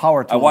it's like a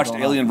power tool. I watched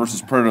Alien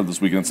vs. Predator this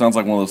weekend. It sounds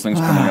like one of those things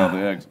coming out of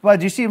the eggs. Well,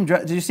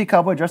 did you see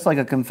Cowboy dressed like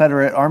a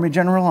Confederate Army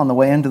general on the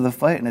way into the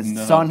fight, and his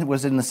son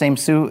was in the same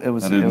suit? I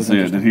didn't see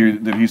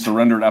it. Did he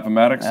surrender at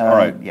Appomattox? All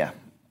right. Yeah.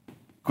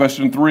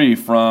 Question 3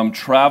 from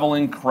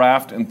Traveling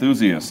Craft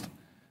Enthusiast.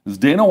 Is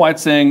Dana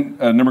White saying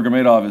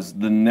Nurmagomedov is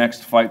the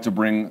next fight to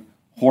bring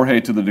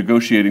Jorge to the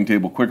negotiating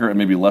table quicker and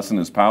maybe lessen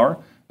his power?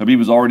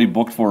 Habib is already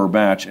booked for a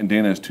match, and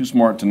Dana is too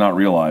smart to not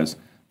realize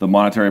the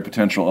monetary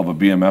potential of a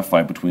BMF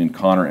fight between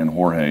Conor and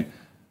Jorge.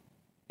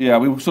 Yeah,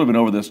 we've sort of been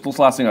over this. This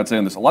last thing I'd say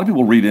on this, a lot of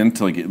people read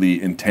into like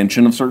the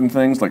intention of certain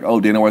things, like,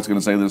 oh, Dana White's going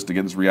to say this to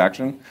get this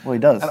reaction. Well, he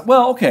does.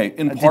 Okay.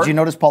 Did you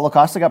notice Paulo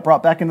Costa got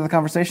brought back into the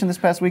conversation this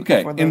past week?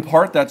 Okay, in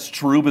part that's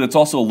true, but it's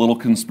also a little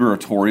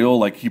conspiratorial.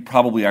 Like, he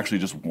probably actually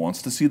just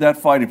wants to see that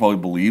fight. He probably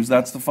believes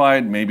that's the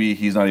fight. Maybe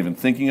he's not even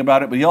thinking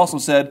about it. But he also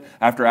said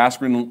after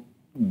Askren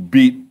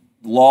beat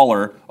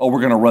Lawler, oh,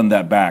 we're going to run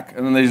that back.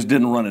 And then they just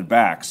didn't run it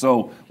back.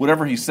 So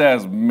whatever he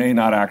says may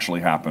not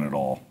actually happen at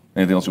all.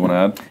 Anything else you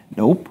want to add?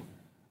 Nope.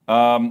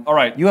 All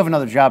right. You have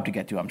another job to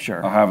get to, I'm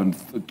sure. I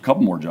have a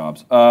couple more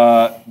jobs.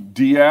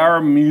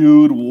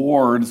 Diarmude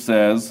Ward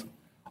says,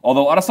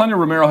 although Adesanya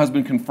Romero has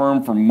been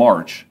confirmed for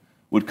March,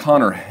 would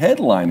Conor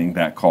headlining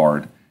that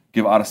card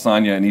give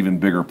Adesanya an even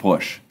bigger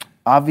push?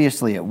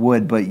 Obviously it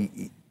would, but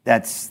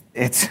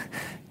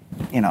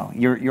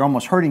you're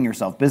almost hurting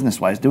yourself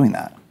business-wise doing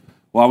that.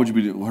 Why would you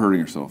be hurting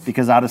yourself?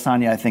 Because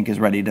Adesanya, I think, is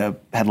ready to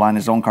headline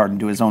his own card and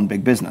do his own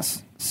big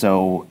business.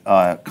 So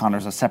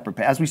Conor's a separate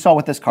as we saw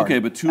with this card. Okay,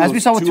 but as we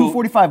saw with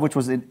 245, which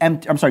was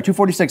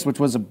 246, which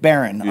was a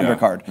barren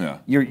undercard. Yeah.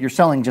 You're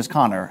selling just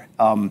Conor.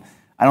 I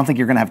don't think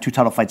you're going to have 2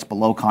 title fights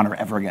below Conor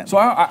ever again. So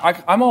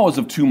I'm always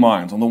of two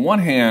minds. On the one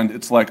hand,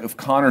 it's like if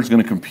Conor's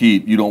going to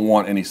compete, you don't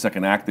want any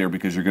second act there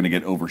because you're going to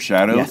get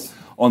overshadowed. Yes.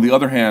 On the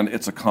other hand,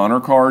 it's a Conor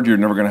card. You're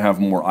never going to have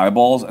more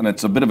eyeballs, and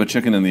it's a bit of a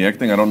chicken and the egg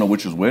thing. I don't know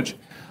which is which.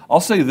 I'll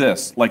say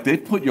this, like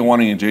they've put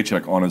Joanna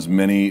Jędrzejczyk on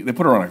they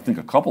put her on, I think,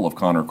 a couple of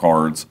Conor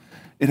cards.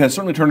 It has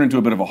certainly turned into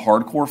a bit of a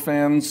hardcore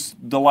fan's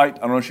delight. I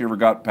don't know if she ever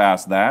got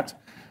past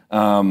that.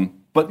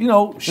 But,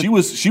 she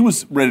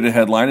was ready to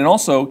headline. And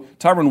also,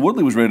 Tyron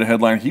Woodley was ready to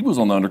headline. He was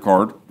on the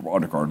undercard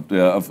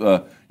of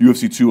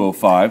UFC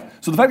 205.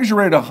 So the fact that you're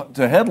ready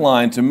to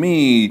headline, to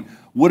me,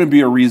 wouldn't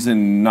be a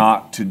reason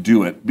not to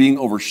do it. Being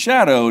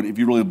overshadowed, if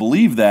you really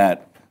believe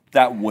that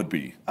would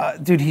be.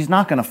 Dude, he's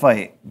not going to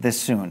fight this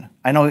soon.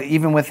 I know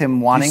even with him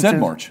wanting to. He said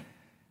March.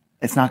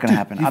 It's not going to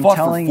happen. I'm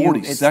telling you,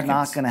 it's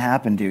not going to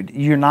happen, dude.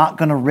 You're not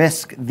going to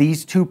risk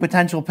these 2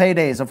 potential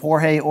paydays of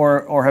Jorge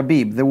or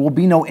Habib. There will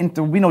be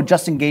no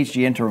Justin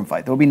Gaethje interim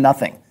fight. There will be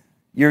nothing.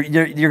 They're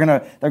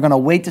gonna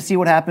wait to see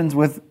what happens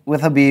with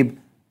Habib,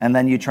 and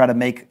then you try to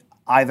make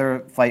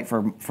either fight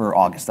for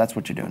August. That's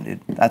what you're doing,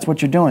 dude. That's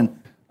what you're doing.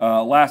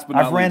 Last but not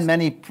least, I've ran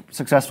many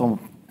successful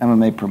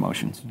MMA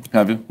promotions.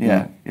 Have you?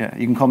 Yeah.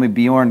 You can call me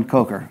Bjorn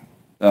Coker.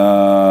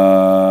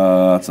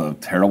 That's a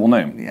terrible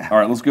name. Yeah. All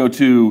right, let's go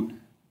to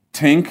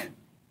Tink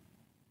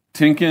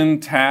Tinkin,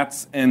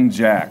 Tats, and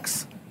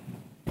Jax.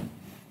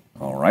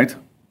 All right.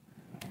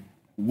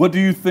 What do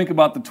you think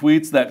about the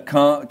tweets that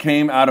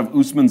came out of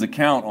Usman's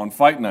account on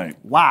Fight Night?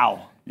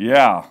 Wow.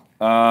 Yeah.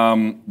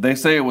 They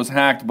say it was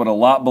hacked, but a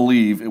lot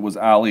believe it was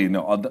Ali.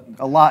 No,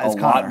 A lot is a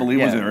Conor. lot believe.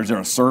 Yeah. Is there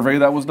a survey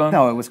that was done?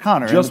 No, it was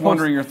Conor. Just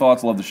wondering your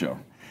thoughts. Love the show.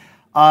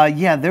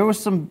 Yeah, there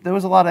was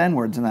a lot of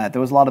N-words in that.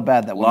 There was a lot of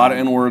bad that A lot of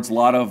N-words, a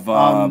lot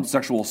of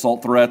sexual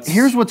assault threats.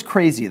 Here's what's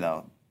crazy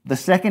though. The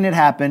second it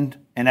happened,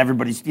 and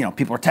everybody's,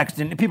 people are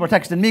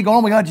texting me, going,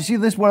 "Oh my God, you see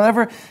this,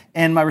 whatever,"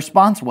 and my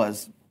response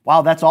was,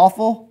 "Wow, that's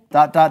awful. ...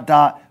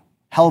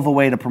 Hell of a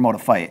way to promote a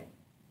fight."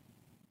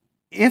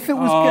 If it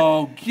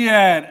was,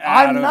 get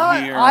out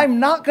of here! I'm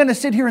not going to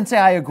sit here and say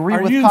I agree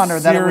with Conor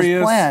that it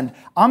was planned.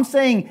 I'm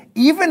saying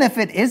even if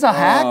it is a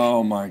hack,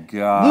 oh my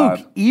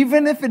God, Luke,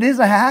 even if it is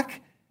a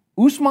hack,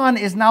 Usman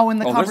is now in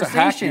the conversation. There's a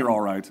hack here,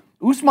 all right.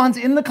 Usman's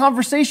in the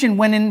conversation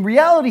when in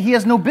reality he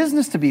has no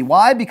business to be.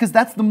 Why? Because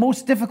that's the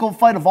most difficult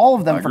fight of all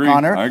of them for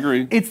Conor. I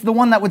agree. It's the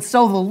one that would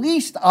sell the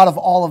least out of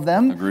all of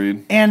them.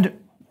 Agreed. And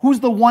who's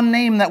the one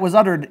name that was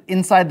uttered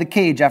inside the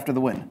cage after the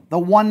win? The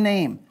one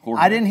name.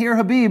 Jorge. I didn't hear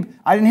Khabib.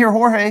 I didn't hear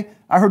Jorge.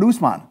 I heard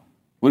Usman.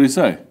 What did he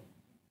say?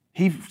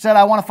 He said,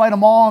 "I want to fight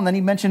them all," and then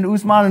he mentioned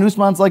Usman, and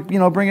Usman's like, bring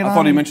it on. I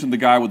thought he mentioned the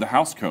guy with the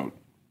house coat.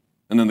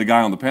 And then the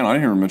guy on the panel, I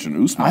didn't hear him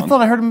mention Usman. I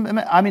thought I heard him.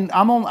 I mean,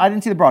 I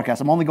didn't see the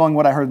broadcast. I'm only going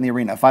what I heard in the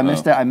arena. If I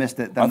missed it, I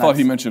missed it. I thought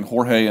he mentioned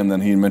Jorge, and then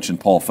he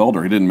mentioned Paul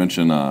Felder. He didn't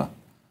mention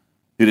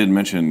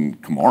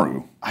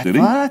Kamaru. Did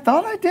he? I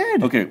thought I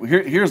did. Okay,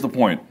 here's the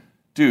point,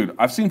 dude.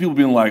 I've seen people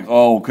being like,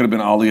 "Oh, could have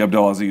been Ali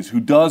Abdelaziz," who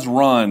does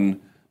run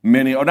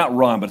many, or not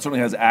run, but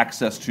certainly has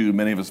access to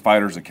many of his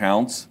fighters'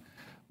 accounts.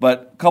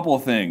 But a couple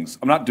of things.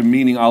 I'm not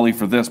demeaning Ali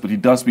for this, but he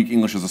does speak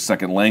English as a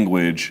second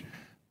language.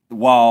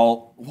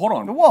 Hold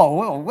on.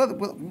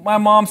 Whoa. My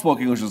mom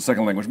spoke English as a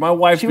second language. My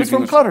wife speaks English. She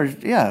was from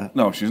Qatar, yeah.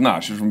 No, she's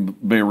not. She's from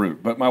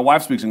Beirut. But my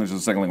wife speaks English as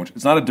a second language.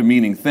 It's not a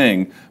demeaning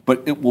thing,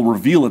 but it will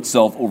reveal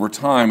itself over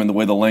time in the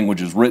way the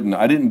language is written.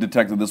 I didn't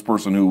detect that the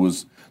person who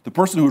was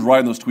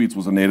writing those tweets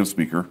was a native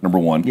speaker, number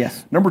one.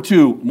 Yes. Number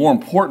two, more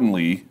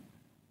importantly,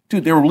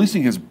 dude, they were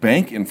releasing his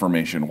bank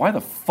information. Why the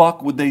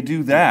fuck would they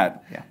do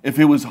that? Yeah. If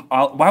it was,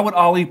 why would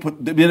Ali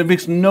it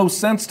makes no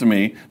sense to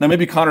me. Now,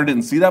 maybe Conor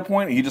didn't see that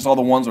point. He just saw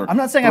the ones where I'm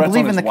not saying I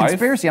believe in the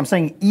conspiracy. I'm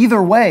saying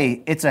either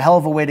way, it's a hell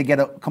of a way to get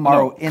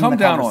Kamaru in the conversation. Come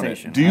down on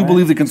it. Do you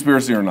believe the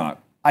conspiracy or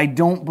not? I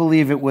don't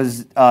believe it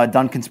was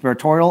done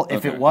conspiratorial.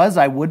 If it was,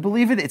 I would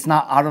believe it. It's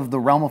not out of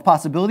the realm of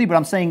possibility, but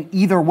I'm saying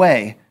either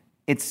way,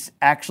 it's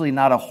actually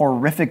not a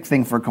horrific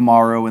thing for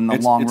Kamaru in the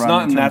long run. It's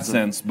not in that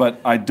sense, but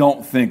I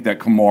don't think that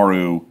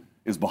Kamaru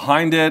is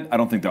behind it. I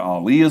don't think that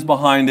Ali is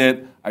behind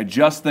it. I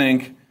just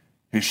think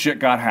his shit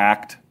got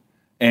hacked,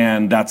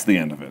 and that's the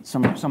end of it.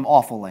 Some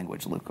awful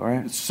language, Luke, all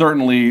right?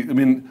 Certainly, I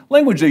mean,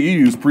 language that you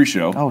use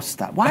pre-show. Oh,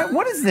 stop. Why?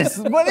 What is this?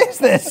 What is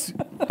this?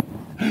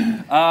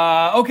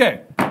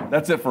 Okay,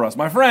 that's it for us.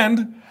 My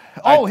friend.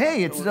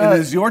 Hey, it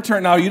is your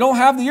turn. Now, you don't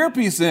have the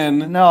earpiece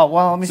in. No,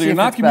 well, let me see. So you're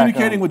not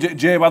communicating with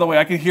Jay. By the way,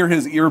 I can hear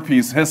his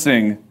earpiece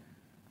hissing.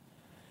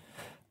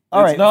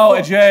 All right. No,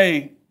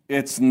 Jay.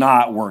 It's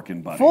not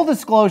working, buddy. Full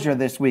disclosure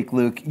this week,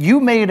 Luke.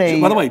 You made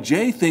a... By the way,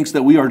 Jay thinks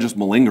that we are just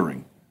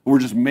malingering. We're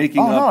just making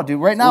up. Oh, no,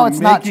 dude. Right now it's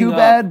not too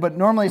bad, but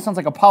normally it sounds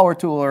like a power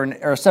tool or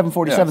a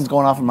 747's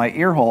going off in my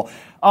ear hole.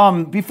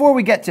 Before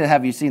we get to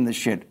have you seen this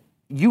shit,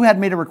 you had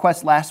made a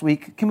request last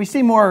week. Can we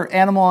see more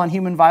animal on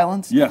human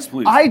violence? Yes,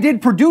 please. I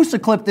did produce a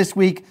clip this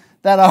week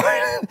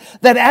that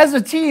that as a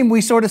team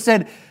we sort of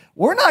said...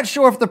 We're not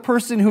sure if the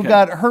person who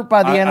got hurt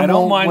by the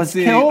animal was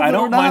killed or not. I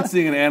don't mind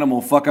seeing an animal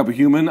fuck up a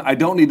human. I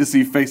don't need to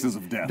see faces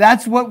of death.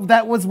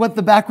 That was what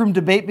the backroom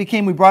debate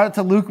became. We brought it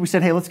to Luke. We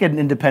said, hey, let's get an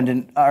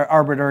independent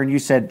arbiter. And you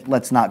said,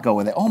 let's not go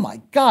with it. Oh,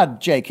 my God,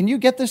 Jay, can you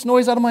get this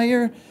noise out of my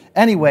ear?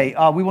 Anyway,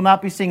 we will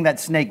not be seeing that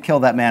snake kill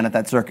that man at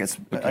that circus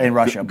in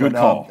Russia. Good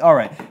call. All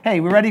right.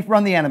 Hey, we're ready to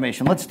run the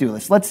animation. Let's do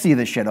this. Let's see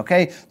this shit,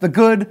 okay? The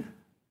good,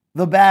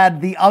 the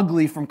bad, the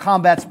ugly from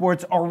combat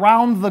sports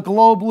around the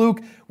globe,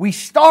 Luke. We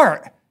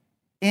start...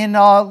 in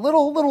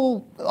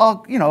little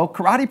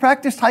karate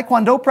practice,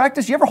 taekwondo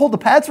practice. You ever hold the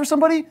pads for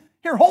somebody?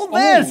 Here, hold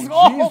this.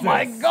 Oh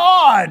my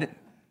God.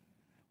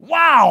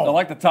 Wow. I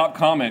like the top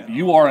comment.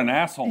 You are an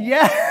asshole.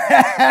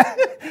 Yeah.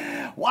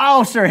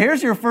 Wow, sir.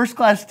 Here's your first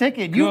class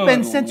ticket. You've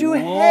been sent to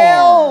Lord.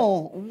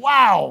 hell.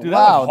 Wow. Dude,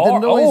 wow. The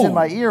hard. noise in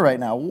my ear right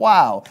now.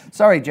 Wow.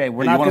 Sorry, Jay.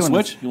 We're not doing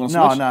switch? this. You want to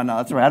no, switch? No.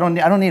 That's all right. I don't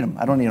need them.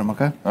 I don't need them.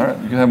 Okay. All right.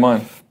 You can have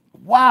mine.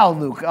 Wow,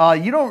 Luke.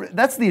 You don't.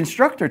 That's the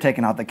instructor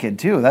taking out the kid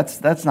too.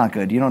 That's not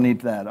good. You don't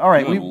need that. All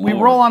right, we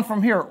roll on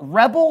from here.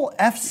 Rebel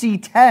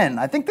FC10.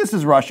 I think this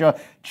is Russia.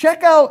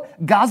 Check out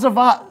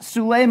Gazavat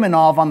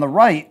Suleimanov on the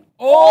right.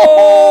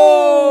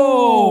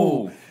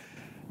 Oh!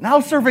 Now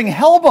serving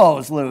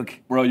elbows, Luke.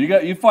 Bro,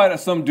 you fight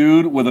some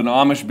dude with an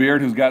Amish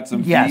beard who's got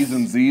some P's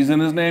and Z's in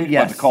his name.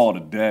 You're about to call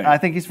it a day. I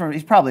think he's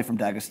probably from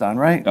Dagestan,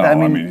 right? Oh, I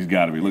mean he's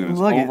got to be. Look at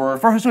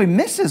this. So he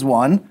misses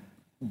one.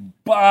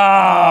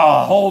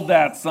 Wow! Hold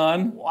that,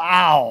 son.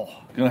 Wow.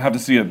 Gonna have to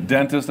see a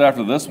dentist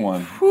after this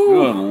one. Whew.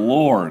 Good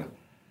Lord.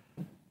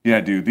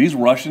 Yeah, dude, these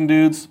Russian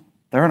dudes,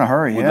 They're in a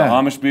hurry, With yeah. the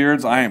Amish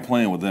beards, I ain't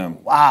playing with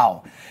them.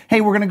 Wow. Hey,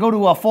 we're going to go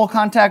to a full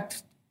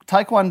contact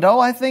Taekwondo,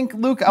 I think,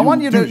 Luke. I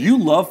want you to... Dude, you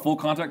love full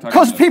contact Taekwondo.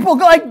 Because people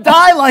like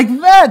die like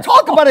that.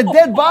 Talk about a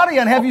dead body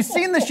on. Have you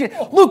seen this shit?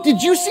 Luke,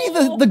 did you see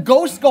the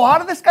ghost go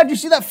out of this guy? Did you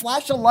see that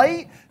flash of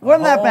light?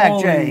 Run that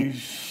back, Jay. Holy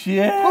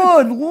shit.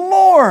 Good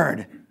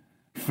Lord.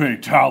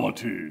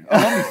 Fatality.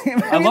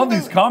 I love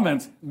these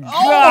comments. Oh,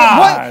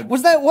 God. what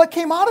was that? What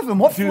came out of him?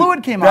 What Dude,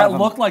 fluid came out that of him?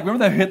 looked like,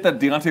 remember that hit that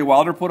Deontay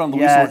Wilder put on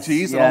Luis Yes,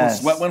 Ortiz and all the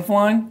yes. sweat went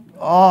flying?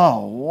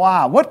 Oh,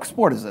 wow. What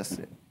sport is this?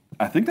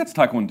 I think that's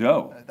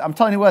Taekwondo. I'm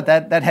telling you what,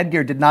 that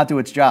headgear did not do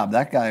its job.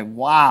 That guy,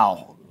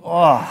 wow.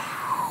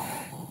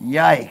 Oh,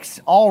 yikes.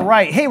 All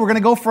right. Hey, we're going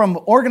to go from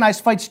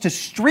organized fights to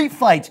street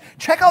fights.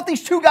 Check out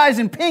these two guys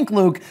in pink,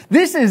 Luke.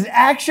 This is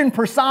action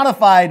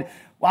personified.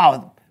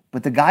 Wow.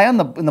 But the guy in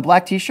the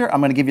black t-shirt, I'm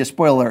going to give you a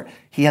spoiler.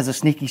 He has a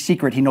sneaky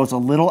secret. He knows a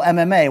little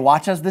MMA.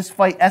 Watch as this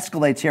fight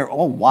escalates here.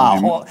 Oh,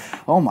 wow.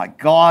 Oh my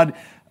God.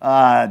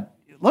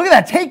 Look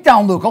at that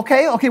takedown, Luke.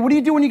 Okay, what do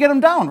you do when you get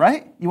him down,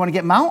 right? You want to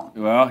get him out?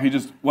 Well,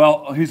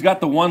 he's got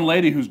the one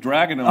lady who's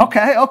dragging him.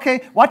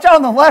 Okay. Watch out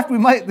on the left. We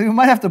might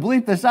have to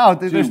bleep this out.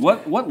 Dude,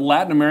 what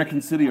Latin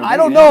American city are I they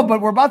don't in? know,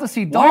 but we're about to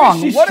see Why Dong.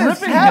 is she What is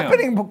stripping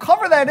happening? him?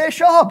 Cover that ish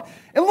up.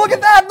 And look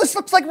at that. This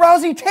looks like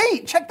Rousey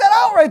Tate. Check that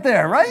out right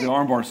there, right? The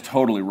armbar's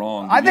totally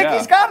wrong. I think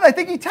he's got it. I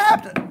think he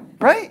tapped it,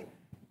 right?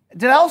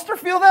 Did Alistair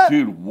feel that?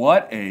 Dude,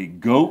 what a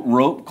goat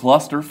rope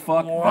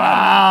clusterfuck.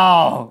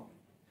 Wow.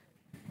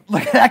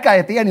 Look at that guy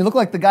at the end. He looked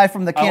like the guy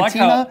from the I like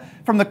cantina,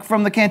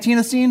 from the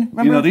cantina scene.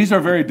 Remember? You know, these are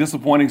very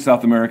disappointing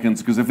South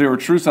Americans because if they were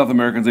true South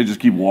Americans, they just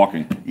keep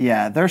walking.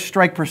 Yeah, their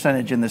strike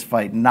percentage in this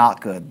fight, not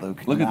good,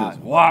 Luke. Look at Not. this.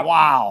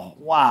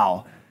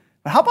 Wow.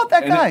 But how about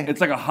that And guy? it's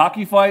like a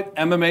hockey fight,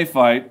 MMA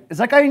fight. Is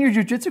that guy in your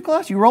jiu-jitsu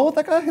class? You roll with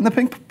that guy in the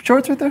pink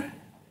shorts right there?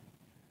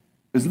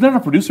 Isn't that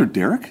our producer,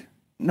 Derek?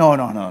 No.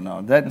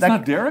 That's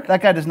not Derek?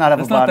 That guy does not have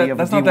That's a not body that- of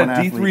that's a not D1 that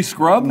D3 athlete.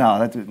 scrub?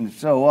 No,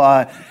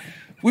 so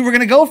we were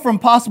going to go from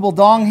possible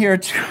Dong here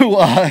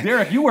to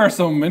Derek, you wear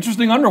some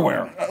interesting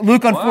underwear.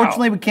 Luke.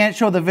 Unfortunately, we can't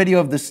show the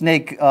video of the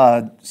snake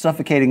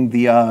suffocating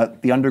the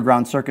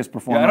underground circus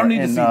performer. Yeah, I don't need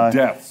to see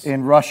deaths.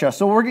 in Russia.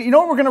 So we're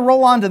going to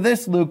roll on to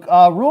this, Luke.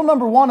 Rule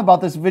number one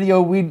about this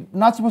video: we're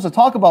not supposed to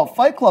talk about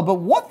Fight Club, but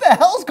what the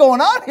hell's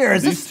going on here?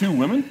 Is These two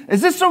women?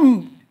 Is this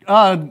some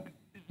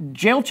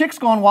jail chicks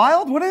gone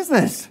wild? What is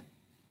this?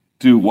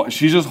 Dude, what?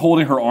 She's just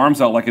holding her arms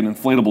out like an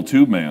inflatable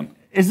tube man.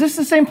 Is this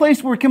the same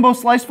place where Kimbo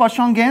Slice fought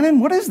Sean Gannon?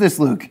 What is this,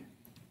 Luke?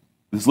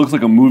 This looks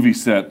like a movie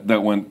set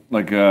that went,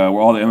 like, where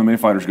all the MMA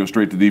fighters go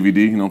straight to DVD.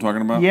 You know what I'm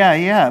talking about?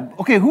 Yeah.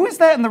 Okay, who is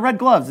that in the red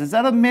gloves? Is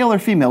that a male or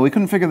female? We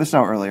couldn't figure this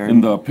out earlier. In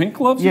the pink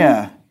gloves?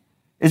 Yeah.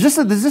 Is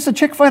this a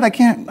chick fight? I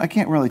can't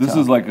really tell. This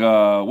is like,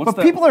 what's But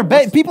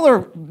that? people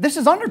are this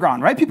is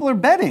underground, right? People are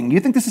betting. You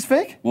think this is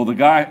fake? Well, the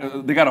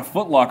guy, they got a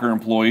Foot Locker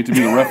employee to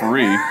be the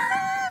referee.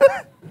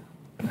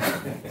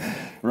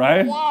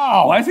 Right?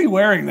 Wow. Why is he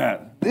wearing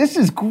that? This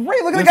is great.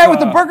 Look at the This, guy with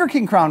the Burger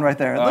King crown right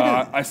there. Look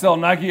at I sell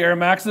Nike Air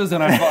Maxes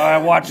and I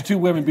watch two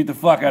women beat the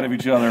fuck out of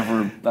each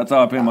other. That's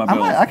how I pay my bills.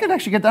 I could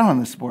actually get down on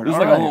this sport. This is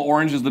All like right. a little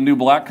Orange is the New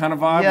Black kind of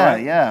vibe, Yeah,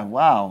 right? yeah.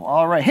 Wow.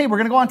 All right. Hey, we're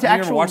gonna go on to You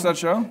actual. ever watch that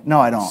show?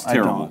 No, I don't. It's I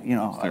terrible. don't. You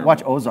know, It's I terrible.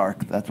 watch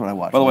Ozark. That's what I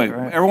watch. By the way,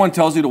 right? everyone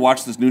tells you to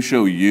watch this new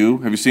show, You.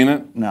 Have you seen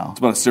it? No. It's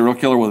about a serial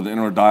killer with an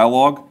inner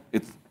dialogue.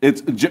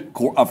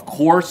 Of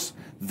course,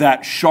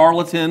 that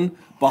charlatan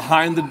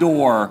behind the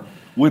door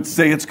would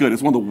say it's good.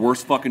 It's one of the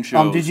worst fucking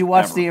shows. Did you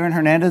watch ever. the Aaron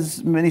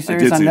Hernandez miniseries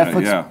did on see that,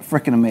 Netflix? yeah.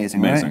 Freaking amazing,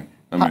 Amazing. right?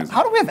 Amazing.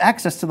 How do we have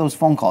access to those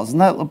phone calls? Isn't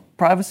that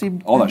privacy?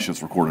 All that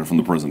shit's recorded from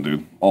the prison,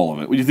 dude. All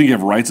of it. You think you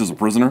have rights as a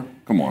prisoner?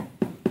 Come on.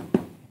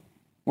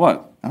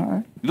 What? All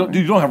right.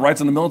 You don't have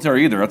rights in the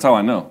military either. That's how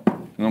I know. You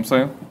know what I'm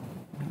saying?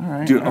 All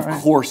right. Dude, all of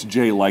right. course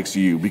Jay likes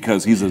you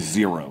because he's a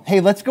zero. Hey,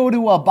 let's go to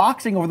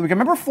boxing over the weekend.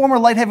 Remember former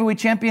light heavyweight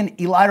champion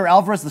Elider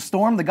Alvarez, the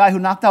Storm, the guy who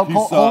knocked out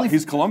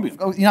He's Colombian.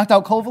 Oh, he knocked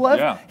out Kovalev?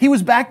 Yeah. He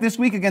was back this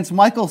week against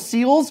Michael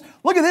Seals.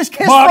 Look at this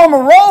kiss But from a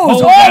rose.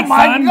 hold Oh, that,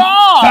 my son.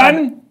 God.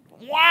 Son.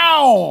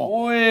 Wow.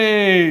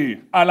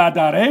 Uy, a la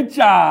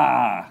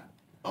derecha.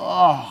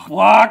 Oh.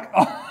 Fuck.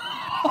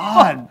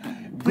 God.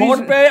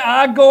 Golpe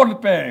a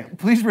golpe.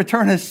 Please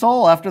return his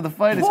soul after the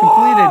fight is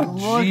completed.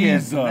 Look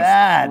Jesus at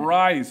that.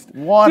 Christ.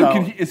 What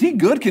Dude, is he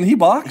good? Can he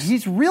box?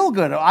 He's real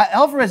good.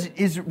 Alvarez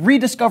is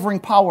rediscovering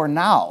power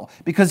now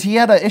because he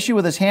had an issue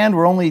with his hand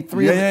where only he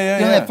only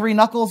had three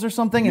knuckles or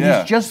something, and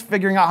he's just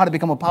figuring out how to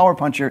become a power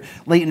puncher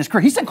late in his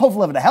career. He sent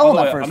Kovalev to hell in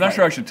that first I'm not fight.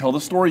 sure I should tell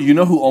this story. You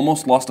know who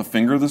almost lost a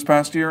finger this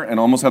past year and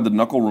almost had the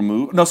knuckle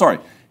removed? No, sorry.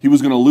 He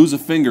was going to lose a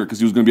finger because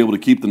he was going to be able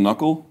to keep the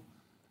knuckle.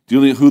 Do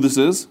you know who this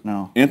is?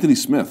 No. Anthony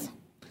Smith.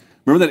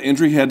 Remember that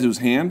injury he had to his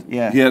hand?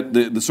 Yeah. He had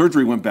the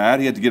surgery went bad.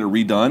 He had to get it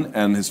redone,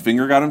 and his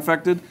finger got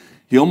infected.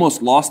 He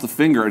almost lost the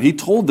finger, and he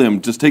told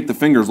them just take the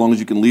finger as long as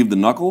you can leave the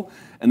knuckle.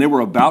 And they were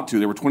about to.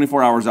 They were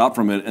 24 hours out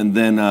from it, and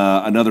then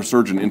another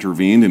surgeon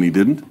intervened, and he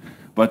didn't.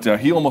 But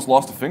he almost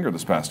lost a finger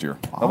this past year.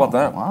 How about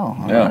that? Wow.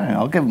 All Yeah. right,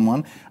 I'll give him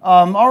one.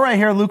 All right,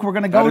 here, Luke, we're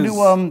going to go That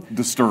to is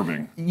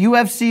disturbing.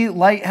 UFC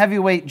light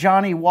heavyweight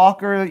Johnny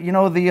Walker. You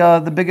know,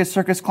 the biggest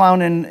circus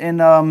clown in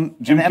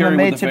Jim Carrey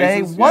MMA with the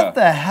today. faces? What Yeah.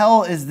 the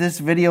hell is this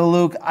video,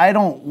 Luke? I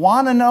don't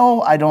want to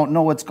know. I don't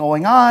know what's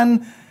going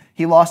on.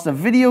 He lost a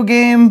video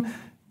game.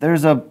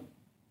 There's a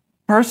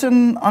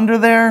person under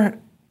there.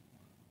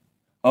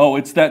 Oh,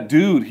 it's that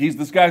dude.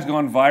 This guy's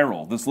gone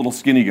viral. This little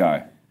skinny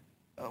guy.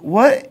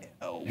 What?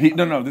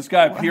 No. This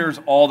guy appears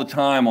all the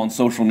time on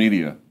social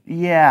media.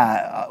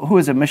 Yeah. Who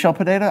is it? Michelle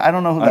Pineda? I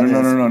don't know who that is.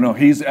 No.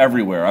 He's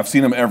everywhere. I've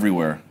seen him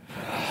everywhere.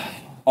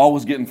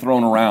 Always getting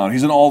thrown around.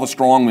 He's in all the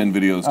strongman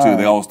videos too.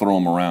 They always throw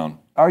him around.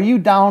 Are you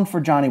down for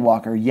Johnny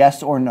Walker?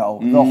 Yes or no?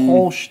 The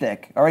whole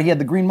shtick. All right, he had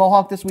the green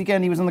mohawk this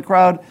weekend. He was in the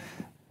crowd.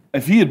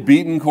 If he had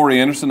beaten Corey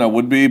Anderson, I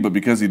would be, but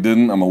because he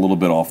didn't, I'm a little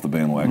bit off the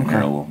bandwagon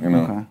here.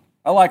 Okay.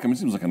 I like him. He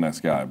seems like a nice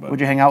guy. But Would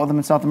you hang out with him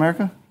in South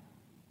America?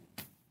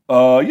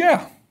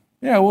 yeah,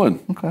 I would.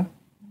 Okay.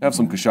 Have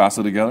some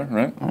cachaça together,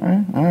 right?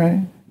 All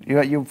right.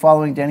 You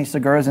following Danny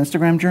Segura's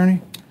Instagram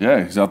journey?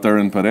 Yeah, he's out there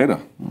in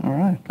Pereira. All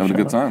right. Having a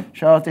good time.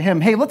 Shout out to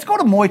him. Hey, let's go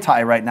to Muay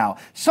Thai right now.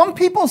 Some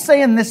people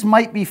saying this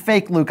might be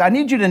fake, Luke. I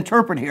need you to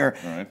interpret here.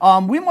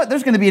 All right.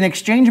 There's going to be an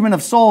exchangement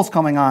of souls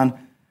coming on.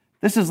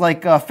 This is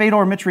like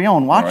Fedor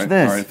Mitrione. Watch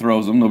this. All right,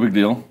 throws him. No big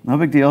deal. No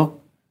big deal.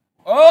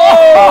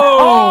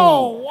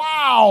 Oh!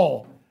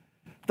 Wow!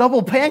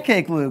 Double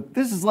pancake, Luke.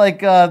 This is like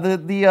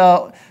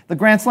the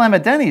Grand Slam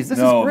at Denny's. This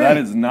is great. That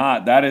is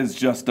not. That is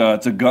just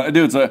it's a gun,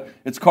 dude.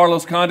 It's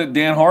Carlos Condit,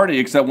 Dan Hardy,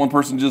 except one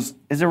person just.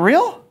 Is it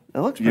real? It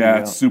looks pretty real.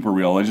 It's super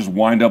real. They just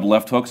wind up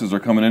left hooks as they're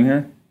coming in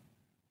here.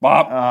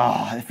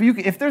 Bop.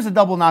 If there's a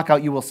double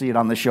knockout, you will see it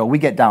on the show. We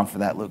get down for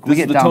that, Luke. This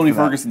is the Tony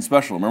Ferguson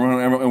special.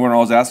 Remember when I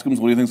was asking him,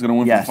 what do you think is going to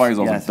win for the fight? He's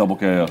always like double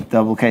KO.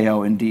 Double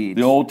KO, indeed.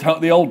 The old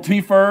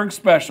T Ferg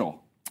special.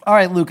 All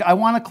right, Luke, I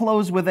want to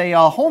close with a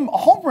home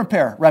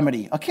repair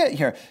remedy, a kit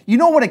here. You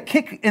know what a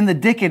kick in the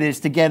dick it is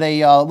to get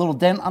a little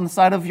dent on the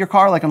side of your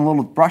car, like on a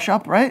little brush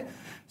up, right?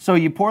 So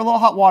you pour a little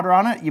hot water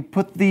on it, you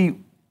put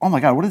oh my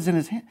God, what is in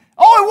his hand?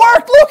 Oh, it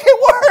worked, Luke, it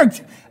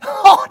worked!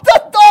 Oh,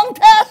 that's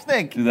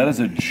dong-tastic! Dude, that is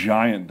a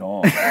giant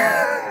dong.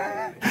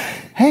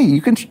 Hey, you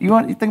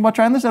think about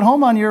trying this at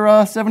home on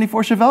your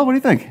 74 Chevelle? What do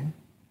you think?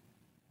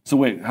 So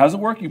wait, how does it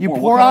work? You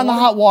pour on the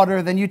hot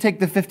water, then you take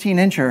the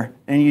 15-incher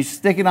and you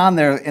stick it on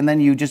there, and then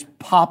you just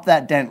pop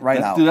that dent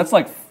out. Dude, that's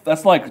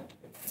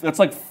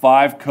like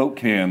 5 Coke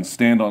cans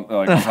stand on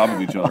top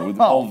of each other with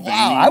all veiny.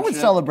 Wow, I would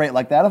celebrate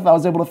like that if I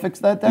was able to fix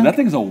that dent. Dude, that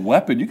thing's a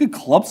weapon. You could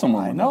club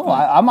someone with that thing.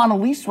 I'm on a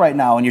lease right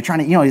now, and you're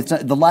trying to,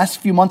 it's the last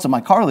few months of my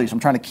car lease. I'm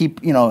trying to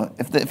keep,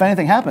 if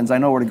anything happens, I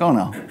know where to go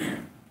now.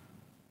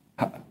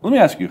 Let me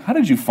ask you, how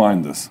did you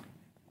find this?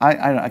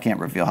 I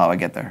can't reveal how I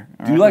get there.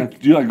 Do you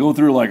like go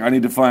through I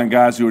need to find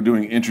guys who are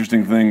doing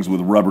interesting things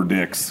with rubber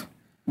dicks?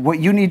 What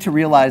you need to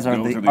realize are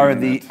the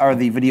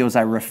videos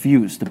I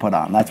refuse to put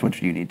on. That's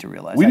what you need to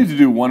realize. We need to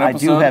do one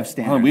episode. I do have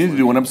standards. We need to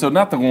do one episode,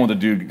 not the one where the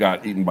dude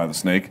got eaten by the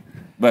snake,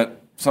 but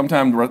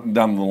sometime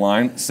down the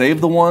line,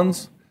 save the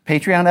ones.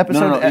 Patreon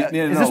episode?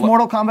 Is this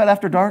Mortal Kombat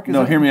After Dark?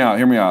 Hear me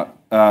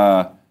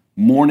out.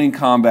 Morning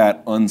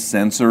Kombat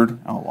Uncensored.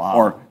 Oh, wow.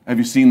 Or have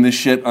you seen this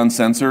shit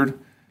uncensored?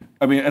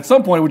 I mean, at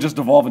some point it would just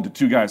devolve into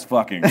 2 guys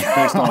fucking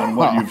based on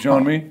what you've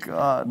shown me.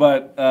 God.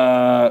 But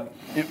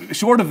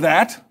short of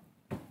that,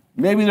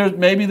 maybe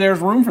there's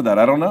room for that.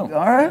 I don't know.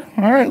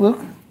 All right, Luke.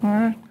 All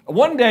right.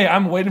 One day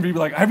I'm waiting for you to be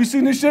like, have you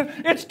seen this shit?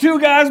 It's 2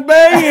 guys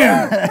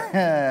banging.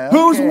 Okay.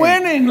 Who's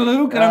winning,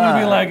 Luke? And I'm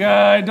going to be like,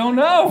 I don't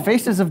know.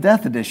 Faces of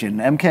Death Edition,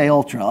 MK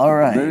Ultra. All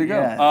right. There you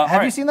go. Yeah.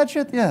 Have you seen that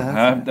shit?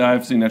 Yeah.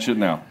 I've seen that shit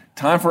now.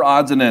 Time for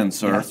odds and ends,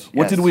 sir.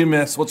 What did we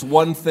miss? What's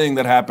one thing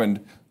that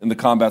happened in the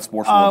combat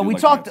sports world? We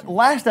talked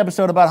last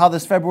episode about how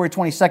this February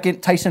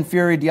 22nd Tyson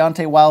Fury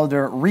Deontay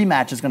Wilder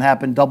rematch is going to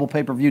happen, double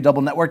pay-per-view,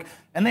 double network,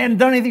 and they hadn't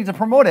done anything to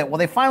promote it. Well,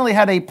 they finally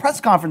had a press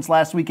conference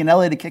last week in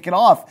LA to kick it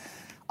off.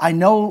 I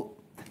know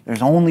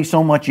there's only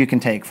so much you can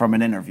take from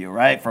an interview,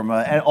 right? From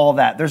all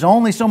that. There's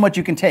only so much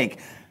you can take.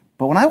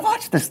 But when I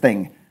watch this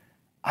thing,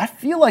 I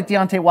feel like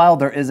Deontay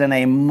Wilder is in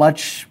a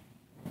much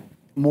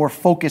more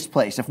focused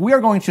place. If we are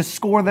going to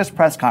score this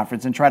press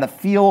conference and try to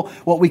feel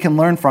what we can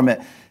learn from it,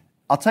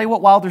 I'll tell you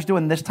what Wilder's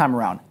doing this time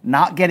around.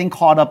 Not getting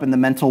caught up in the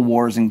mental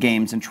wars and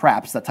games and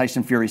traps that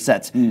Tyson Fury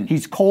sets.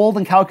 He's cold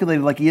and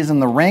calculated like he is in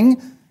the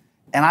ring,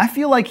 and I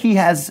feel like he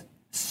has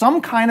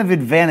some kind of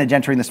advantage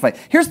entering this fight.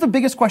 Here's the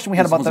biggest question we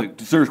had about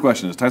the... Serious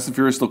question. Is Tyson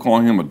Fury still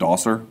calling him a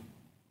dosser?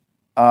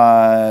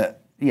 Yeah,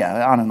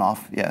 on and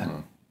off, yeah.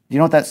 Do you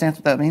know what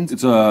that means?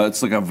 It's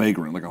like a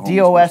vagrant, like a homeless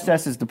DOSS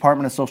person. is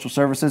Department of Social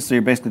Services, so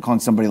you're basically calling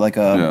somebody like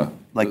a...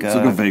 It's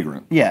like a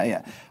vagrant.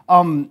 Yeah.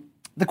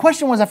 The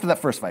question was after that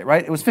first fight,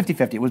 right? It was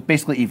 50-50. It was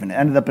basically even. It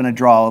ended up in a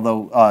draw,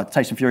 although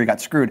Tyson Fury got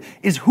screwed.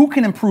 Is who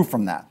can improve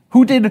from that?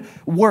 Who did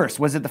worse?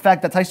 Was it the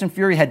fact that Tyson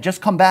Fury had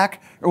just come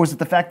back, or was it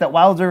the fact that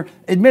Wilder,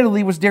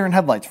 admittedly, was deer in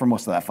headlights for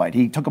most of that fight?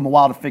 He took him a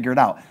while to figure it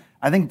out.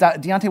 I think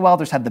Deontay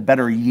Wilder's had the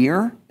better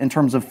year in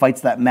terms of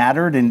fights that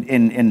mattered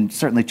and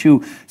certainly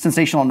 2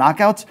 sensational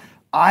knockouts.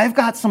 I've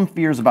got some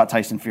fears about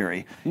Tyson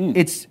Fury.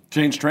 It's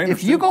Change trainers,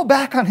 If you too. go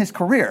back on his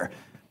career,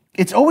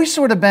 it's always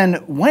sort of been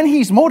when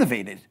he's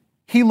motivated,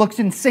 he looks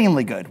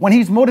insanely good. When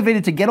he's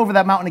motivated to get over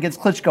that mountain against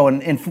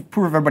Klitschko and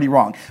prove everybody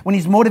wrong. When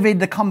he's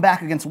motivated to come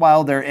back against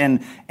Wilder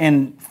and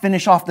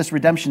finish off this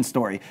redemption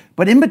story.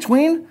 But in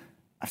between,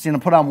 I've seen him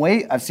put on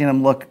weight. I've seen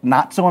him look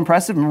not so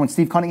impressive. Remember when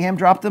Steve Cunningham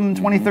dropped him in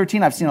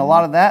 2013? I've seen a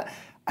lot of that.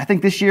 I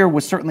think this year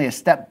was certainly a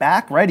step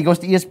back, right? He goes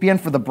to ESPN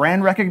for the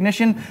brand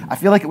recognition. I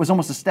feel like it was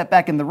almost a step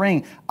back in the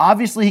ring.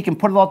 Obviously, he can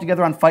put it all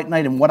together on fight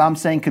night, and what I'm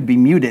saying could be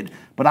muted.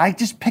 But I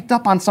just picked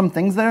up on some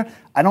things there.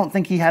 I don't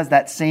think he has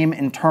that same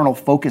internal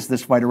focus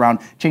this fight around.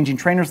 Changing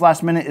trainers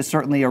last minute is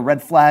certainly a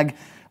red flag.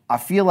 I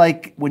feel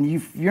like when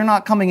you're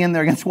not coming in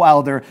there against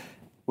Wilder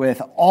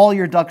with all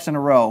your ducks in a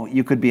row,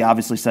 you could be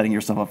obviously setting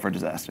yourself up for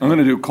disaster. I'm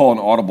going to call an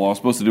audible. I was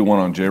supposed to do one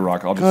on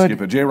J-Rock. I'll just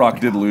skip it. J-Rock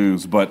did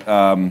lose, but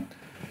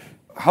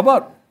how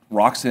about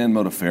Roxanne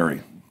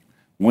Modafferi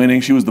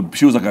winning? She was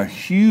like a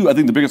huge, I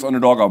think the biggest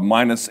underdog of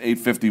minus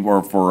 850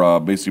 or for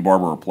Macy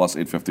Barber or plus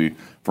 850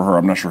 for her.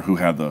 I'm not sure who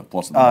had the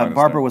plus and the minus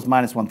Barber there. was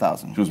minus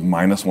 1,000. She was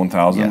minus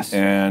 1,000. Yes.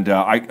 And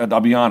I'll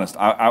be honest,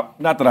 not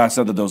that I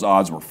said that those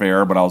odds were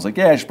fair, but I was like,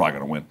 yeah, she's probably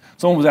going to win.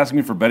 Someone was asking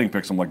me for betting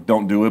picks. I'm like,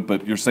 don't do it,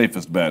 but your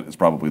safest bet is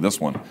probably this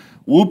one.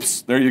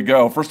 Whoops, there you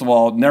go. First of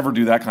all, never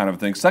do that kind of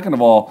thing. Second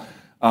of all,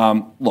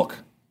 look,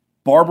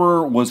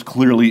 Barber was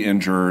clearly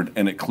injured,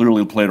 and it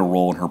clearly played a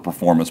role in her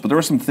performance. But there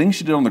were some things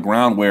she did on the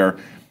ground where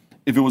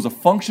if it was a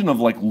function of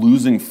like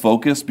losing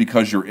focus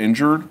because you're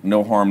injured,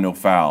 no harm, no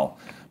foul.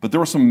 But there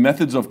were some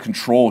methods of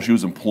control she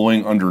was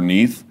employing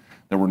underneath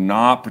that were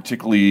not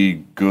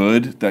particularly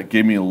good, that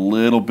gave me a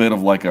little bit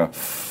of like a,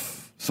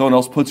 someone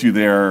else puts you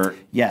there.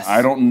 Yes.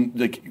 I don't,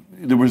 like,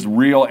 there was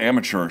real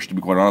amateurish, to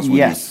be quite honest with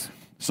Yes. you.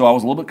 So I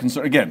was a little bit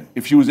concerned. Again,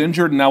 if she was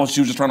injured and now she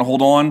was just trying to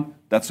hold on,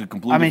 that's a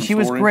completely different she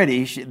was story.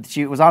 gritty.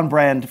 She was on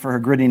brand for her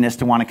grittiness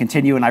to want to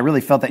continue, and I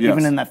really felt that Yes.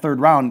 even in that third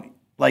round,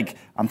 like,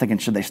 I'm thinking,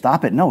 should they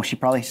stop it? No, she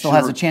probably still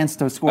has a chance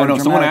to score. I know.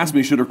 Someone dramatic- asked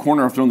me, should her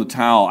corner have thrown the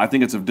towel? I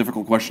think it's a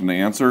difficult question to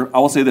answer. I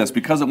will say this,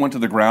 because it went to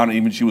the ground and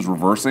even she was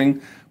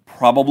reversing,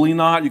 probably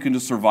not. You can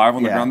just survive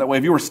on the Yeah. ground that way.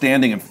 If you were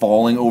standing and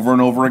falling over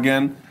and over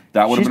again,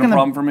 that would have been a gonna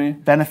problem for me.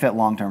 Benefit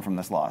long term from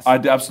this loss. I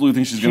absolutely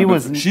think she's She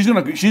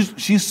going to. was-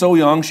 She's so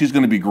young. She's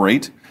going to be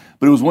great.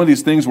 But it was one of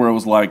these things where it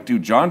was like,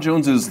 dude, John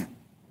Jones's,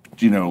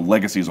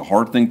 legacy is a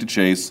hard thing to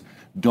chase.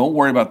 Don't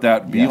worry about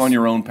that. Be Yes. on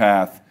your own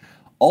path.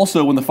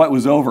 Also, when the fight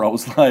was over, I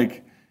was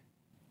like,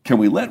 can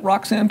we let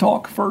Roxanne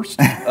talk first?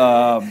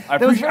 I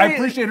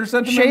appreciate her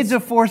sentiments. Shades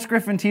of Forrest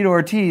Griffin, Tito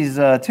Ortiz,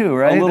 too,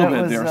 right? A little That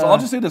bit was, there. So I'll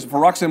just say this for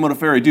Roxanne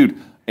Modafferi, dude,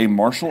 a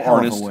martial Hell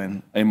of a artist,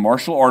 win. a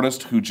martial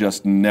artist who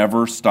just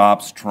never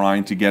stops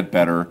trying to get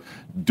better.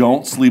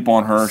 Don't sleep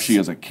on her. She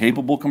is a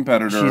capable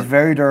competitor. She's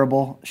very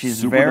durable. She's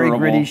Super very durable.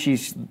 gritty.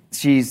 She's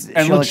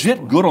and she'll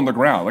legit good on the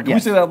ground. Like, can we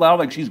Yes. say that out loud?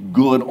 Like, she's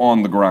good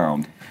on the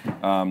ground.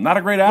 Not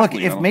a great athlete.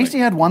 Look, I if don't Macy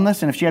think. had won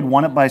this and if she had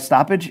won it by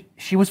stoppage,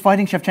 she was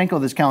fighting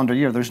Shevchenko this calendar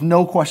year. There's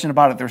no question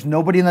about it. There's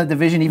nobody in that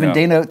division. Even Yeah.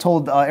 Dana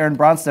told Aaron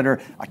Bronstetter,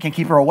 I can't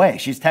keep her away.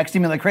 She's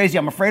texting me like crazy.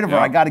 I'm afraid of her.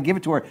 Yeah. I got to give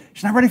it to her.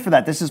 She's not ready for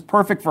that. This is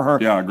perfect for her.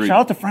 Yeah, agreed. Shout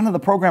out to friend of the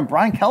program,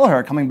 Brian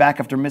Kelleher, coming back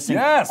after missing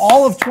Yes.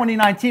 all of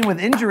 2019 with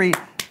injury.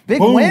 Big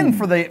Boom. win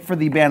for the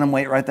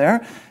bantamweight right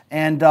there.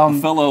 And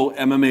fellow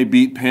MMA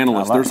beat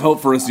panelist. There's hope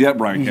for us yet,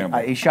 Brian Campbell.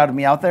 he shouted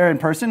me out there in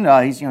person.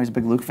 He's a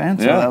big Luke fan,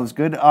 so Yeah. that was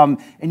good. And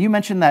you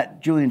mentioned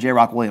that Julian J.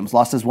 Rock Williams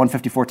lost his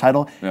 154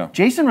 title. Yeah.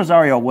 Jason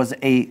Rosario was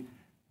a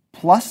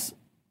plus.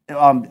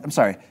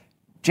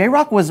 J.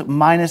 Rock was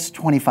minus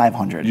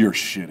 2,500. You're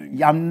shitting.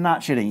 Yeah, I'm not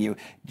shitting you.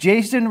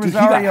 Jason he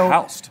got Rosario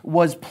housed.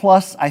 was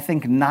plus, I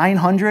think,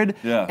 900.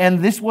 Yeah. And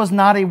this was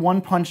not a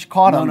one-punch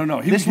caught him.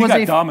 No. This He was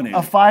got dominated.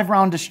 a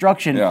 5-round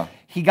destruction. Yeah.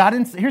 He got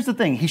in. Here's the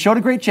thing. He showed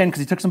a great chin because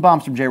he took some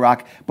bombs from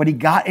J-Rock, but he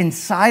got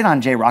inside on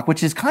J-Rock,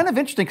 which is kind of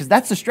interesting because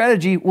that's the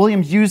strategy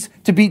Williams used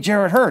to beat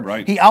Jarrett Hurd.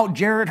 Right. He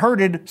out-Jarrett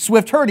Hurded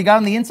Swift Hurd. He got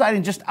on the inside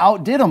and just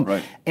outdid him.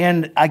 Right.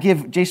 And I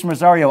give Jason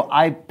Rosario,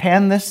 I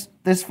panned this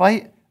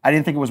fight. I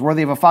didn't think it was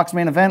worthy of a Fox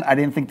main event. I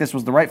didn't think this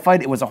was the right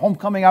fight. It was a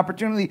homecoming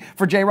opportunity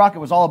for J-Rock. It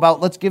was all about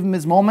let's give him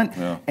his moment.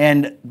 Yeah.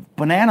 And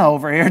Banana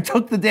over here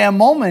took the damn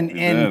moment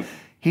and did.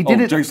 he did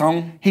it.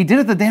 Jason? He did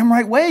it the damn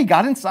right way. He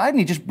got inside and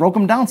he just broke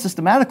him down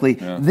systematically.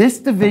 This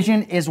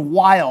division is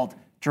wild.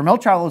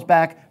 Jermell Charlo's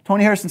back.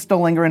 Tony Harrison's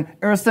still lingering.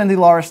 Aristendi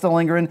Lara's still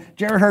lingering.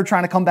 Jarrett Hurd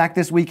trying to come back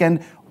this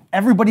weekend.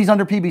 Everybody's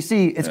under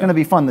PBC. It's going to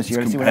be fun this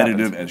year to see what happens.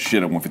 Competitive as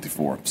shit at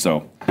 154.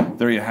 So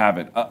there you have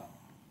it.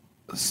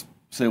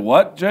 Say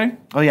what, Jay?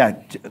 Oh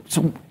yeah.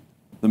 So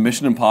The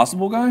Mission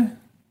Impossible guy?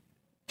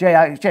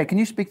 Jay, can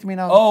you speak to me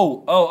now?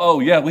 Oh,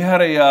 yeah. We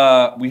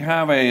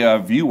have a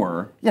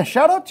viewer. Yeah,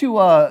 shout out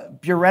to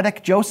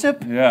Buretic Joseph,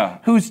 Yeah.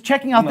 who's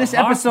checking out the this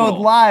episode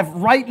hospital. live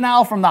right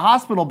now from the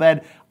hospital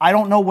bed. I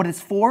don't know what it's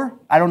for.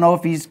 I don't know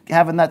if he's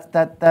having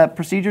that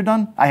procedure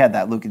done. I had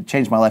that, Luke. It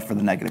changed my life for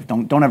the negative.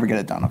 Don't ever get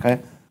it done, okay?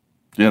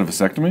 You had a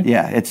vasectomy?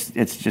 Yeah,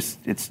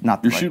 it's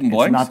not. You're shooting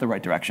blanks? It's not the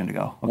right direction to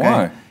go. Okay?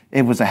 Why?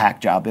 It was a hack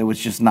job. It was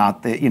just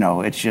not the.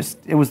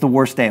 It was the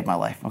worst day of my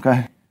life.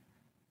 Okay.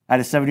 I had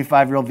a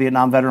 75-year-old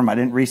Vietnam veteran. I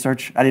didn't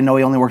research. I didn't know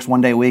he only works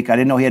 1 day a week. I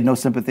didn't know he had no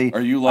sympathy. Are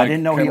you like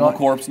Cannibal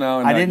Corpse now?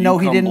 And I didn't know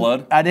he didn't.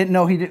 Blood? I didn't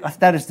know he did.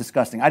 That is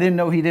disgusting. I didn't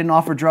know he didn't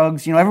offer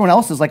drugs. You know, everyone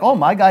else is like, "Oh,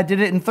 my guy did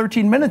it in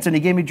 13 minutes, and he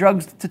gave me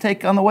drugs to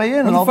take on the way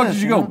in." Where the fuck did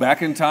you go?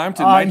 Back in time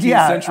to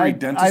 19th century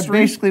dentistry?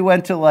 I basically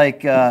went to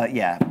like, You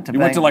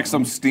went to like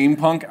some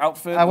steampunk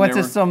outfit. I went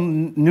to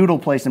some noodle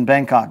place in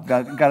Bangkok.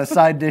 Got a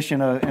side dish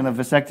and a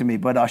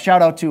vasectomy. But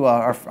shout out to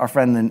our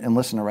friend and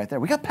listener right there.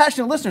 We got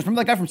passionate listeners.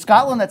 Remember that guy from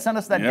Scotland that sent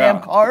us that damn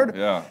card?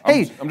 Yeah.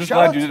 Hey, I'm just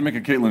glad you didn't make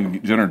a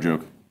Caitlyn Jenner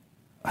joke.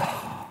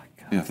 Oh,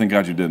 my God. Yeah, thank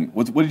God you didn't.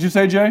 What did you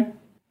say, Jay?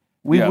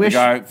 We wish the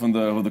guy from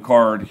the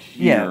card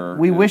here. Yeah,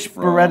 we wish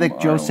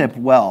Beretic Joseph a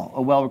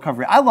well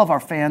recovery. I love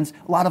our fans.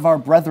 A lot of our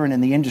brethren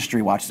in the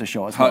industry watch the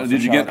show as well.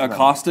 Did you get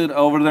accosted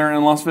over there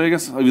in Las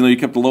Vegas, even though you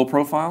kept a low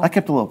profile? I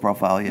kept a low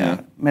profile.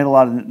 Yeah. Made a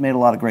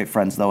lot of great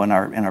friends though in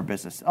our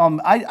business.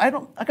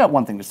 I got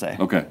one thing to say.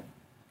 Okay.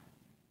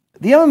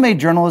 The MMA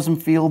journalism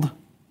field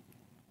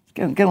is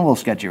getting a little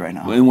sketchy right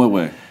now. In what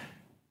way?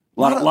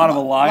 A lot of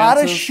alliances. A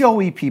lot of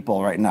showy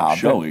people right now.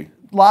 Showy.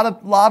 A lot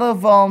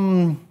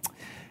of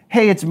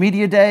hey, it's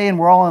media day and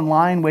we're all in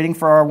line waiting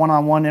for our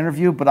one-on-one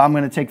interview, but I'm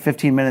going to take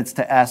 15 minutes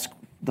to ask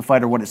the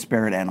fighter what his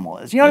spirit animal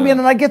is. You know what I mean?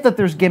 And I get that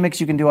there's gimmicks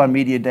you can do on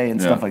media day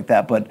and stuff like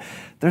that, but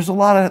there's a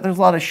lot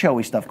of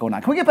showy stuff going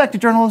on. Can we get back to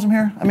journalism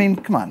here? I mean,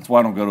 come on. That's why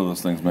I don't go to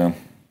those things, man.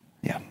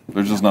 Yeah.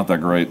 They're just not that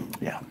great.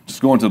 Yeah.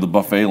 Just going to the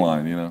buffet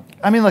line, you know.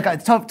 I mean, look,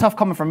 it's tough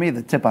coming from me,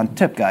 the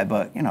tip guy,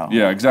 but, you know.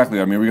 Yeah, exactly.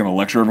 I mean, we're going to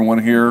lecture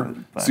everyone here.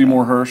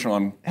 Seymour Hersh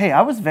on... Hey,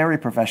 I was very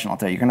professional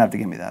today. You're going to have to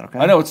give me that, okay?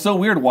 I know. It's so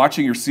weird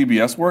watching your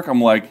CBS work.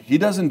 I'm like, he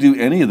doesn't do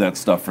any of that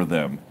stuff for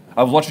them.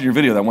 I was watching your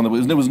video, that one it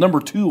was number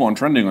 2 on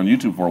trending on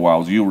YouTube for a while. It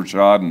was you,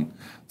 Rashad, and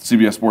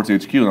CBS Sports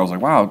HQ. And I was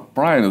like, wow,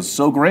 Brian is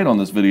so great on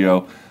this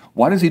video.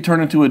 Why does he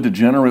turn into a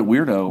degenerate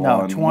weirdo?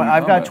 No,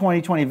 I've got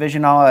 20/20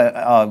 vision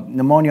now.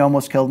 Pneumonia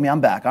almost killed me.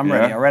 I'm back. I'm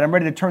ready. All right, I'm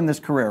ready to turn this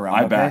career around.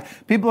 I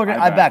back. People are gonna.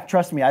 I back.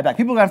 Trust me, I back.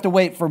 People are gonna have to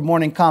wait for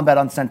Morning Combat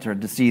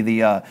Uncensored to see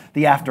the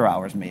after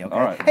hours me. Okay.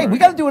 All right. Hey, we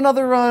got to do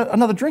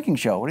another drinking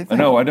show. What do you think?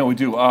 I know, we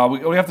do.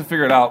 We have to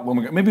figure it out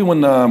maybe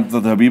when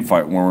the Habib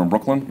fight when we're in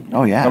Brooklyn.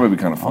 Oh yeah, that would be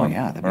kind of fun. Oh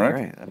yeah, that'd be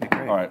great. That'd be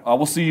great. All right,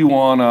 we'll see you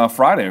on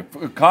Friday.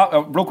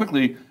 Real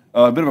quickly,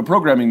 a bit of a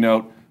programming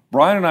note.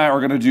 Brian and I are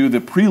going to do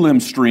the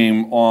prelim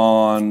stream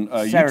on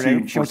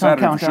YouTube for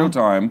Saturday for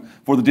Showtime.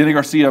 For the Danny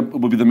Garcia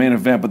will be the main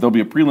event, but there'll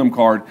be a prelim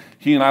card.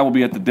 He and I will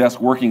be at the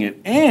desk working it.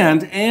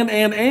 And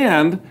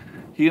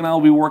he and I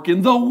will be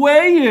working the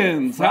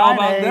weigh-ins. Friday. How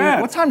about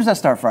that? What time does that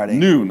start Friday?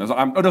 Noon.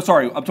 I'm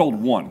told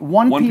 1.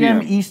 1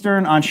 p.m.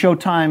 Eastern on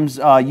Showtime's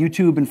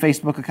YouTube and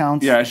Facebook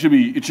accounts. Yeah, it should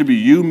be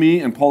you, me,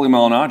 and Paulie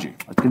Malignaggi.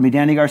 It's going to be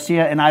Danny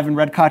Garcia and Ivan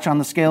Redkach on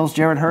the scales,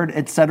 Jared Hurd,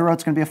 etc.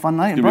 It's going to be a fun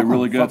night in Brooklyn.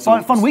 It's going to be really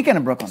good. Fun weekend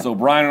in Brooklyn. So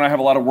Brian and I have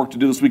a lot of work to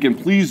do this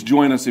weekend. Please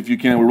join us if you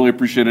can. We really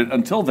appreciate it.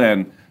 Until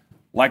then,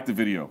 like the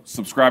video,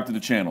 subscribe to the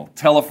channel,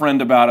 tell a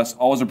friend about us.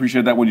 Always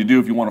appreciate that when you do.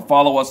 If you want to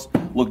follow us,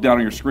 look down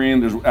on your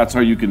screen. That's how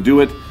you can do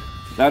it.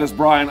 That is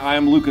Brian. I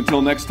am Luke.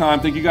 Until next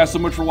time, thank you guys so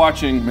much for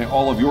watching. May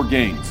all of your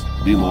gains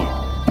be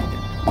loyal.